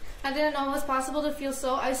 I didn't know it was possible to feel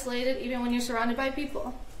so isolated even when you're surrounded by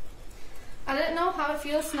people. I didn't know how it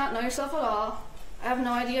feels to not know yourself at all. I have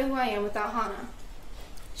no idea who I am without Hannah.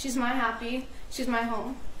 She's my happy. She's my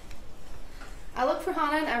home. I look for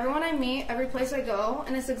Hannah in everyone I meet, every place I go,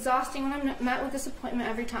 and it's exhausting when I'm met with disappointment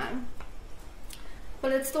every time.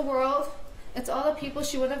 But it's the world. It's all the people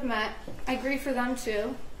she would have met. I grieve for them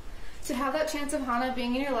too. To have that chance of Hannah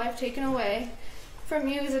being in your life taken away from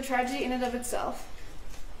you is a tragedy in and of itself.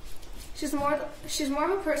 She's more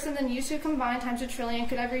of a person than you two combined times a trillion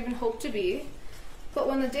could ever even hope to be. But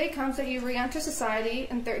when the day comes that you re-enter society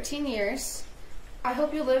in 13 years, I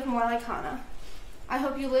hope you live more like Hannah. I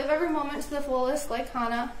hope you live every moment to the fullest like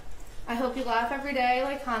Hannah. I hope you laugh every day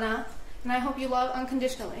like Hannah. And I hope you love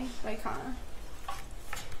unconditionally like Hannah.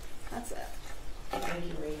 That's it. Thank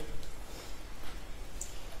you, Rena.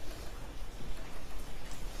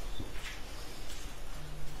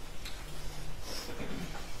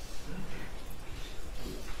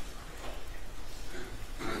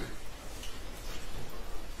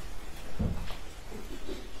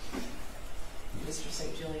 Mr.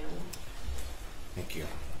 St. Julian. Thank you.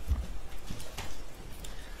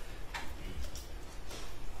 I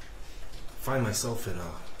find myself in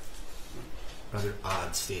a rather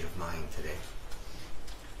odd state of mind today.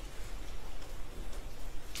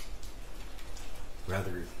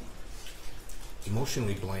 Rather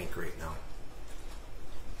emotionally blank right now.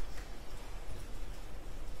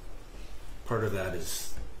 Part of that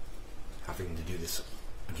is having to do this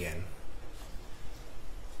again.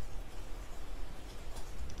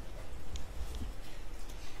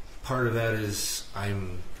 Part of that is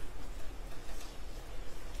I'm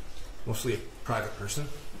mostly a private person,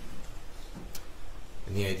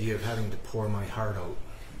 and the idea of having to pour my heart out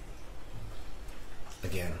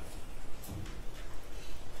again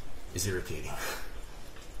is irritating.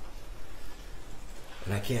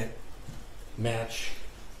 And I can't match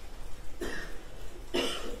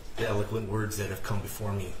the eloquent words that have come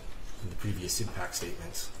before me in the previous impact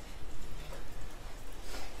statements.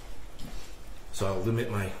 So I'll limit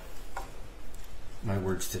my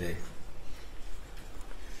words today.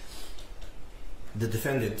 The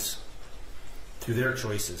defendants, through their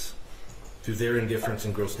choices, through their indifference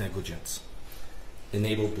and gross negligence,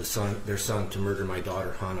 enabled their son to murder my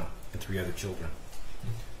daughter, Hannah, and 3 other children.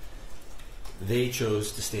 They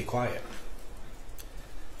chose to stay quiet.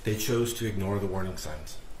 They chose to ignore the warning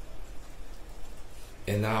signs.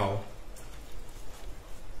 And now,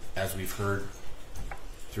 as we've heard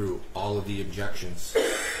through all of the objections,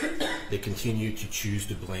 they continue to choose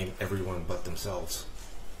to blame everyone but themselves.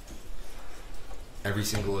 Every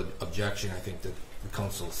single objection, I think, that the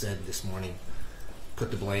council said this morning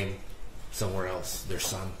put the blame somewhere else, their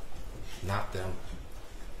son, not them.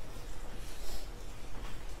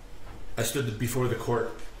 I stood before the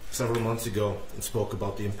court several months ago and spoke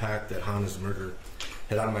about the impact that Hannah's murder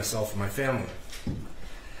had on myself and my family.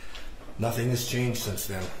 Nothing has changed since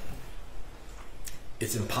then.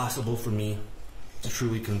 It's impossible for me to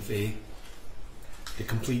truly convey the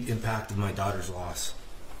complete impact of my daughter's loss.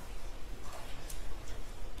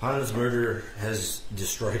 Hannah's murder has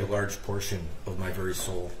destroyed a large portion of my very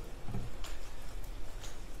soul.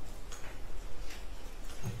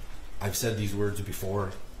 I've said these words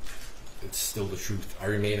before. It's still the truth. I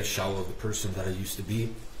remain a shell of the person that I used to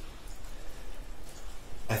be.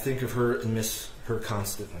 I think of her and miss her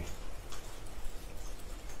constantly.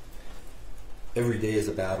 Every day is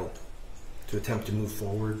a battle to attempt to move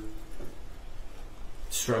forward,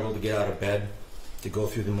 struggle to get out of bed, to go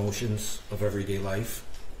through the motions of everyday life.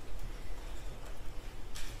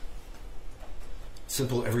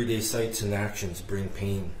 Simple everyday sights and actions bring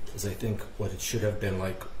pain, as I think what it should have been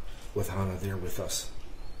like with Hannah there with us.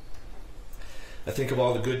 I think of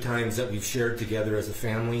all the good times that we've shared together as a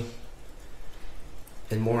family,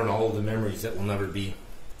 and more on all of the memories that will never be.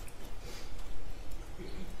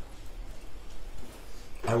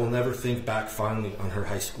 I will never think back fondly on her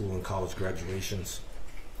high school and college graduations.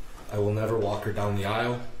 I will never walk her down the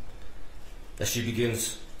aisle as she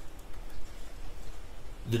begins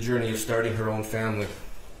the journey of starting her own family.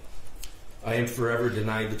 I am forever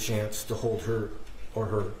denied the chance to hold her or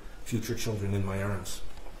her future children in my arms.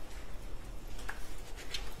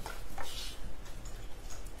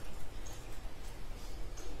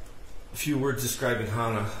 A few words describing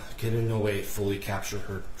Hannah can in no way fully capture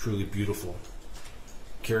her truly beautiful,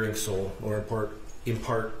 caring soul or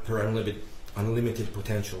impart her unlimited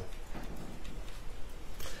potential.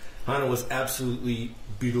 Hannah was absolutely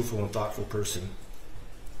beautiful and thoughtful person.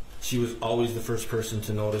 She was always the first person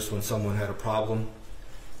to notice when someone had a problem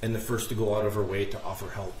and the first to go out of her way to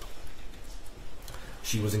offer help.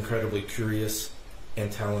 She was incredibly curious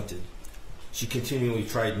and talented. She continually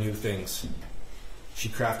tried new things. She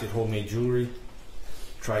crafted homemade jewelry,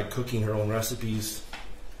 tried cooking her own recipes,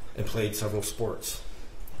 and played several sports.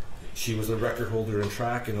 She was a record holder in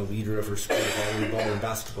track and a leader of her school volleyball and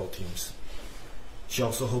basketball teams. She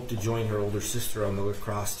also hoped to join her older sister on the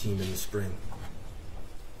lacrosse team in the spring.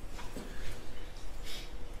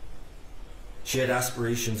 She had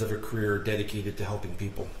aspirations of a career dedicated to helping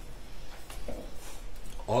people.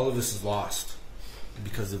 All of this is lost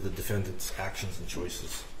because of the defendant's actions and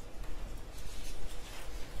choices.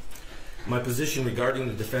 My position regarding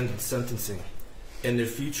the defendant's sentencing and their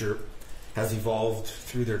future has evolved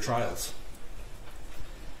through their trials.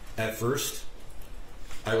 At first,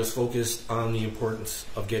 I was focused on the importance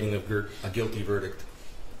of getting a guilty verdict,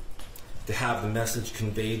 to have the message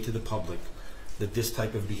conveyed to the public that this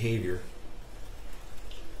type of behavior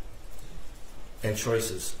and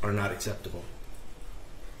choices are not acceptable.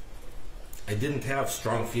 I didn't have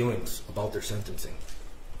strong feelings about their sentencing.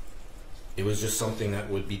 It was just something that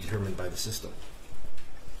would be determined by the system.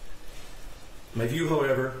 My view,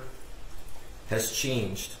 however, has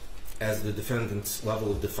changed as the defendant's level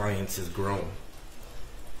of defiance has grown.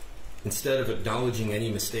 Instead of acknowledging any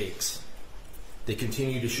mistakes, they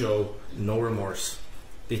continue to show no remorse.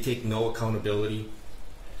 They take no accountability.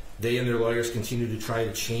 They and their lawyers continue to try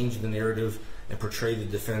to change the narrative and portray the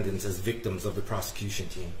defendants as victims of the prosecution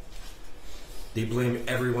team. They blame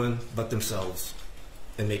everyone but themselves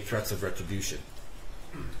and make threats of retribution.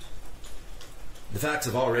 The facts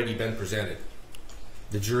have already been presented.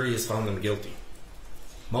 The jury has found them guilty.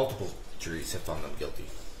 Multiple juries have found them guilty.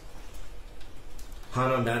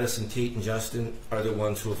 Hannah, Madison, Tate, and Justin are the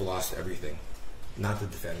ones who have lost everything, not the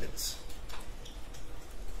defendants.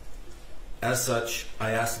 As such,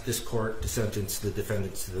 I ask that this court to sentence the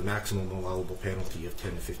defendants to the maximum allowable penalty of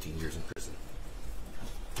 10 to 15 years in prison.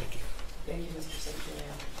 Thank you. Thank you, Mr. Secretary.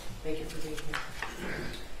 Thank you for being here.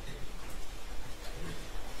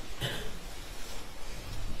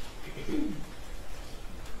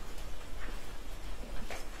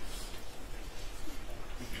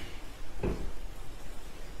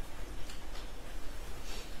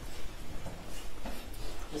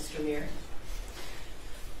 Mr. Mayor.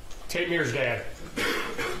 Tate Mears' dad.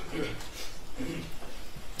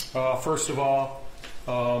 First of all,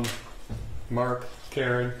 Mark,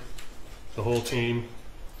 Karen, the whole team,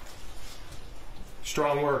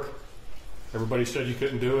 strong work. Everybody said you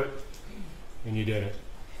couldn't do it, and you did it.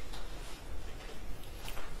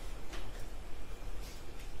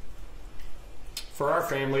 For our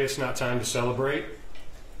family, it's not time to celebrate.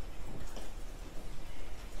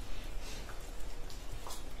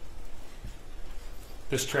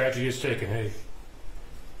 This tragedy has taken an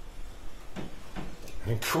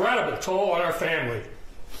incredible toll on our family.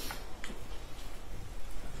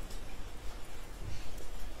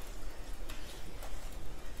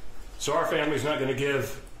 So our family's not going to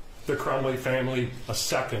give the Crumbley family a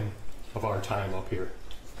second of our time up here.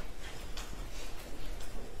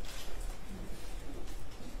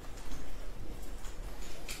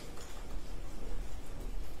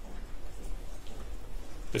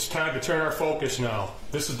 It's time to turn our focus now.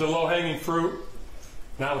 This is the low-hanging fruit.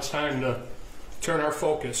 Now it's time to turn our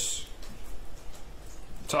focus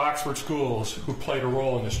to Oxford schools who played a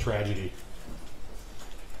role in this tragedy.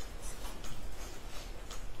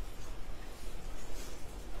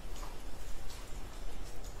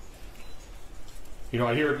 You know,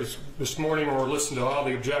 I hear this morning when we're listening to all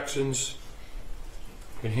the objections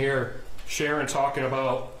and hear Sharon talking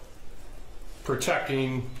about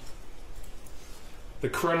protecting the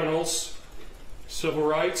criminals' civil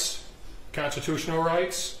rights, constitutional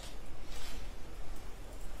rights.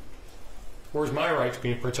 Where's my rights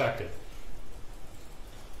being protected?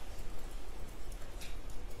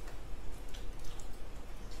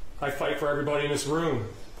 I fight for everybody in this room.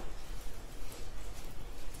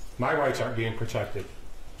 My rights aren't being protected.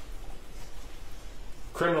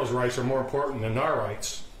 Criminals' rights are more important than our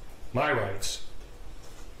rights, my rights.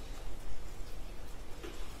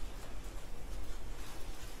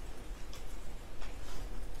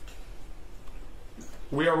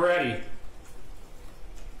 We are ready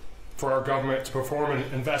for our government to perform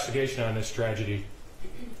an investigation on this tragedy.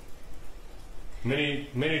 Many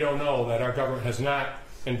don't know that our government has not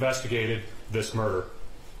investigated this murder.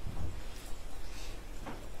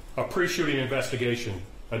 A pre-shooting investigation,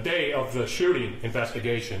 a day of the shooting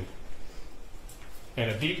investigation,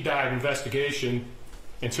 and a deep dive investigation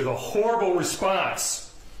into the horrible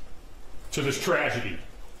response to this tragedy,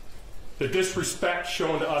 the disrespect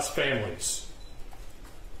shown to us families.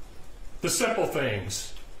 The simple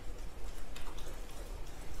things,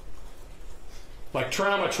 like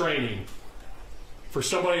trauma training for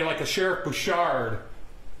somebody like a Sheriff Bouchard,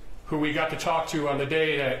 who we got to talk to on the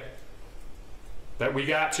day that we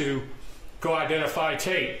got to go identify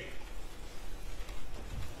Tate.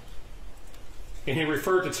 And he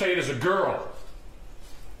referred to Tate as a girl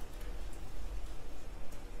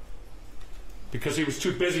because he was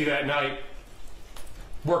too busy that night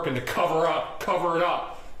working to cover it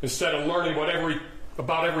up, instead of learning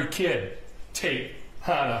about every kid, Tate,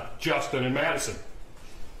 Hannah, Justin, and Madison.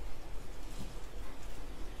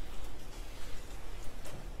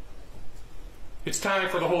 It's time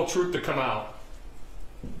for the whole truth to come out.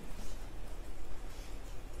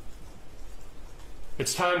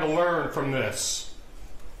 It's time to learn from this,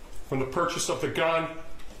 from the purchase of the gun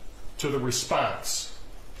to the response.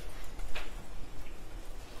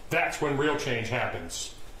 That's when real change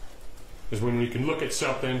happens, is when we can look at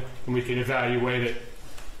something and we can evaluate it,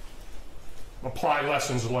 apply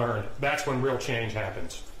lessons learned. That's when real change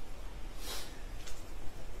happens.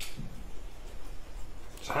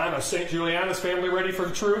 So Hannah, St. Juliana's family ready for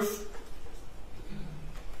the truth?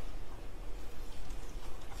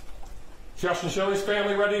 Justin Shilley's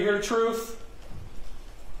family ready to hear the truth?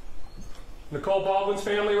 Nicole Baldwin's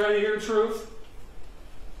family ready to hear the truth?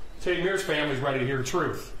 Tate Mears' family's ready to hear the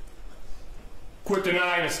truth. Quit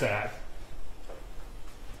denying us that.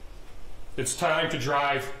 It's time to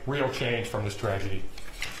drive real change from this tragedy.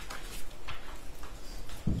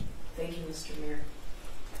 Thank you, Mr. Mayor.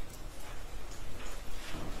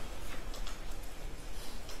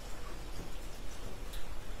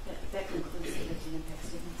 That concludes the victim impact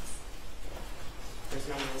statements. There's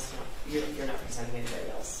no one else. You're not presenting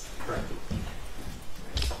anybody else. Correct.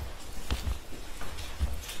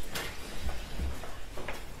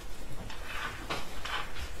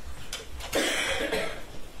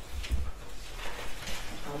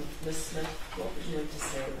 Ms. Smith, what would you like to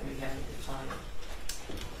say on behalf of the client?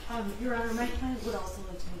 Your Honor, my client would also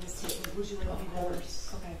like to make a statement. Would you like me to? Of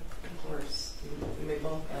course. Okay. Of course. We may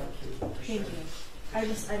both allocate. Thank you. I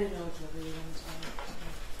didn't know which you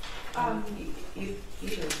wanted to.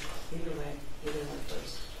 Either way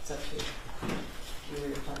first. It's up to you. You were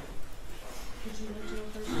your part. Would you like to go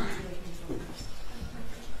first, or would you like me to go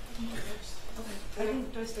first? Okay.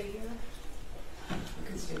 Do I stay here? You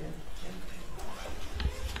can stay there.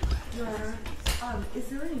 Your Honor, is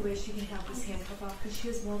there any way she can have this handcuff off? Because she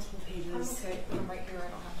has multiple pages. I'm okay, but I'm right here. I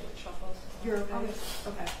don't have to shuffle. You're okay?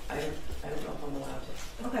 Okay. I don't know if I'm allowed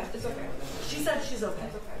to. Okay. It's okay. She said she's okay.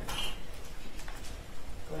 It's okay.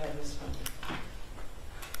 Go ahead, Ms. Crumbley.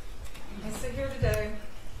 I sit here today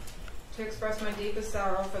to express my deepest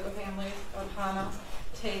sorrow for the families of Hannah,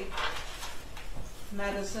 Tate,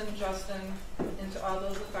 Madison, Justin, and to all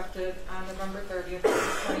those affected on November 30th,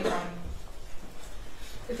 2021.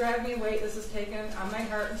 The driving weight this has taken on my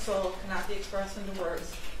heart and soul cannot be expressed into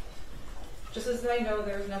words. Just as I know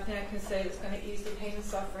there is nothing I can say that's going to ease the pain and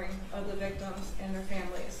suffering of the victims and their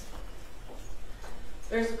families.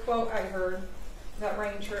 There's a quote I heard that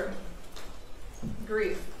rang true.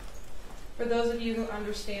 Grief. For those of you who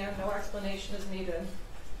understand, no explanation is needed.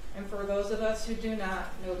 And for those of us who do not,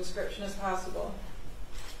 no description is possible.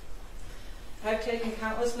 I've taken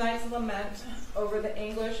countless nights of lament over the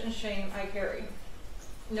anguish and shame I carry,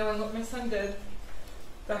 knowing what my son did,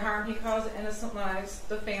 the harm he caused to innocent lives,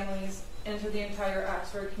 the families, and to the entire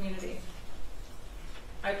Oxford community.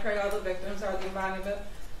 I pray all the victims are the embodiment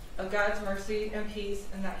of God's mercy and peace,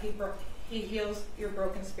 and that He heals your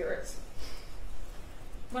broken spirits.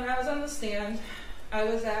 When I was on the stand, I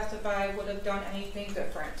was asked if I would have done anything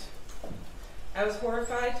different. I was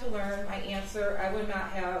horrified to learn my answer I would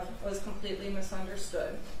not have was completely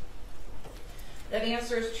misunderstood. That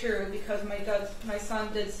answer is true because my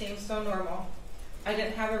son did seem so normal. I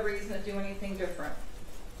didn't have a reason to do anything different.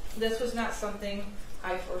 This was not something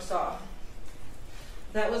I foresaw.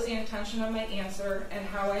 That was the intention of my answer and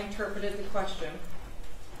how I interpreted the question.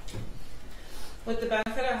 With the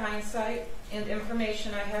benefit of hindsight and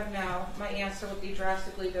information I have now, my answer would be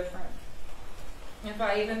drastically different. If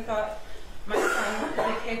I even thought my son could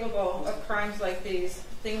be capable of crimes like these,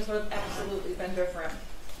 things would have absolutely been different.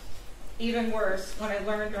 Even worse, when I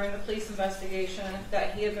learned during the police investigation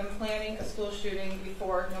that he had been planning a school shooting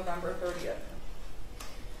before November 30th.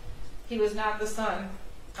 He was not the son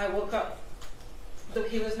I woke up.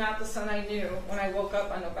 He was not the son I knew when I woke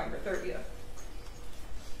up on November 30th.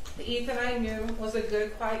 The Ethan I knew was a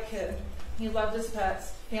good, quiet kid. He loved his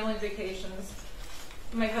pets, family vacations.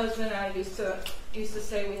 My husband and I used to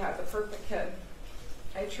say we had the perfect kid.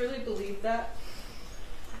 I truly believed that,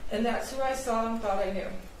 and that's who I saw and thought I knew.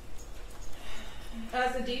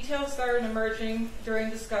 As the details started emerging during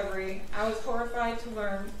discovery, I was horrified to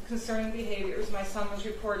learn concerning behaviors my son was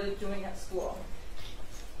reported doing at school.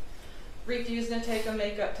 Refusing to take a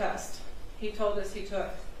makeup test he told us he took.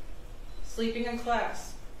 Sleeping in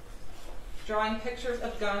class. Drawing pictures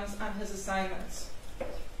of guns on his assignments.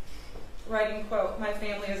 Writing, quote, "My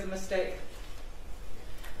family is a mistake."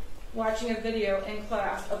 Watching a video in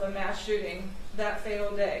class of a mass shooting that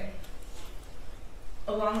fatal day,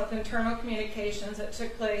 along with internal communications that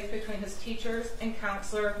took place between his teachers and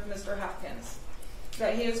counselor, Mr. Hopkins.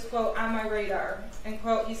 That he is, quote, "on my radar," and,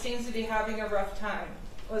 quote, "he seems to be having a rough time,"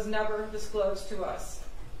 was never disclosed to us,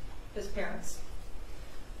 his parents.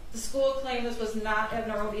 The school claimed this was not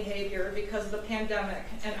abnormal behavior because of the pandemic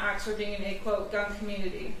and Oxford being a, quote, gun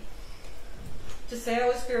community. To say I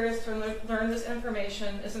was furious to learn this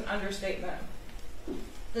information is an understatement.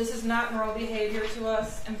 This is not normal behavior to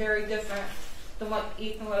us and very different than what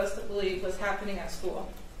Ethan led us to believe was happening at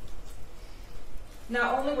school.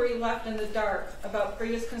 Not only were you left in the dark about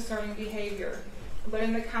previous concerning behavior, but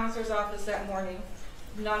in the counselor's office that morning,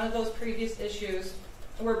 none of those previous issues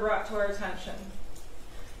were brought to our attention.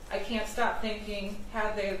 I can't stop thinking,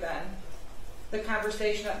 had they been, the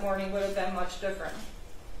conversation that morning would have been much different.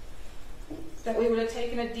 That we would have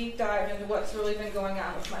taken a deep dive into what's really been going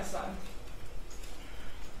on with my son.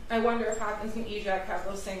 I wonder if Hopkins and EJAC have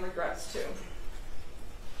those same regrets too.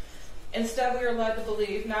 Instead, we are led to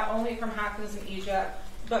believe, not only from Hopkins and EJAC,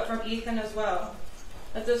 but from Ethan as well,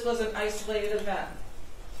 that this was an isolated event.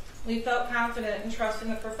 We felt confident in trusting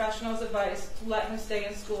the professional's advice to let him stay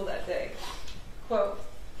in school that day. Quote,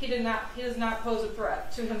 he does not pose a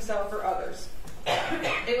threat to himself or others.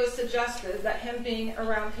 It was suggested that him being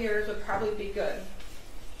around peers would probably be good.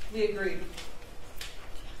 We agreed.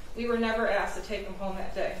 We were never asked to take him home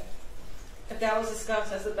that day. If that was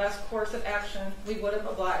discussed as the best course of action, we would have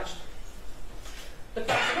obliged. The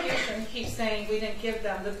prosecution keeps saying we didn't give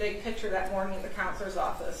them the big picture that morning in the counselor's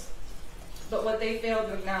office. But what they failed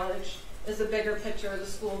to acknowledge is the bigger picture the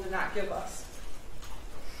school did not give us.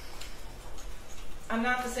 I'm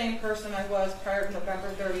not the same person I was prior to November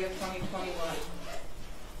 30th, 2021.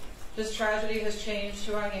 This tragedy has changed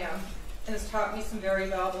who I am and has taught me some very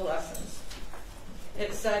valuable lessons.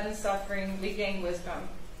 It's said in suffering we gain wisdom.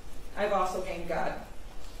 I've also gained God.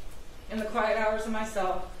 In the quiet hours of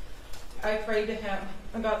myself, I prayed to Him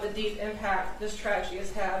about the deep impact this tragedy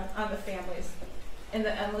has had on the families and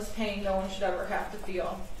the endless pain no one should ever have to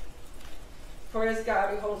feel. For it is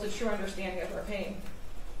God who holds a true understanding of our pain.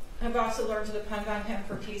 I've also learned to depend on Him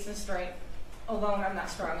for peace and strength. Alone, I'm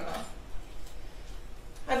not strong enough.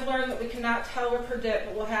 I've learned that we cannot tell or predict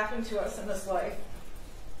what will happen to us in this life.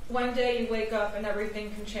 One day you wake up and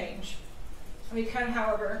everything can change. We can,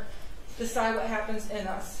 however, decide what happens in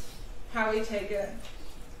us, how we take it,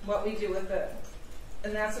 what we do with it.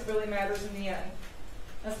 And that's what really matters in the end.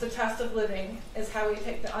 That's the test of living, is how we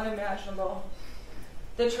take the unimaginable,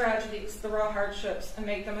 the tragedies, the raw hardships, and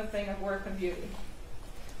make them a thing of worth and beauty.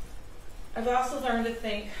 I've also learned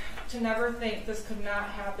to never think this could not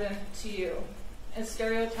happen to you, and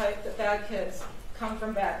stereotype that bad kids come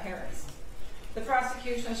from bad parents. The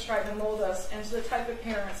prosecution has tried to mold us into the type of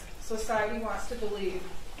parents society wants to believe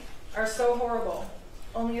are so horrible,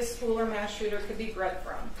 only a school or mass shooter could be bred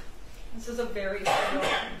from. This is a very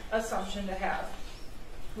trivial assumption to have.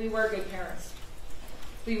 We were good parents.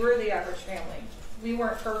 We were the average family. We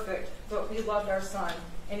weren't perfect, but we loved our son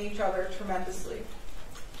and each other tremendously.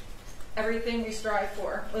 Everything we strived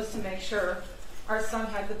for was to make sure our son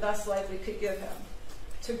had the best life we could give him,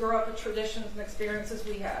 to grow up with traditions and experiences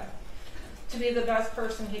we had, to be the best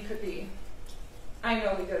person he could be. I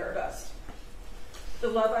know we did our best. The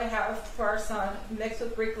love I have for our son, mixed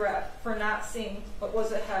with regret for not seeing what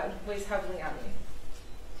was ahead, weighs heavily on me.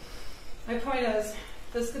 My point is,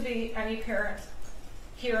 this could be any parent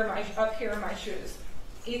up here in my shoes.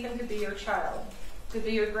 Ethan could be your child, could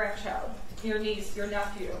be your grandchild, your niece, your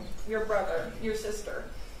nephew, your brother, your sister.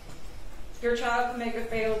 Your child can make a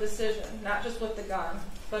fatal decision, not just with the gun,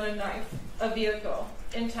 but a knife, a vehicle,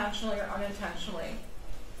 intentionally or unintentionally.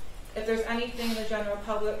 If there's anything the general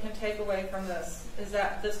public can take away from this, is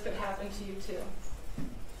that this could happen to you too.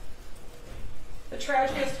 The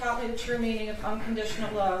tragedy has taught me the true meaning of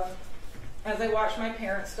unconditional love, as I watch my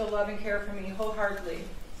parents still love and care for me wholeheartedly,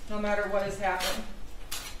 no matter what has happened.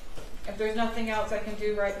 If there's nothing else I can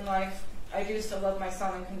do right in life, I do still love my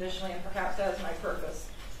son unconditionally, and perhaps that is my purpose.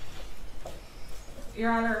 Your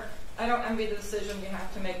Honor, I don't envy the decision we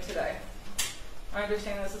have to make today. I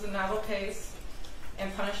understand this is a novel case,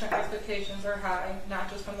 and punishment expectations are high, not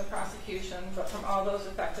just from the prosecution, but from all those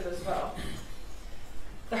affected as well.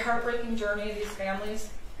 The heartbreaking journey these families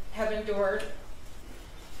have endured.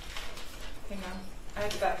 Hang on, I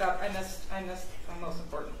have to back up. I missed the most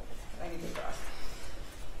important. I need to cross.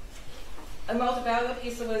 The most valuable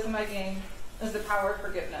piece of wisdom I gained is the power of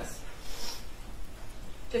forgiveness.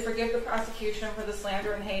 To forgive the prosecution for the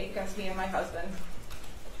slander and hate against me and my husband.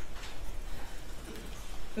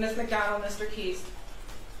 Ms. McDonald, Mr. Keast,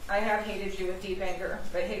 I have hated you with deep anger,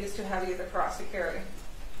 but hate is too heavy of a cross to carry.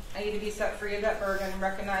 I need to be set free of that burden and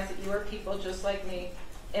recognize that you are people just like me,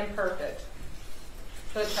 imperfect,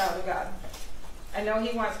 but a child of God. I know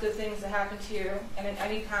He wants good things to happen to you, and in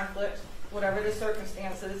any conflict, whatever the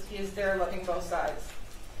circumstances, He is there loving both sides.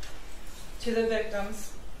 To the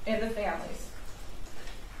victims and the families,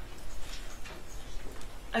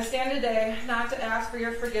 I stand today not to ask for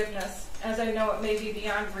your forgiveness, as I know it may be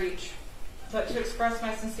beyond reach, but to express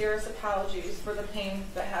my sincerest apologies for the pain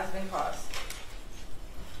that has been caused.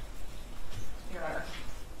 Your Honor,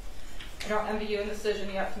 I don't envy you in the decision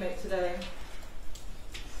you have to make today.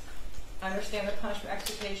 I understand that punishment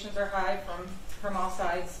expectations are high from all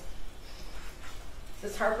sides.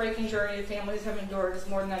 This heartbreaking journey the families have endured is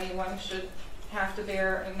more than anyone should have to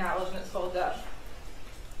bear and acknowledge in its full depth.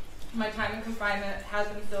 My time in confinement has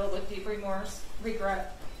been filled with deep remorse,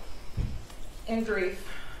 regret, and grief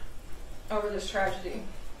over this tragedy.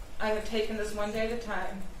 I have taken this one day at a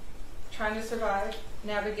time, trying to survive,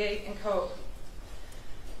 navigate, and cope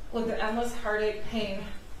with the endless heartache, pain,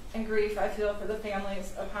 and grief I feel for the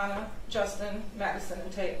families of Hannah, Justin, Madison,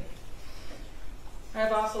 and Tate. I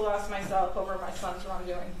have also lost myself over my son's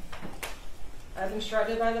wrongdoing. I have been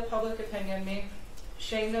shredded by the public opinion of me,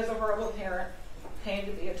 shamed as a horrible parent, pained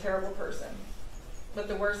to be a terrible person. But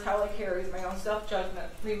the worst hell I carry is my own self-judgment,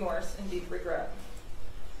 remorse, and deep regret.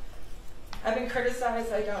 I've been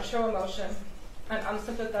criticized I don't show emotion. I'm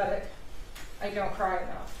unsympathetic. I don't cry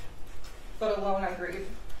enough. But alone I grieve.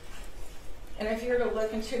 And if you were to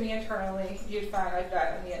look into me internally, you'd find I've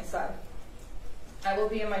died on the inside. I will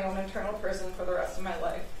be in my own internal prison for the rest of my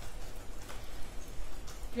life.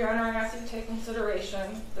 Your Honor, I ask you to take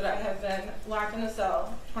consideration that I have been locked in a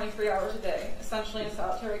cell 23 hours a day, essentially in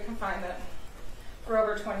solitary confinement, for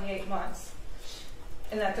over 28 months,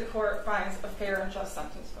 and that the court finds a fair and just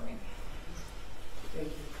sentence for me. Thank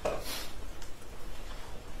you.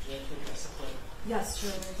 Do you have to address the court? Yes,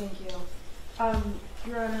 Your Honor, thank you.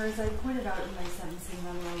 Your Honor, as I pointed out in my sentencing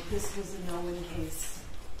memo, this was a no-win case.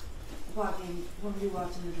 When we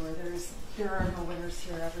walked in the door, there are no winners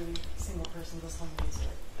here. Every single person just won the here.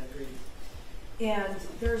 Agreed. And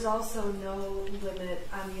there's also no limit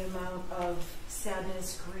on the amount of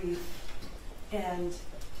sadness, grief, and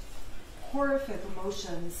horrific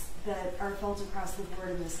emotions that are felt across the board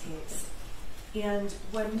in this case. And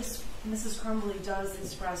when Mrs. Crumbley does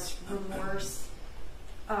express remorse,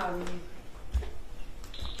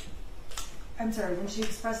 when she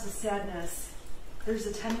expresses sadness, there's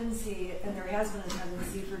a tendency, and there has been a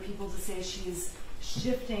tendency, for people to say she's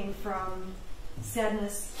shifting from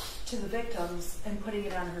sadness to the victims and putting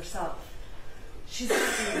it on herself. She's not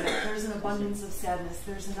doing that. There's an abundance of sadness.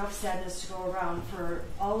 There's enough sadness to go around for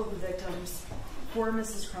all of the victims, for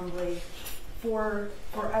Mrs. Crumbley, for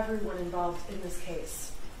everyone involved in this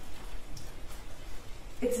case.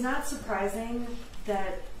 It's not surprising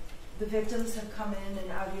that the victims have come in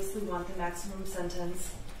and obviously want the maximum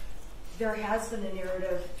sentence. There has been a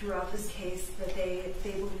narrative throughout this case that they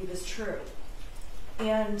believe is true.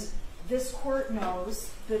 And this court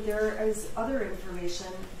knows that there is other information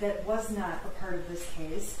that was not a part of this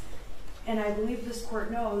case. And I believe this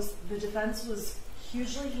court knows the defense was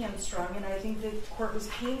hugely hamstrung, and I think the court was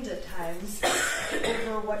pained at times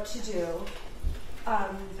over what to do. I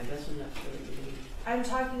guess I'm not sure what you mean. I'm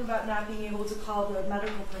talking about not being able to call the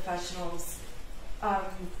medical professionals,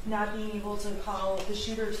 not being able to call the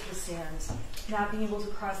shooter to the stand, not being able to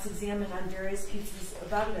cross-examine on various pieces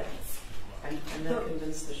of evidence. I'm not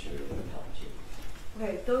convinced the shooter would have helped you.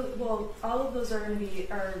 Okay, well, all of those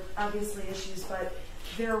are obviously issues, but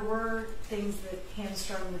there were things that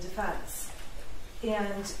hamstrung the defense.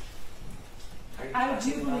 And I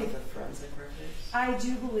do believe the forensic records? I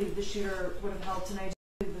do believe the shooter would have helped, and I do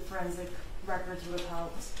believe the forensic records would have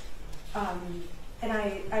helped. And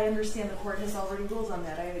I understand the court has already ruled on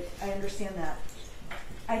that. I understand that.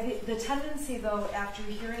 I think the tendency, though, after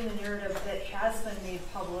hearing the narrative that has been made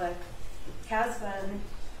public, has been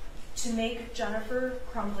to make Jennifer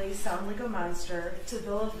Crumbley sound like a monster, to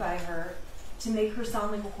vilify her, to make her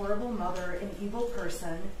sound like a horrible mother, an evil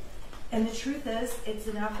person. And the truth is, it's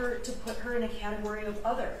an effort to put her in a category of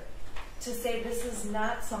other, to say this is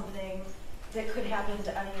not something that could happen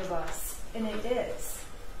to any of us. And it is.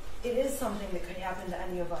 It is something that could happen to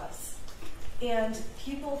any of us. And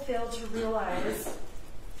people fail to realize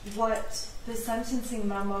what the sentencing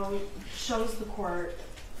memo shows the court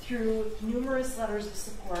through numerous letters of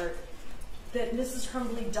support, that Mrs.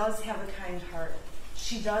 Crumbley does have a kind heart.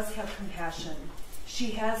 She does have compassion.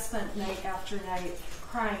 She has spent night after night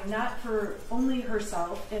crying, not for only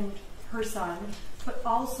herself and her son, but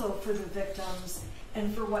also for the victims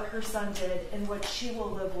and for what her son did and what she will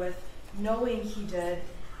live with, knowing he did,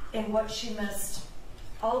 and what she missed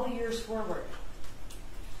all the years forward.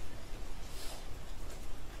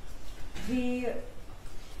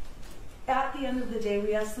 At the end of the day,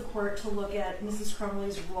 we asked the court to look at Mrs.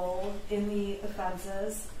 Crumbley's role in the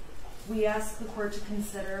offenses. We asked the court to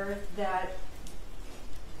consider that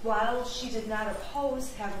while she did not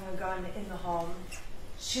oppose having a gun in the home,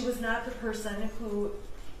 she was not the person who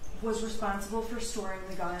was responsible for storing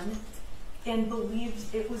the gun and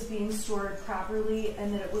believed it was being stored properly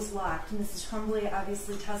and that it was locked. Mrs. Crumbley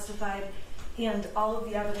obviously testified, and all of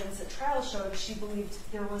the evidence at trial showed she believed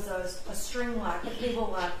there was a string lock, a cable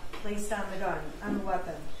lock placed on the gun, on the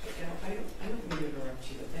weapon. I don't mean to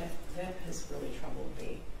interrupt you, but that has really troubled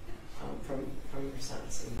me from your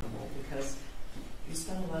sentencing memo, because you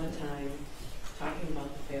spent a lot of time talking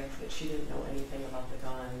about the fact that she didn't know anything about the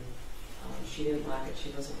gun. She didn't lock it. She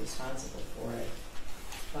wasn't responsible for it.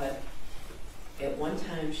 But at one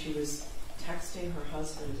time, she was texting her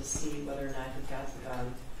husband to see whether or not he got the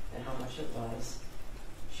gun and how much it was.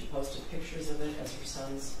 She posted pictures of it as her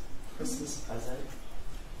son's Christmas present.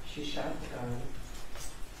 She shot the gun.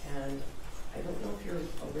 And I don't know if you're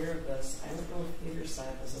aware of this. I don't know if either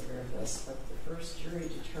side was aware of this, but the first jury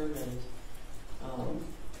determined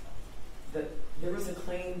that there was a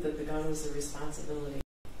claim that the gun was the responsibility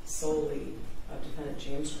solely of defendant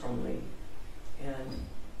James Crumbley. And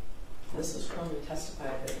Mrs. Crumbley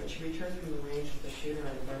testified that when she returned from the range with the shooter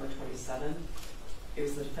on November 27th, it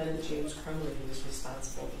was the defendant James Crumbley who was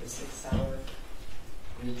responsible for the 6-hour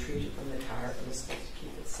retrieve from the car and was supposed to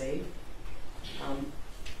keep it safe.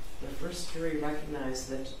 The first jury recognized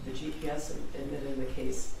that the GPS admitted in the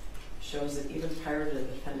case shows that even prior to the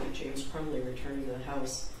defendant James Crumbley returning to the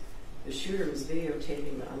house, the shooter was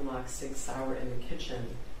videotaping the unlocked Sig Sauer in the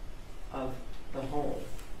kitchen of the home.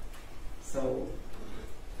 So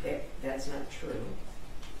that's not true.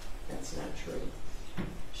 That's not true.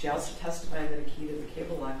 She also testified that a key to the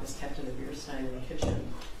cable lock was kept in a beer stein in the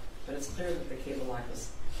kitchen, but it's clear that the cable lock was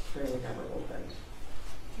clearly never opened.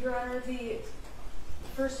 Your Honor,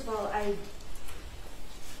 first of all,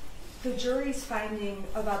 the jury's finding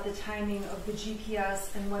about the timing of the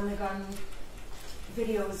GPS and when the gun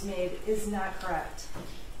video was made is not correct.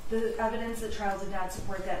 The evidence at trial did not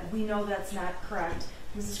support that. We know that's not correct.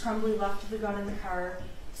 Mrs. Crumbley left the gun in the car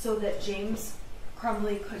so that James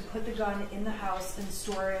Crumbley could put the gun in the house and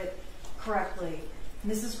store it correctly.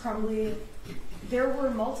 Mrs. Crumbley, there were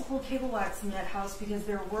multiple cable locks in that house because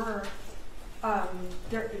there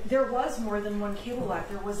was more than one cable lock.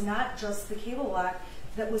 There was not just the cable lock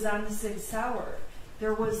that was on the Sig Sauer.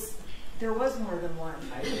 There was more than one.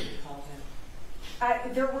 I didn't recall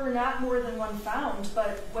that. There were not more than one found,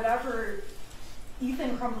 but whatever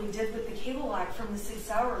Ethan Crumbley did with the cable lock from the Sig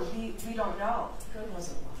Sauer, we don't know. The gun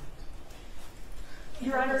wasn't locked.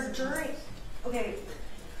 Your Honor,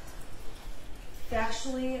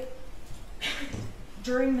 factually,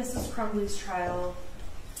 during Mrs. Crumbley's trial,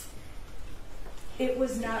 it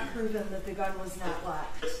was not proven that the gun was not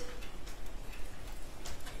locked.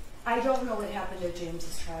 I don't know what happened at James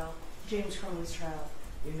Crumbley's trial.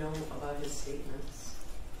 You know about his statements.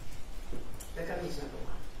 The gun was never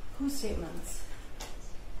locked. Whose statements?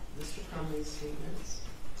 Mr. Crumbley's statements.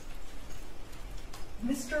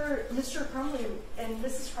 Mr. Crumbley and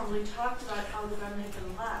Mrs. Crumbley talked about how the gun had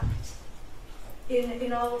been locked.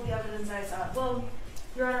 In all of the evidence I saw. Well,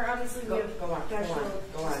 Your Honor, obviously we have factual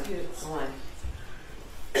disputes. Go on.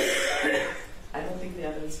 I don't think the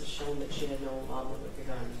evidence has shown that she had no involvement with the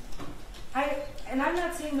gun. I'm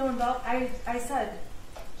not saying no involvement. I said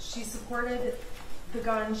she supported the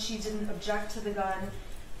gun. She didn't object to the gun.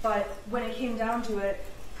 But when it came down to it,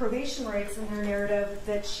 probation writes in her narrative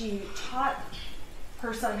that she taught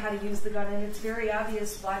her son how to use the gun, and it's very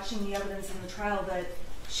obvious watching the evidence in the trial that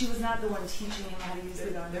she was not the one teaching him how to use the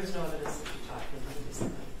gun. There's no evidence that she taught him how to use the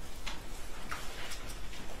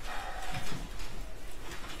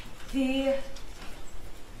gun.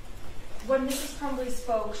 When Mrs. Crumbley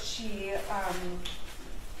spoke, she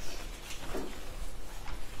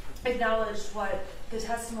acknowledged what the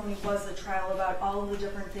testimony was at trial about all of the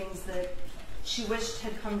different things that she wished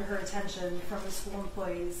had come to her attention from the school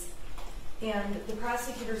employees. And the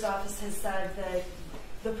prosecutor's office has said that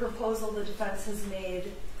the proposal the defense has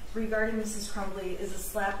made regarding Mrs. Crumbley is a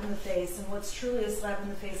slap in the face. And what's truly a slap in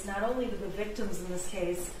the face, not only to the victims in this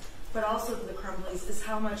case, but also to the Crumbleys, is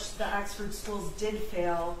how much the Oxford schools did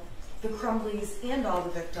fail the Crumbleys and all the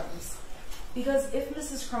victims. Because if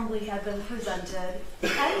Mrs. Crumbley had been presented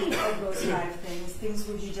any of those 5 things, things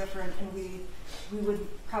would be different and we would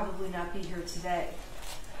probably not be here today.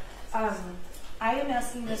 I am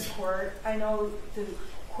asking this court, I know the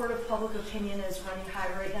court of public opinion is running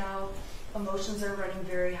high right now. Emotions are running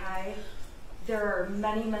very high. There are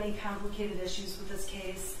many, many complicated issues with this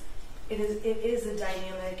case. It is a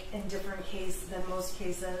dynamic and different case than most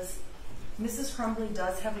cases. Mrs. Crumbley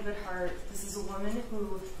does have a good heart. This is a woman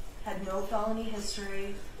who had no felony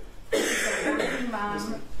history. She's a working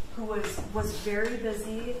mom who was very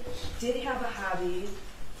busy, did have a hobby.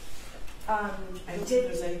 I don't think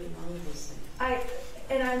there's anything wrong with this thing.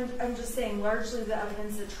 I'm just saying, largely the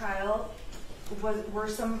evidence at trial were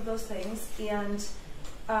some of those things, and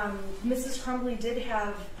Mrs. Crumbley did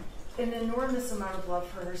have an enormous amount of love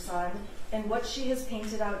for her son, and what she has been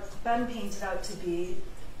painted out to be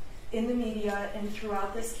in the media and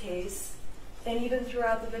throughout this case, and even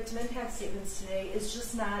throughout the victim impact statements today, is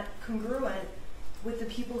just not congruent with the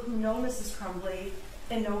people who know Mrs. Crumbley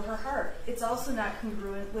and know her heart. It's also not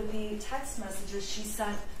congruent with the text messages she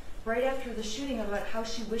sent right after the shooting about how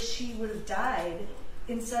she wished she would have died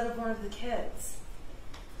instead of one of the kids.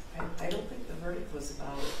 I don't think the verdict was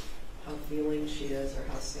about how feeling she is or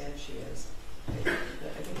how sad she is. I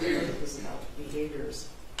think the verdict was about behaviors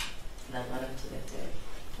that led up to that day.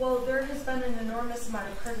 Well, there has been an enormous amount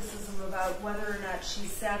of criticism about whether or not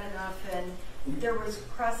she's sad enough, and there was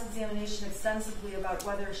cross-examination extensively about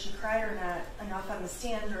whether she cried or not enough on the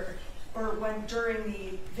stand, or when during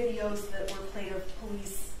the videos that were played of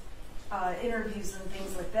police interviews and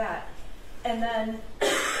things like that. And then,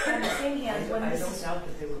 on the same hand, when I don't doubt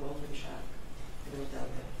that they were both in shock. I don't doubt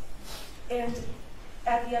that. And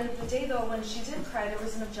at the end of the day, though, when she did cry, there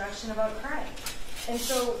was an objection about crying. And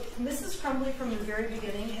so Mrs. Crumbley from the very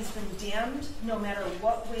beginning has been damned no matter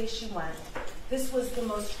what way she went. This was the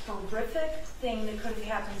most horrific thing that could have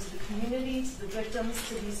happened to the community, to the victims,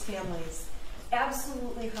 to these families.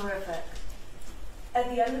 Absolutely horrific.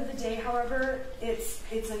 At the end of the day, however, it's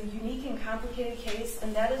a unique and complicated case,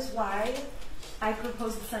 and that is why I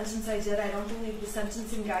proposed the sentence I did. I don't believe the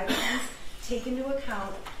sentencing guidelines take into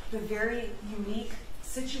account the very unique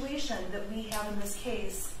situation that we have in this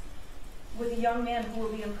case with a young man who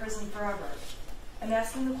will be in prison forever. I'm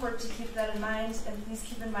asking the court to keep that in mind, and please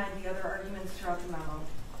keep in mind the other arguments throughout the memo.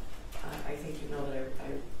 I think you know that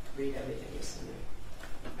I read everything you send me.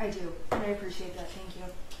 I do, and I appreciate that. Thank you.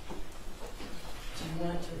 Do you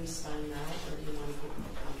want to respond now, or do you want to get a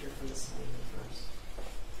counter from the statement first?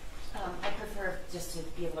 I prefer just to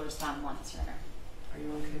be able to respond once, Your Honor. Are you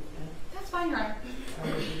okay with that? That's fine, Your Honor.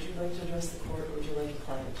 Would you like to address the court, or would you like the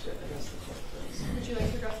client to address the court first? Would you like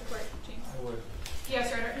to address the court, James? I would. Yes,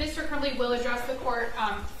 Your Honor. Mr. Crumbley will address the court.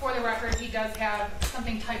 For the record, he does have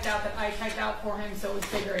something typed out that I typed out for him, so it was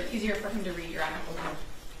bigger and easier for him to read, Your Honor.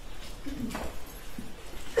 You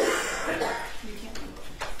can't read.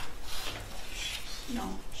 No,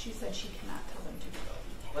 she said she cannot tell them to go.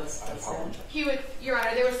 Let's He would, Your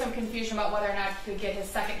Honor, there was some confusion about whether or not he could get his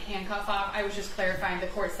second handcuff off. I was just clarifying. The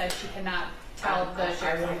court said she cannot tell the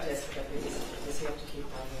sheriff's office. Does he have to keep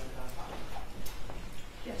on handcuffed?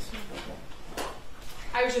 Yes.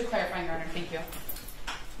 I was just clarifying, Your Honor. Thank you.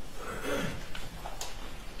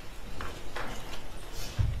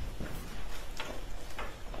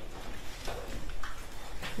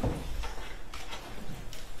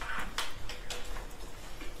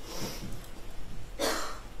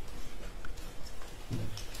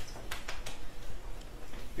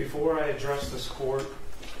 Before I address this court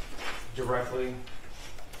directly,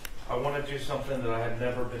 I want to do something that I had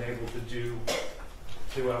never been able to do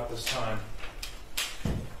throughout this time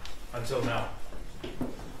until now.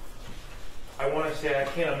 I want to say I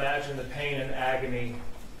can't imagine the pain and agony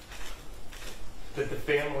that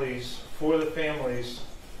for the families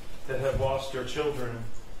that have lost their children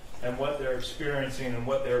and what they're experiencing and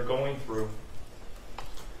what they're going through.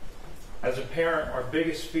 As a parent, our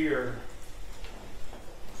biggest fear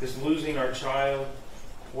is losing our child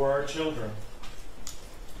or our children.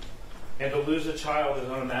 And to lose a child is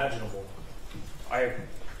unimaginable.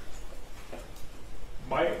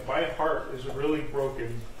 My heart is really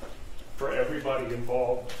broken for everybody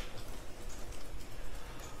involved.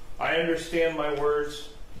 I understand my words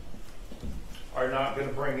are not going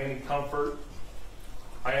to bring any comfort.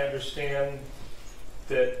 I understand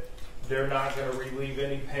that they're not going to relieve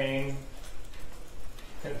any pain.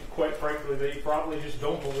 And quite frankly, they probably just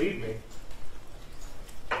don't believe me.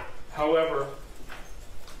 However,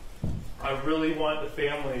 I really want the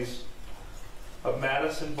families of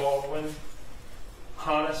Madison Baldwin,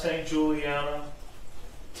 Hannah St. Juliana,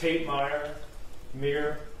 Tate Meyer,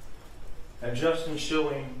 Mir, and Justin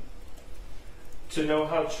Schilling to know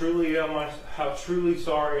how truly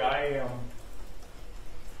sorry I am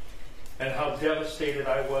and how devastated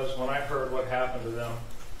I was when I heard what happened to them.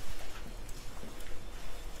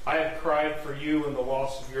 I have cried for you and the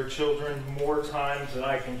loss of your children more times than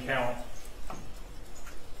I can count.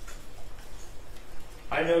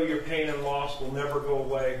 I know your pain and loss will never go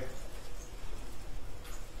away.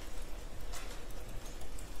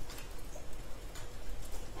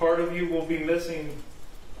 Part of you will be missing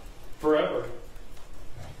forever.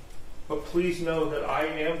 But please know that I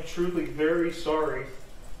am truly very sorry.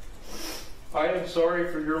 I am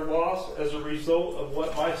sorry for your loss as a result of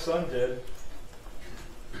what my son did.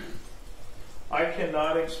 I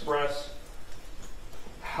cannot express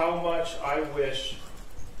how much I wish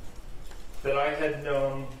that I had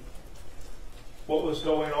known what was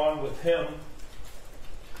going on with him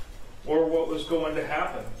or what was going to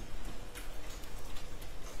happen.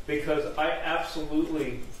 Because I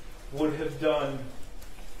absolutely would have done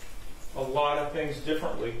a lot of things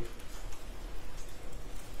differently.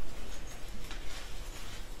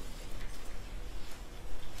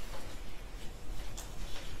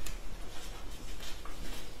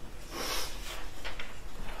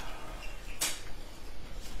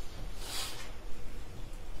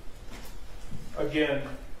 Again,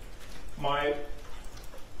 my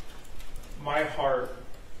heart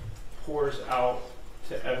pours out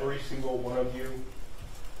to every single one of you.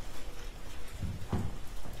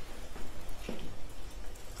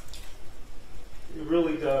 It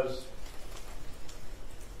really does.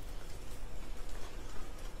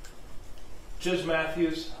 Judge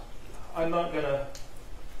Matthews, I'm not gonna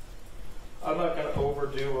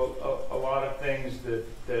overdo a lot of things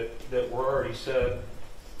that were already said.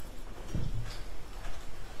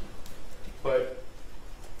 But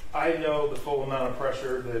I know the full amount of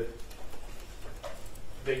pressure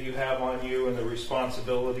that you have on you and the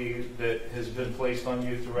responsibility that has been placed on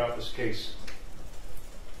you throughout this case.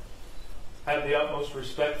 I have the utmost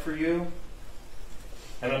respect for you,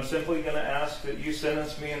 and I'm simply going to ask that you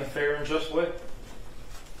sentence me in a fair and just way.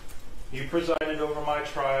 You presided over my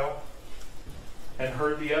trial and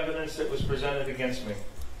heard the evidence that was presented against me.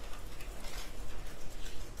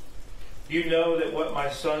 You know that what my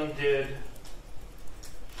son did,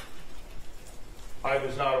 I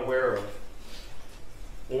was not aware of,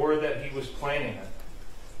 or that he was planning it,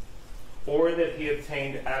 or that he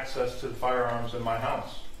obtained access to the firearms in my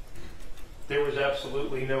house. There was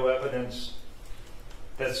absolutely no evidence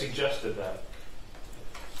that suggested that.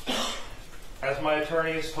 As my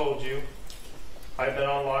attorney has told you, I've been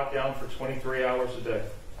on lockdown for 23 hours a day.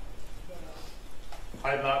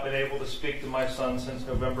 I've not been able to speak to my son since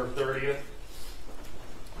November 30th,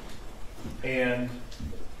 and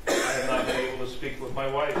I have not been able to speak with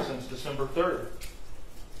my wife since December 3rd.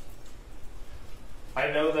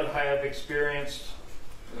 I know that I have experienced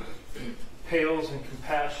pales in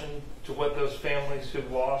compassion to what those families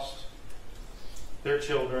who've lost their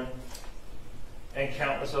children and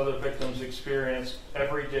countless other victims experience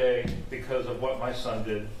every day because of what my son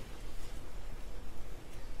did.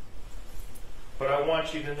 But I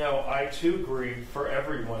want you to know I too grieve for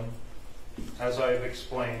everyone, as I have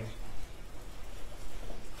explained.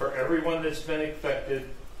 For everyone that's been affected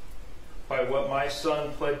by what my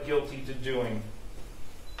son pled guilty to doing.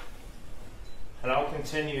 And I'll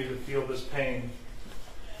continue to feel this pain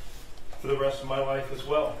for the rest of my life as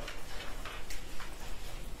well.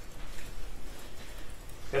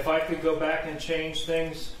 If I could go back and change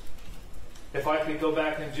things, if I could go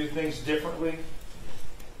back and do things differently,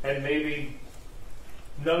 and maybe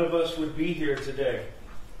none of us would be here today.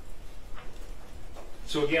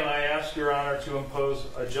 So again, I ask Your Honor to impose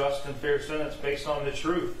a just and fair sentence based on the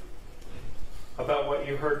truth about what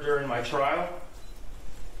you heard during my trial.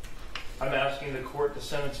 I'm asking the court to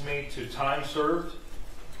sentence me to time served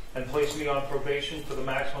and place me on probation for the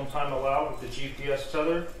maximum time allowed with the GPS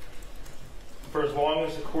tether for as long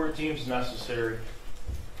as the court deems necessary.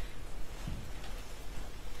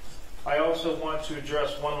 I also want to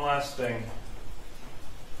address one last thing.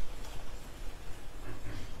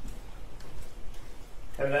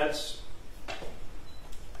 And that's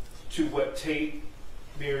to what Tate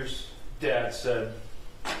Mears' dad said.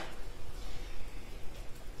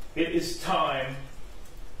 It is time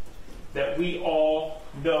that we all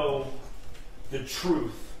know the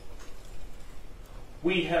truth.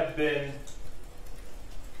 We have been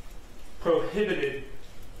prohibited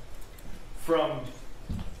from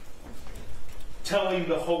telling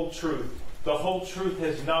the whole truth. The whole truth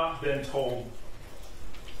has not been told.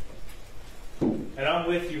 And I'm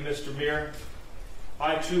with you, Mr. Meir.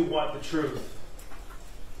 I too want the truth.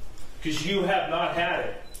 Because you have not had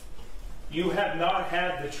it. You have not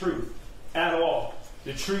had the truth at all.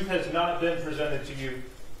 The truth has not been presented to you.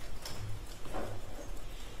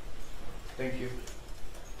 Thank you.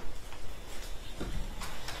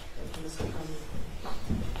 Mr. Crumbley.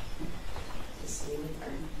 Ms. Lehman,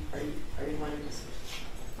 are you wanting to speak?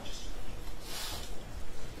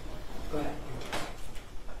 Go ahead.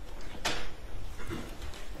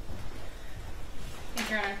 Thank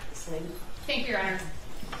you, Your Honor. Ms. Lehman. Thank you, Your Honor.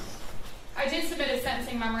 I did submit a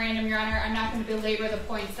sentencing memorandum, Your Honor. I'm not going to belabor the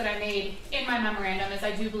points that I made in my memorandum, as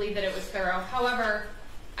I do believe that it was thorough. However,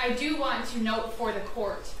 I do want to note for the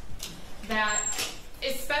court that,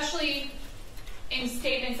 especially in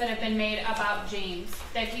statements that have been made about James,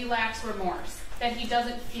 that he lacks remorse, that he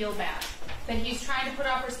doesn't feel bad, that he's trying to put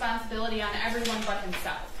off responsibility on everyone but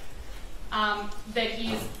himself, that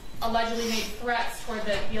he's allegedly made threats toward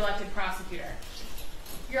the elected prosecutor.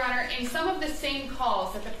 Your Honor, in some of the same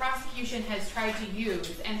calls that the prosecution has tried to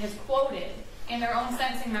use and has quoted in their own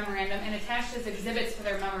sentencing memorandum and attached as exhibits to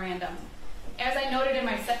their memorandum, as I noted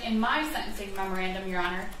in my sentencing memorandum, Your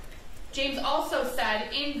Honor, James also said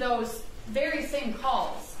in those very same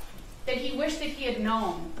calls that he wished that he had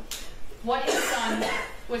known what his son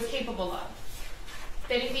was capable of.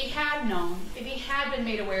 That if he had known, if he had been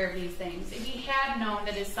made aware of these things, if he had known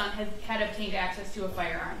that his son had obtained access to a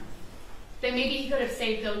firearm, that maybe he could have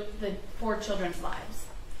saved the 4 children's lives.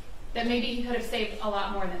 That maybe he could have saved a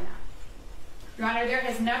lot more than that. Your Honor, there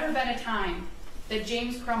has never been a time that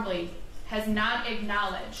James Crumbley has not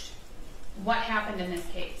acknowledged what happened in this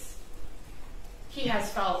case. He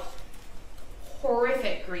has felt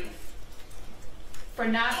horrific grief for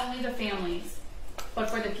not only the families, but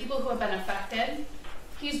for the people who have been affected.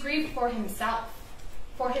 He's grieved for himself,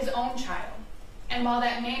 for his own child. And while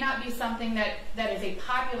that may not be something that is a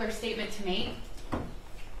popular statement to make,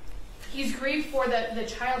 He's grieved for the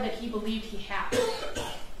child that he believed he had,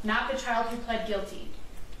 not the child who pled guilty,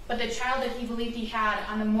 but the child that he believed he had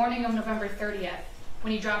on the morning of November 30th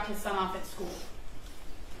when he dropped his son off at school.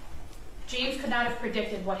 James could not have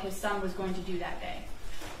predicted what his son was going to do that day.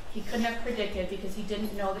 He couldn't have predicted because he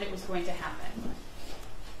didn't know that it was going to happen.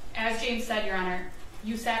 As James said, Your Honor,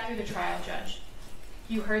 you sat through the trial, Judge.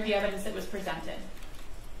 You heard the evidence that was presented.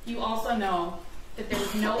 You also know that there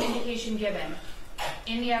was no indication given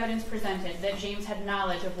in the evidence presented that James had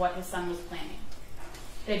knowledge of what his son was planning.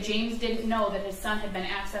 That James didn't know that his son had been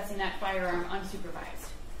accessing that firearm unsupervised,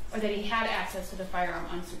 or that he had access to the firearm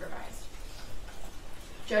unsupervised.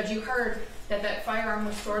 Judge, you heard that that firearm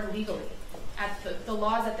was stored legally at the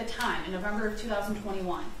laws at the time, in November of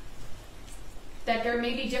 2021. That there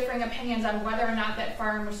may be differing opinions on whether or not that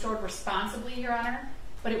firearm was stored responsibly, Your Honor,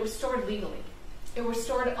 but it was stored legally. It was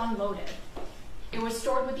stored unloaded. It was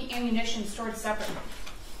stored with the ammunition stored separately.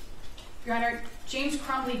 Your Honor, James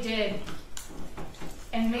Crumbley did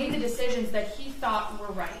and made the decisions that he thought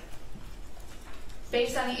were right,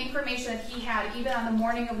 based on the information that he had, even on the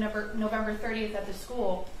morning of November 30th at the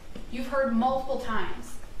school. You've heard multiple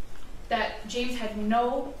times that James had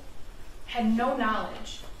no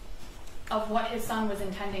knowledge of what his son was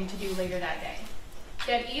intending to do later that day.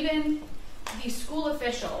 That even the school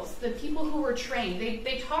officials, the people who were trained,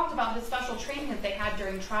 they talked about the special training that they had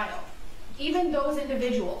during trial. Even those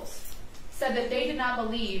individuals said that they did not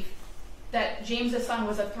believe that James's son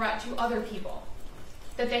was a threat to other people.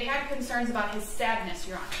 That they had concerns about his sadness,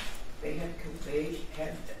 Your Honor. They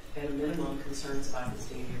had at a minimum, concerns about his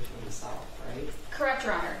danger to himself, right? Correct,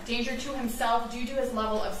 Your Honor. Danger to himself due to his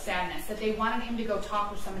level of sadness, that they wanted him to go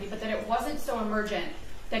talk with somebody, but that it wasn't so emergent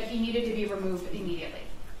that he needed to be removed immediately.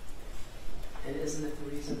 And isn't it the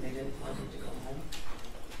reason they didn't want him to go home?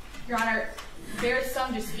 Your Honor, there's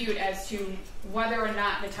some dispute as to whether or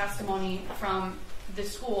not the testimony from the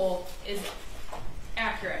school is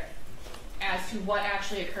accurate as to what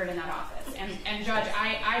actually occurred in that office. And Judge,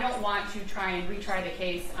 I don't want to try and retry the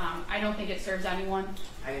case. I don't think it serves anyone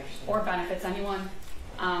or benefits anyone.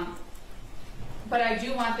 But I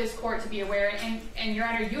do want this court to be aware, and Your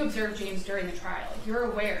Honor, you observed James during the trial. You're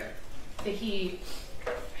aware that he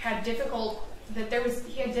had difficulties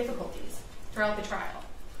throughout the trial.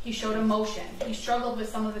 He showed emotion. He struggled with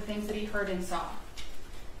some of the things that he heard and saw.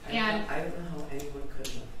 I don't know how anyone could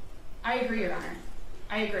have. I agree, Your Honor.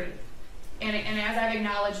 I agree. And as I've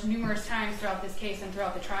acknowledged numerous times throughout this case and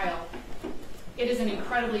throughout the trial, it is an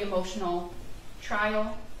incredibly emotional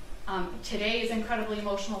trial. Today is incredibly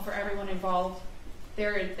emotional for everyone involved.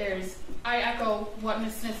 I echo what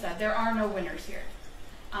Ms. Smith said. There are no winners here.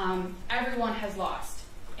 Everyone has lost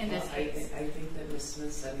in this case. I think that Ms.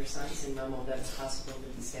 Smith said in her sentencing memo that it's possible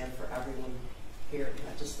to be sad for everyone here,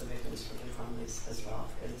 not just the victims, but the families as well.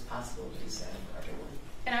 It's possible to be sad for everyone.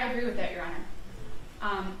 And I agree with that, Your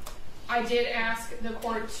Honor. I did ask the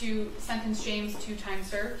court to sentence James to time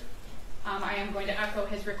served. I am going to echo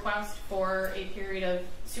his request for a period of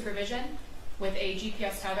supervision with a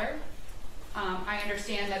GPS tether. I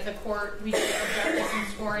understand that the court reached objectives in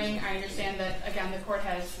scoring. I understand that, again, the court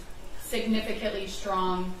has significantly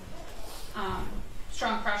strong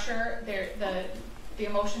pressure. The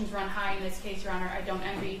emotions run high in this case, Your Honor. I don't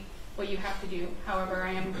envy what you have to do. However,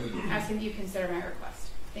 I am asking that you consider my request.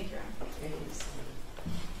 Thank you, Your Honor. Thanks.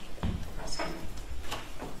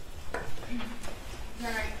 All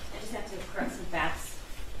right, I just have to correct some facts.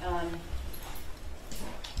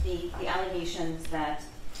 The allegations that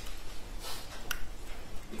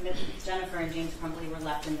Jennifer and James Crumbley were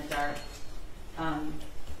left in the dark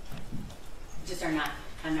just are not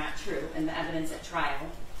true, and the evidence at trial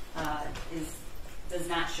does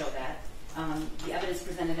not show that. The evidence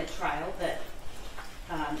presented at trial that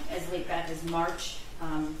as late back as March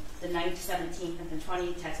the 9th, 17th, and the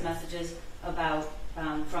 20th, text messages about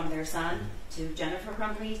from their son to Jennifer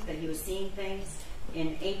Crumbley that he was seeing things.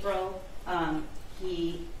 In April,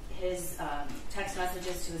 his text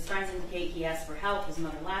messages to his friends indicate he asked for help. His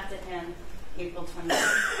mother laughed at him. April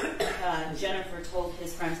 29th, Jennifer told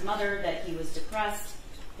his friend's mother that he was depressed.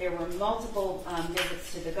 There were multiple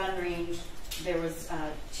visits to the gun range. There was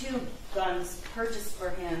 2 guns purchased for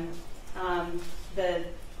him. The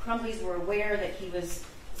Crumbleys were aware that he was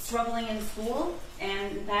struggling in school,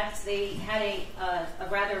 and that they had a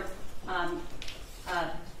rather, I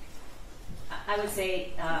would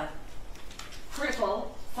say,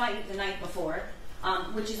 critical fight the night before,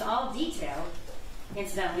 which is all detailed,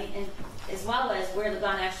 incidentally, and as well as where the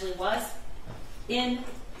gun actually was in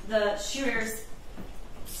the shooter's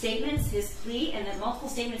statements, his plea, and the multiple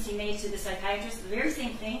statements he made to the psychiatrist, the very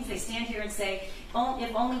same things. They stand here and say, oh,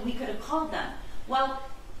 if only we could have called them. Well,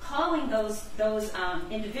 calling those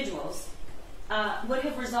individuals would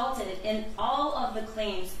have resulted in all of the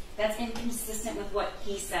claims that's inconsistent with what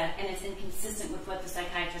he said, and it's inconsistent with what the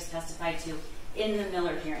psychiatrist testified to in the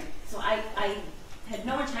Miller hearing. So I had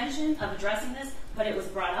no intention of addressing this, but it was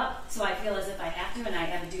brought up, so I feel as if I have to, and I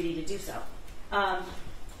have a duty to do so.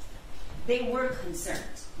 They were concerned.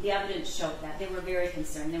 The evidence showed that. They were very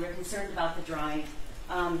concerned. They were concerned about the drawing,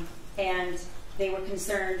 and they were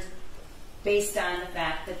concerned based on the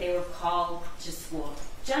fact that they were called to school.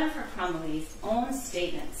 Jennifer Crumbley's own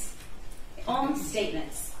statements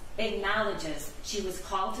acknowledges she was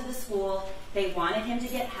called to the school. They wanted him to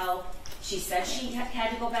get help. She said she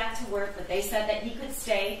had to go back to work, but they said that he could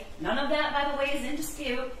stay. None of that, by the way, is in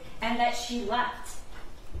dispute, and that she left.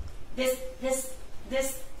 This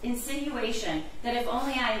insinuation that if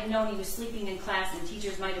only I had known he was sleeping in class and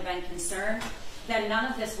teachers might have been concerned, then none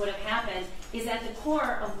of this would have happened, is at the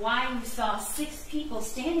core of why you saw 6 people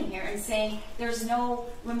standing here and saying there's no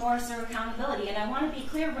remorse or accountability. And I want to be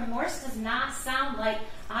clear, remorse does not sound like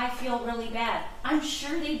I feel really bad. I'm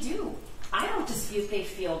sure they do. I don't dispute they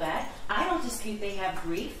feel bad. I don't dispute they have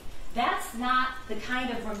grief. That's not the kind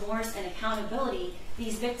of remorse and accountability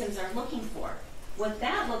these victims are looking for. What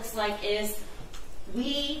that looks like is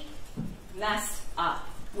we messed up.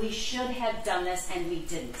 We should have done this and we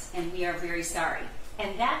didn't, and we are very sorry.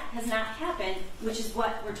 And that has not happened, which is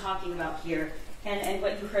what we're talking about here and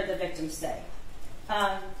what you heard the victims say.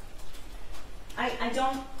 I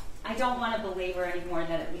don't want to belabor any more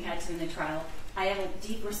that we had to in the trial. I have a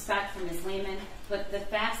deep respect for Ms. Lehman, but the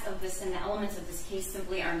facts of this and the elements of this case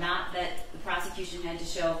simply are not that the prosecution had to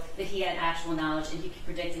show that he had actual knowledge and he could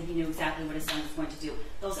predict and he knew exactly what his son was going to do.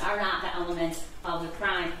 Those are not the elements of the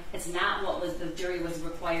crime. It's not what the jury was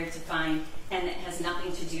required to find, and it has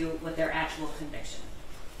nothing to do with their actual conviction.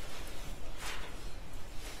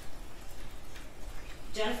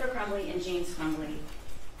 Jennifer Crumbley and James Crumbley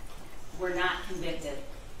were not convicted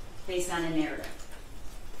based on a narrative.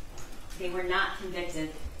 They were not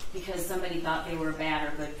convicted because somebody thought they were a bad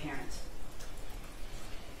or good parent.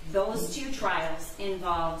 Those 2 trials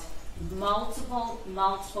involved multiple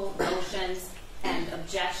motions and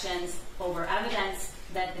objections over evidence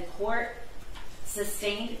that the court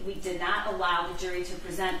sustained. We did not allow the jury to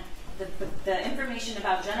present the information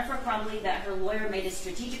about Jennifer Crumbley that her lawyer made a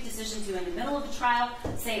strategic decision to in the middle of the trial,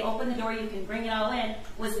 say open the door, you can bring it all in,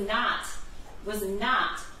 was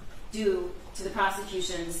not due to the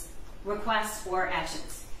prosecution's requests or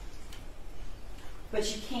actions.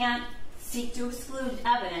 But you can't seek to exclude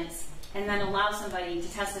evidence and then allow somebody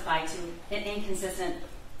to testify to an inconsistent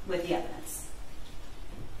with the evidence.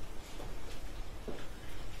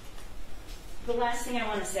 The last thing I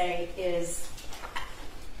want to say is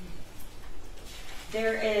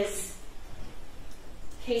there is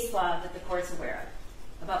case law that the court's aware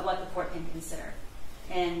of about what the court can consider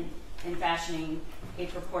in fashioning a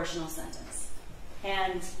proportional sentence.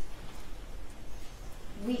 And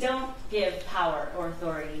we don't give power or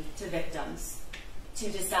authority to victims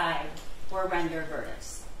to decide or render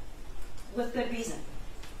verdicts, with good reason.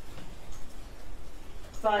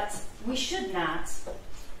 But we should not,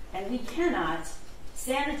 and we cannot,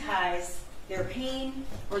 sanitize their pain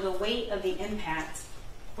or the weight of the impact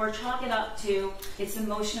or chalk it up to it's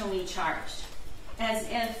emotionally charged, as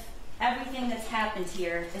if everything that's happened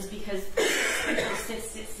here is because people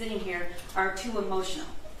sitting here are too emotional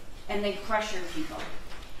and they pressure people,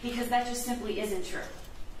 because that just simply isn't true.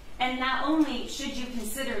 And not only should you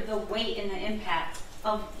consider the weight and the impact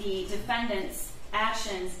of the defendant's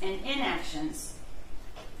actions and inactions,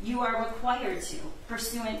 you are required to,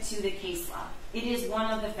 pursuant to the case law. It is one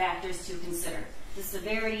of the factors to consider, the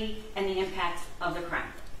severity and the impact of the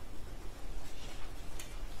crime.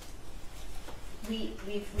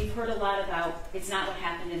 We've heard a lot about it's not what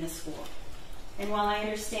happened in the school. And while I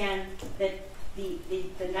understand that the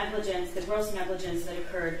negligence, the gross negligence that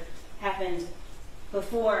occurred happened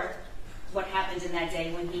before what happened in that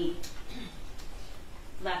day when he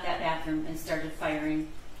left that bathroom and started firing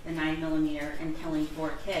the 9mm and killing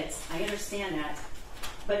 4 kids. I understand that.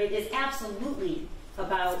 But it is absolutely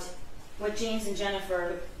about what James and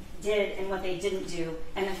Jennifer did and what they didn't do,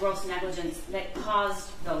 and the gross negligence that caused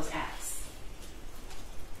those acts.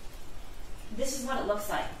 This is what it looks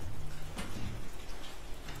like.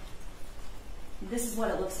 This is what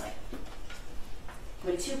it looks like.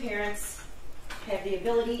 When 2 parents have the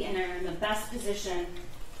ability and are in the best position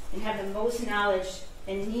and have the most knowledge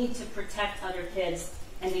and need to protect other kids,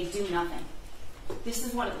 and they do nothing. This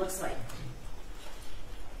is what it looks like.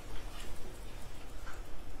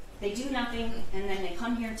 They do nothing, and then they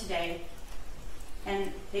come here today,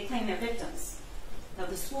 and they claim they're victims of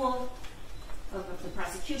the school, of the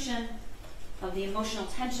prosecution, of the emotional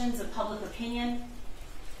tensions of public opinion.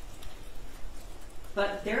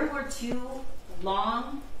 But there were 2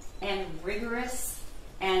 long and rigorous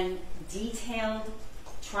and detailed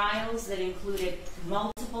trials that included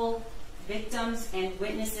multiple victims and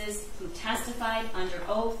witnesses who testified under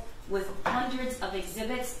oath with hundreds of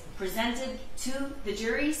exhibits presented to the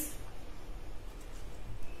juries,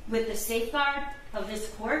 with the safeguard of this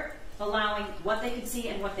court allowing what they could see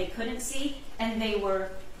and what they couldn't see, and they were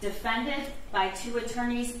defended by 2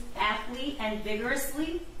 attorneys aptly and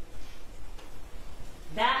vigorously.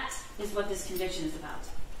 That is what this conviction is about.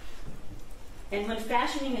 And when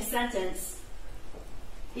fashioning a sentence,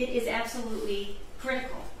 it is absolutely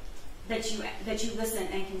critical that you listen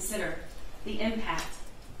and consider the impact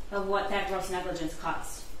of what that gross negligence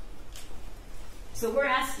cost. So we're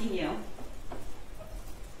asking you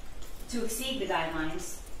to exceed the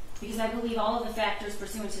guidelines, because I believe all of the factors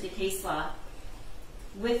pursuant to the case law,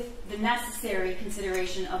 with the necessary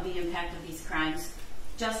consideration of the impact of these crimes,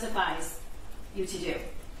 justifies you to do.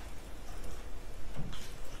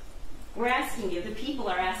 We're asking you, the people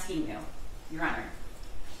are asking you, Your Honor,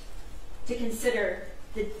 to consider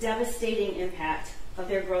the devastating impact of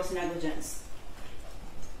their gross negligence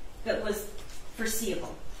that was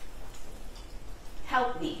foreseeable.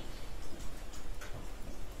 Help me.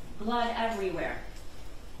 Blood everywhere.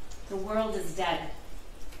 The world is dead.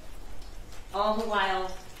 All the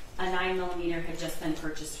while, a 9mm had just been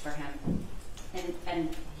purchased for him,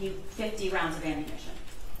 and 50 rounds of ammunition.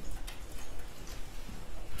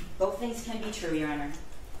 Both things can be true, Your Honor.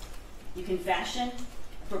 You can fashion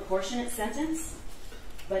a proportionate sentence,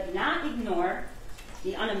 but not ignore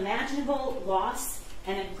the unimaginable loss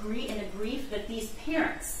and a grief that these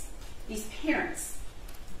parents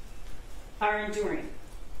are enduring.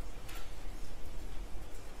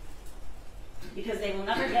 Because they will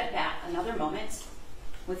never get back another moment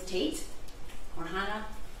with Tate, or Hannah,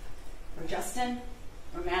 or Justin,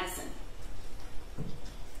 or Madison.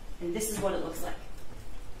 And this is what it looks like.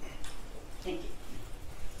 Thank you.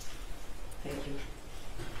 Thank you.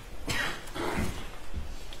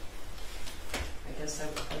 I guess I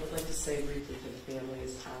would like to say briefly to the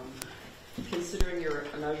families, considering your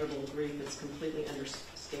immeasurable grief, it's completely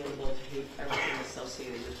understandable to hate everything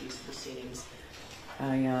associated with these proceedings.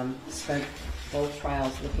 I spent both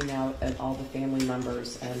trials looking out at all the family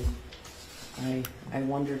members, and I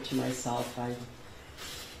wondered to myself, I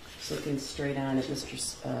was looking straight on at Mr.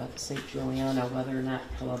 St. Juliana, whether or not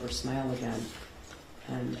he'll ever smile again.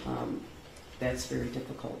 And that's very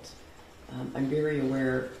difficult. I'm very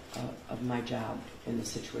aware of my job in this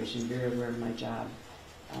situation, very aware of my job,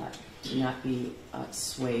 to not be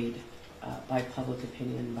swayed by public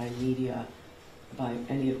opinion, by media, by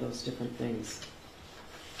any of those different things.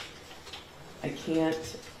 I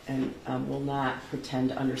can't and will not pretend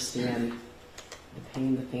to understand the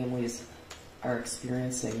pain the families are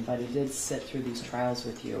experiencing, but I did sit through these trials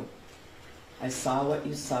with you. I saw what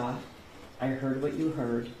you saw. I heard what you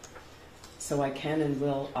heard. So I can and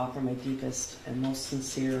will offer my deepest and most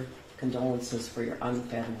sincere condolences for your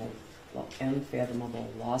unfathomable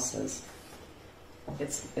losses.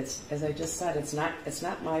 It's as I just said, it's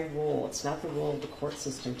not my role. It's not the role of the court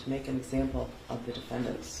system to make an example of the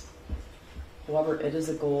defendants. However, it is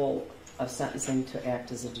a goal of sentencing to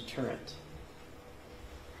act as a deterrent.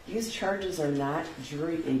 These charges are not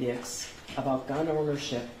jury edicts about gun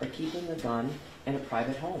ownership or keeping a gun in a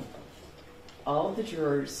private home. All of the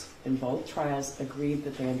jurors in both trials agreed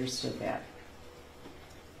that they understood that.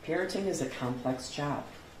 Parenting is a complex job.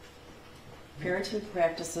 Parenting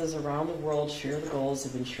practices around the world share the goals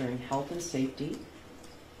of ensuring health and safety,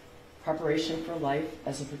 preparation for life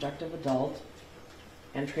as a productive adult,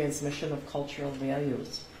 and transmission of cultural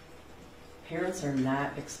values. Parents are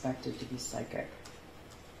not expected to be psychic.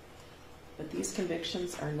 But these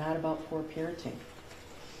convictions are not about poor parenting.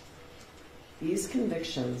 These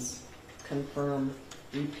convictions confirm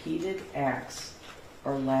repeated acts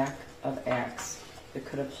or lack of acts that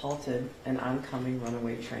could have halted an oncoming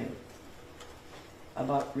runaway train.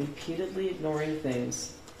 About repeatedly ignoring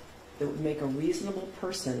things that would make a reasonable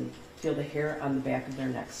person feel the hair on the back of their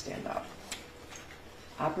neck stand up.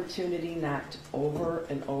 Opportunity knocked over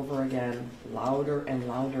and over again, louder and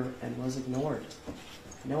louder, and was ignored.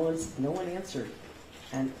 No one answered,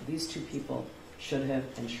 and these two people should have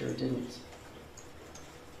and sure didn't.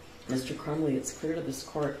 Mr. Crumbley, it's clear to this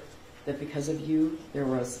court that because of you, there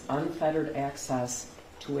was unfettered access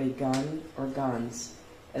to a gun or guns,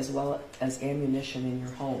 as well as ammunition in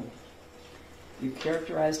your home. You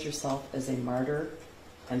characterized yourself as a martyr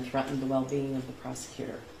and threatened the well-being of the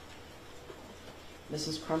prosecutor.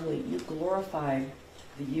 Mrs. Crumbley, you glorified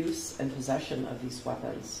the use and possession of these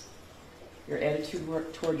weapons. Your attitude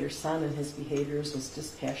toward your son and his behaviors was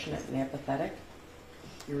dispassionate and apathetic.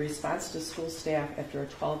 Your response to school staff after a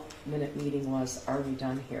 12-minute meeting was, "Are we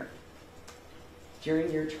done here?"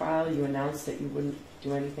 During your trial, you announced that you wouldn't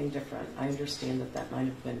do anything different. I understand that that might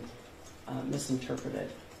have been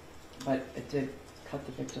misinterpreted, but it did cut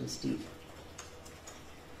the victims deep.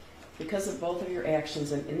 Because of both of your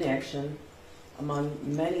actions and inaction, among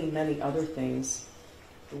many, many other things,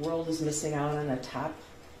 the world is missing out on a top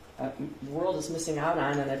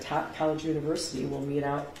college university will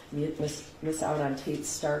miss out on Tate's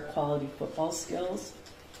star quality football skills.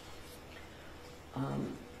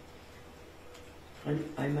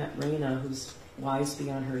 I met Raina, who's wise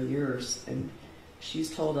beyond her years, and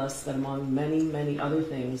she's told us that among many, many other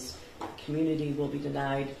things, the community will be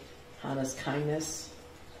denied Hannah's kindness,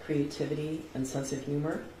 creativity, and sense of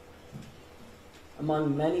humor.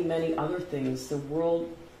 Among many, many other things, the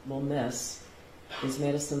world will miss is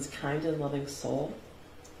Madison's kind and loving soul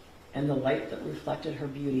and the light that reflected her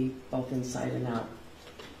beauty both inside and out.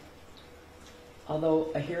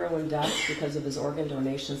 Although a hero in death because of his organ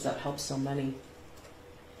donations that helped so many,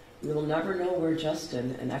 we will never know where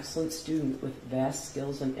Justin, an excellent student with vast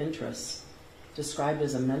skills and interests, described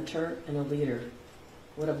as a mentor and a leader,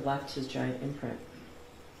 would have left his giant imprint.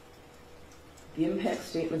 The impact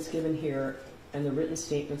statements given here and the written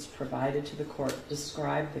statements provided to the court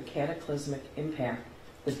describe the cataclysmic impact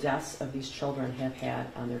the deaths of these children have had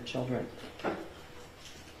on their children.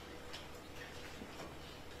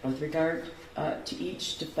 With regard to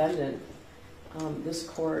each defendant, this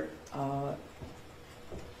court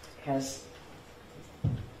has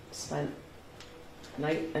spent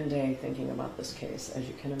night and day thinking about this case, as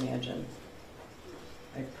you can imagine.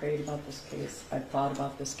 I've prayed about this case, I've thought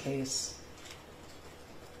about this case,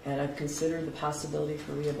 and I've considered the possibility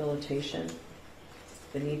for rehabilitation,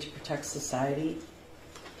 the need to protect society,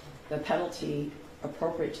 the penalty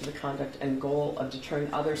appropriate to the conduct and goal of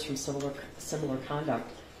deterring others from similar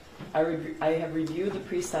conduct. I have reviewed the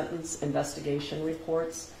pre-sentence investigation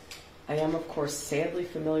reports. I am, of course, sadly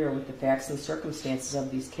familiar with the facts and circumstances of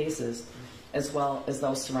these cases, as well as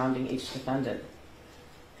those surrounding each defendant.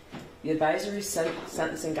 The advisory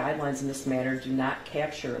sentencing guidelines in this matter do not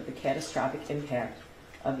capture the catastrophic impact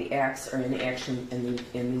of the acts or inaction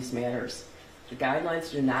in these matters. The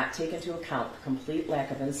guidelines do not take into account the complete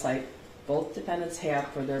lack of insight both defendants have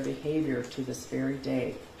for their behavior to this very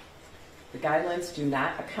day. The guidelines do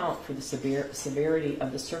not account for the severity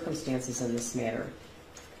of the circumstances in this matter.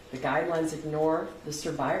 The guidelines ignore the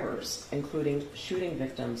survivors, including shooting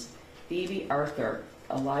victims Phoebe Arthur,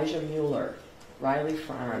 Elijah Mueller, Riley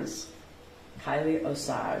Franz, Kylie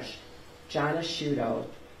Osage, Jonna Shudo,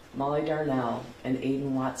 Molly Darnell, and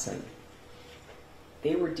Aiden Watson.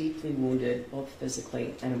 They were deeply wounded, both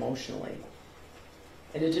physically and emotionally.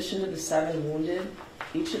 In addition to the 7 wounded,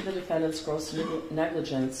 each of the defendants' gross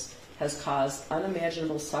negligence has caused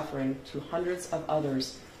unimaginable suffering to hundreds of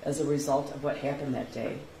others as a result of what happened that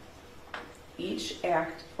day. Each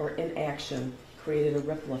act or inaction created a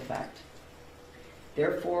ripple effect.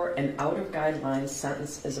 Therefore, an out-of-guidelines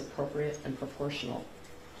sentence is appropriate and proportional.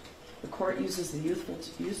 The court uses the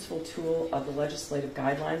useful tool of the legislative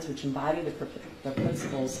guidelines, which embody the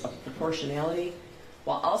principles of proportionality,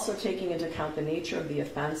 while also taking into account the nature of the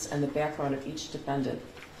offense and the background of each defendant.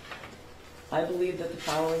 I believe that the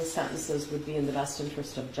following sentences would be in the best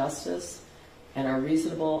interest of justice and are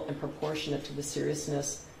reasonable and proportionate to the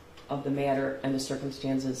seriousness of the matter and the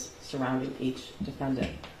circumstances surrounding each defendant.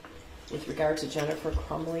 With regard to Jennifer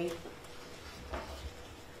Crumbley,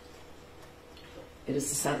 it is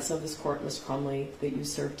the sentence of this court, Ms. Crumbley, that you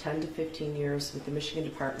serve 10 to 15 years with the Michigan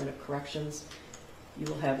Department of Corrections. You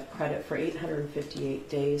will have credit for 858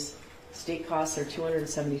 days. State costs are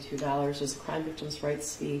 $272. There's a crime victims'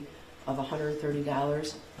 rights fee of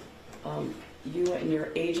 $130. You and your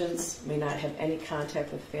agents may not have any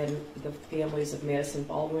contact with the families of Madison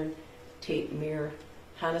Baldwin, Tate Meir,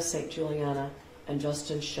 Hannah St. Juliana, and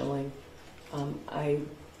Justin Schilling. I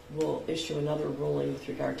will issue another ruling with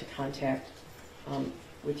regard to contact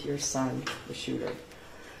with your son, the shooter.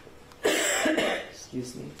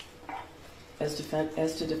 Excuse me. As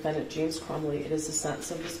to defendant James Crumbley, it is the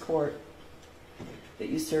sentence of this court that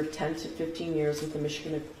you serve 10 to 15 years with the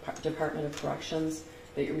Michigan Department of Corrections,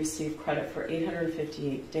 that you receive credit for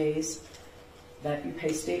 858 days, that you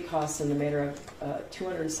pay state costs in the matter of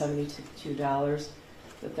 $272,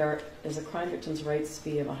 that there is a crime victims' rights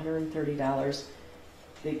fee of $130,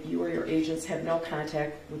 that you or your agents have no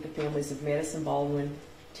contact with the families of Madison Baldwin,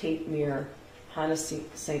 Tate Meir, Hannah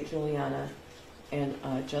St. Juliana, and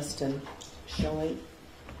Justin Schilling.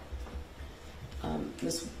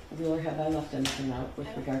 Ms. Wheeler, have I left anything out with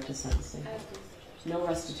regard to sentencing? No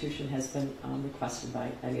restitution has been requested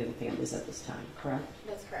by any of the families at this time, correct?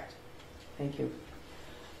 That's correct. Thank you.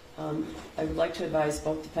 I would like to advise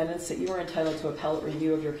both defendants that you are entitled to appellate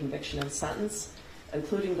review of your conviction and sentence,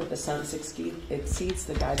 including that the sentence exceeds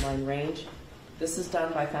the guideline range. This is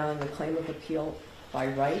done by filing a claim of appeal by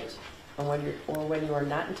right, or when you are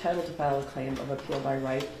not entitled to file a claim of appeal by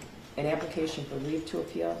right, an application for leave to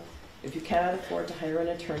appeal. If you cannot afford to hire an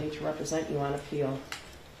attorney to represent you on appeal,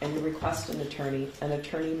 and you request an attorney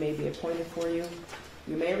may be appointed for you.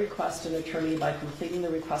 You may request an attorney by completing the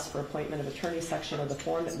request for appointment of attorney section of the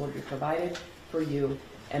form that will be provided for you,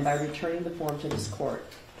 and by returning the form to this court,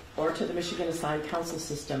 or to the Michigan Assigned Counsel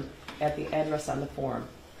System at the address on the form.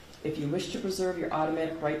 If you wish to preserve your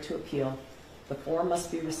automatic right to appeal, the form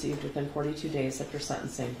must be received within 42 days after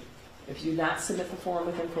sentencing. If you do not submit the form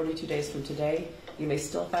within 42 days from today, you may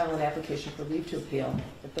still file an application for leave to appeal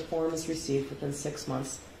if the form is received within 6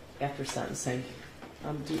 months after sentencing.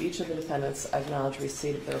 Do each of the defendants acknowledge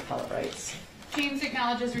receipt of their appellate rights? James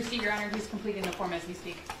acknowledges receipt, Your Honor. He's completing the form as we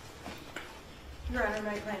speak. Your Honor,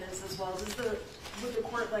 my plan is as well. Would the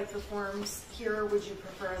court like the forms here, or would you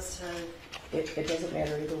prefer us to? It doesn't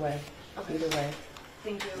matter either way. Okay. Either way.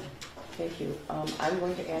 Thank you. Thank you. I'm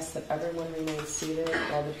going to ask that everyone remain seated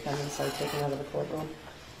while the defendants are taken out of the courtroom.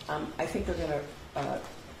 I think they're going to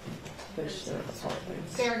finish their appellate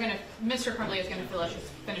rights. They are going to. Mr. Crumbley is going to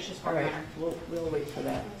finish his form, All right. Your Honor. We'll wait for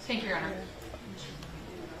that. Thank you, Your Honor.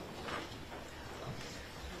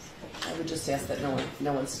 I would just ask that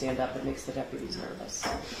no one stand up. It makes the deputies nervous.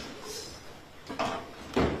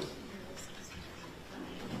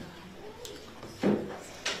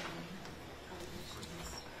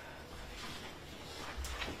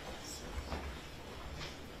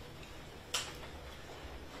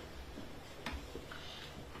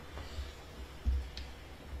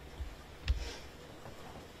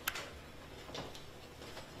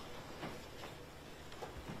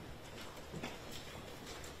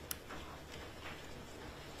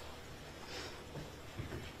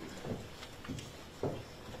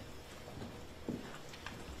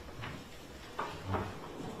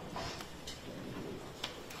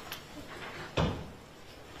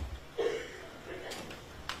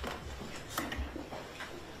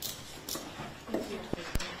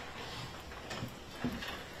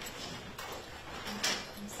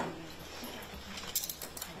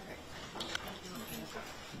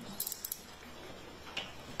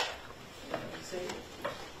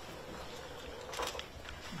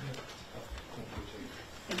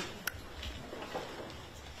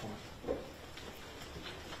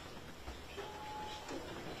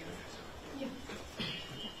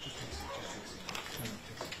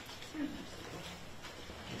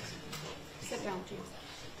 Sit down, James.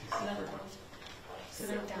 Sit down.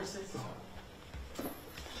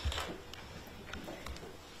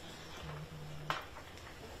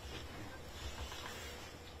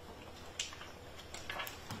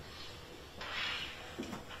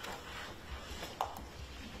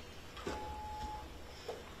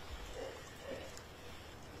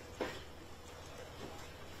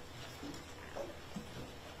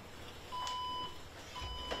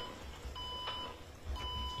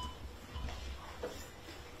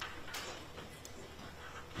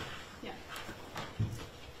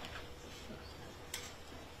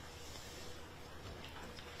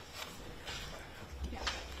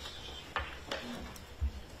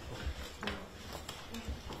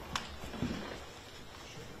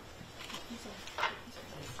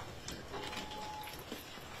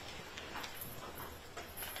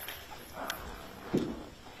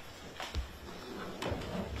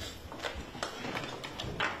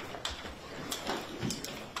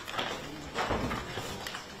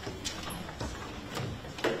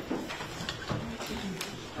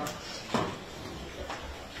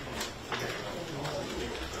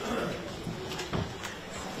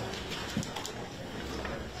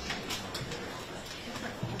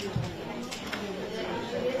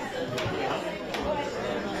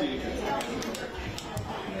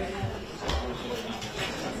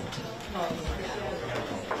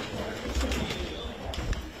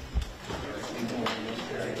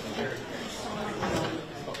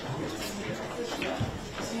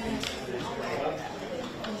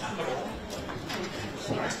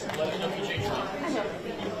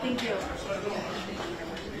 Thank you. Thank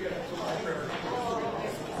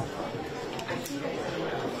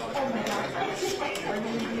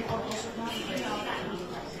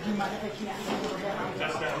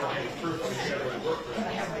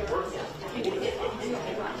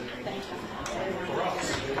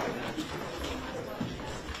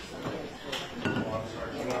you.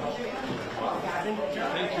 Thank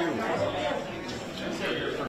you.